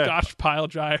 Yeah. Gosh, pile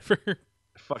driver.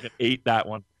 Fucking ate that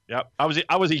one. Yep. I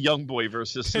was a young boy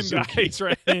versus Suzuki. Guys,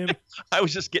 right? I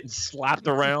was just getting slapped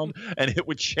around and hit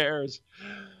with chairs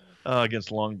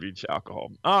against Long Beach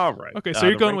Alcohol. All right. Okay, so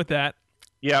you're going with that.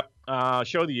 Yep.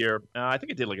 Show of the year. I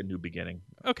think I did like a new beginning.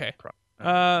 Okay.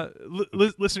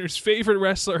 Listeners' favorite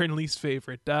wrestler and least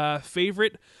favorite.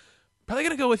 Favorite, probably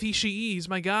gonna go with Ishii. He's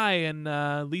my guy,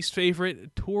 and least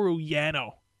favorite, Toru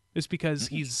Yano, just because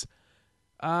he's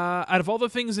out of all the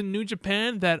things in New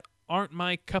Japan that aren't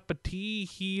my cup of tea,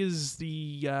 he is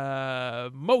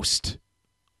the most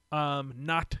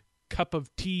not cup of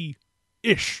tea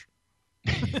ish.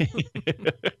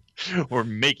 We're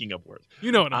making up words.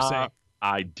 You know what I'm saying.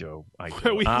 I do.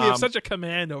 We have such a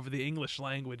command over the English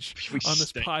language on this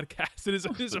stink. podcast. It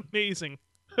is amazing.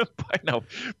 I know.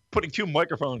 Putting 2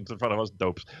 microphones in front of us,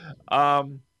 dopes.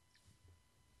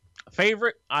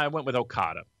 Favorite, I went with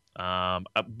Okada.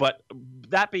 But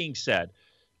that being said,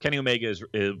 Kenny Omega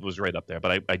was right up there.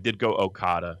 But I did go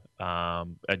Okada.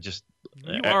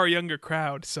 You are a younger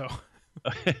crowd, so.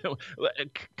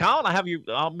 Colin,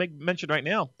 I'll make mention right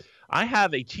now. I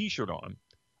have a T-shirt on.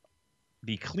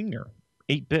 The Cleaner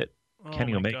 8-bit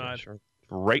Kenny Omega shirt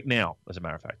right now, as a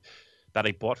matter of fact, that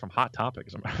I bought from Hot Topic,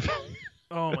 as a matter of fact.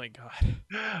 Oh my god!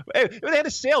 They had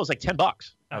a sale. It was like $10.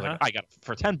 I was like, I got it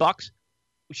for $10,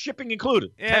 shipping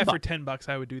included. Yeah, for $10,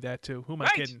 I would do that too. Who am I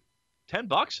kidding?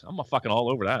 $10? I'm fucking all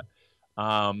over that.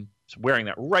 So wearing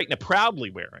that right now,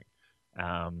 proudly wearing.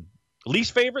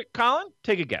 Least favorite, Colin?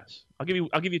 Take a guess. I'll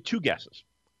give you 2 guesses.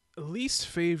 Least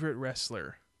favorite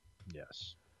wrestler.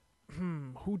 Yes.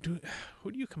 Who do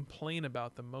you complain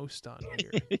about the most on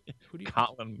here?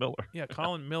 Colin Miller. Yeah,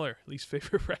 Colin Miller, least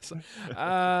favorite wrestler.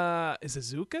 Is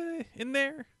Azuka in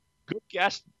there? Good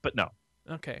guess, but no.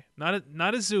 Okay, not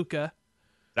Azuka.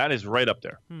 That is right up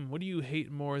there. What do you hate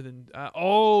more than?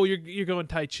 You're going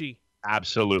Tai Chi.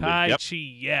 Absolutely. Tai Chi,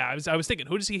 yeah. I was thinking,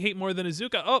 who does he hate more than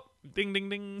Iizuka? Oh, ding, ding,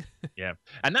 ding. Yeah.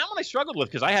 And that one I struggled with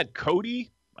because I had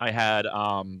Cody. I had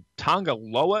Tonga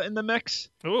Loa in the mix.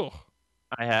 Oh.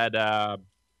 I had,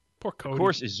 Poor Cody. of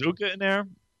course, Iizuka in there.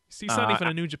 He's not even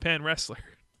a New Japan wrestler.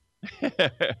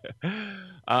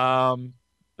 That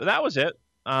was it.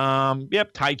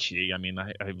 Yep, Tai Chi. I mean,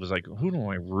 I was like, who do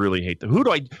I really hate? Who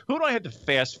do I have to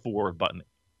fast forward button?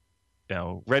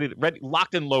 Ready,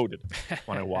 locked and loaded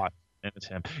when I watch. And it's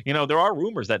him. There are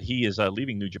rumors that he is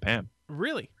leaving New Japan.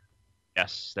 Really?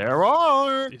 Yes, there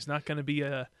are. There's not going to be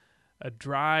a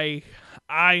dry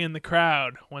eye in the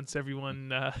crowd once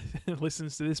everyone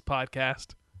listens to this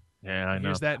podcast. Yeah, I know.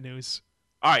 Here's that news.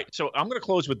 All right, so I'm going to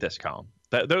close with this, Colin.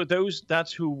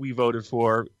 That's who we voted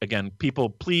for. Again, people,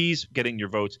 please get in your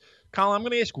votes. Colin, I'm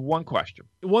going to ask one question.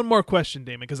 One more question,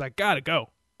 Damon, because I got to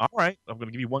go. All right, I'm going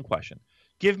to give you one question.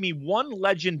 Give me one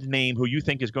legend name who you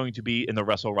think is going to be in the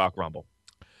Wrestle Rock Rumble.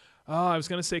 Oh, I was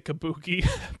going to say Kabuki,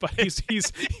 but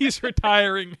he's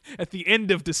retiring at the end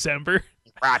of December.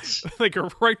 Rats. Like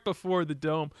right before the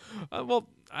Dome. I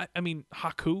mean,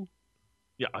 Haku.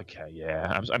 Yeah, okay,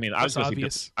 yeah. I was going to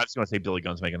say Billy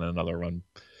Gunn's making another run.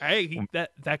 Hey,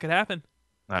 that could happen.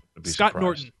 Scott surprised.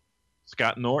 Norton.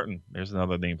 Scott Norton. There's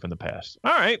another name from the past.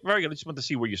 All right, very good. I just wanted to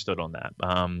see where you stood on that.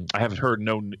 I haven't heard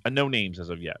no names as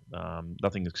of yet.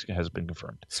 Nothing has been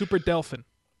confirmed. Super Delphin.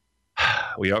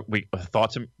 We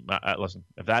thoughts. Listen,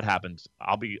 if that happens,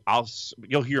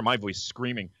 you'll hear my voice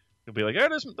screaming. You'll be like, hey,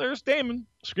 there's Damon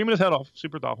screaming his head off.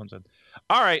 Super Dolphin said.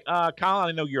 All right, Colin,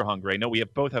 I know you're hungry. I know we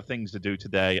both have things to do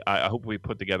today. I hope we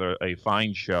put together a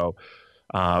fine show.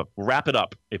 Wrap it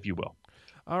up, if you will.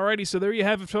 Alrighty, so there you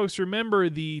have it, folks. Remember,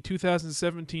 the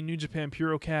 2017 New Japan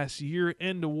Purocast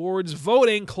Year-End Awards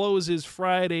voting closes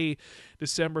Friday,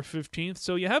 December 15th,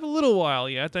 so you have a little while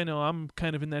yet. I know I'm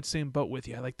kind of in that same boat with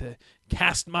you. I like to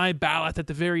cast my ballot at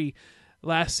the very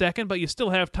last second, but you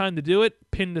still have time to do it,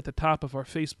 pinned at the top of our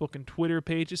Facebook and Twitter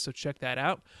pages, so check that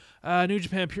out.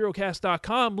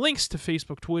 NewJapanPurocast.com, links to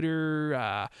Facebook,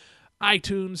 Twitter,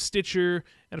 iTunes, Stitcher,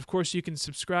 and of course you can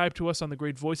subscribe to us on the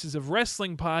Great Voices of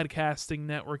Wrestling podcasting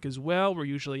network as well. We're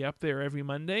usually up there every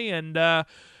Monday, and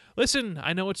listen,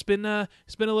 I know it's been a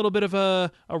little bit of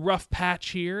a rough patch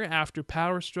here after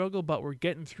Power Struggle, but we're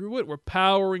getting through it. We're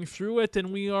powering through it,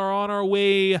 and we are on our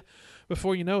way,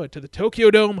 before you know it, to the Tokyo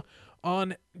Dome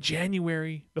on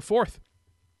January the 4th.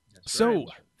 That's so right.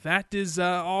 That is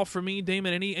all for me,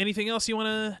 Damon. Anything else you want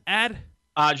to add?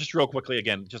 Just real quickly,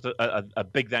 again, just a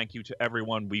big thank you to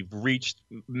everyone. We've reached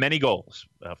many goals.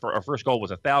 For our first goal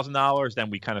was $1,000.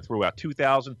 Then we kind of threw out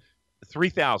 $2,000,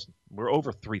 $3,000. We're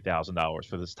over $3,000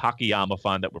 for this Takayama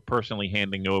fund that we're personally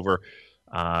handing over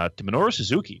to Minoru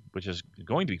Suzuki, which is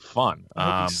going to be fun.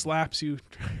 I hope he slaps you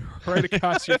right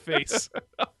across your face.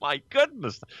 Oh, my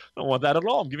goodness. I don't want that at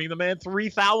all. I'm giving the man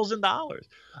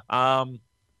 $3,000.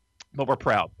 But we're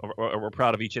proud. We're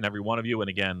proud of each and every one of you. And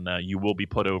again, you will be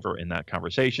put over in that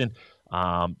conversation.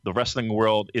 The wrestling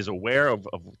world is aware of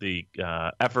the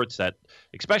efforts that,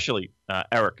 especially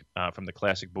Eric from the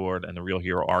Classic Board and the Real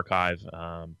Hero Archive.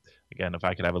 Again, if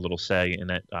I could have a little say in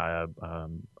it,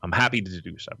 I'm happy to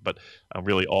do so. But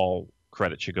really, all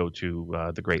credit should go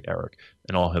to the great Eric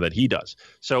and all that he does.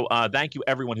 So thank you,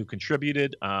 everyone who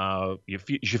contributed. You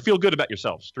should feel good about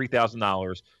yourselves.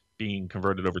 $3,000. Being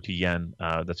converted over to yen,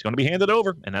 that's going to be handed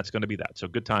over, and that's going to be that. So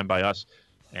good time by us,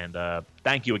 and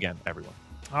thank you again, everyone.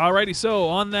 Alrighty, so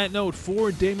on that note,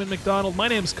 for Damon McDonald, my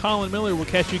name's Colin Miller. We'll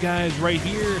catch you guys right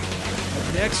here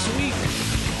next week.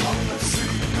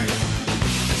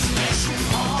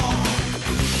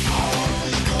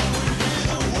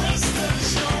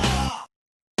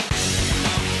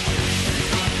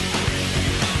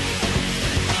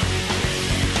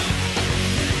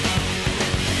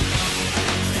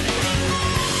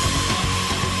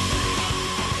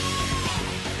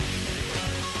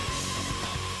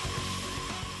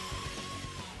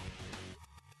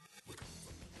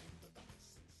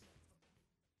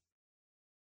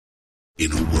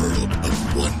 In a world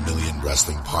of 1 million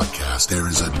wrestling podcasts, there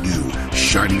is a new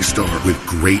shining star with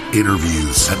great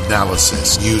interviews,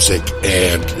 analysis, music,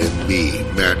 and me,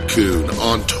 Matt Coon,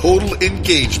 on total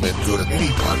engagement. Go to any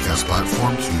podcast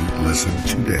platform to listen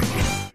today.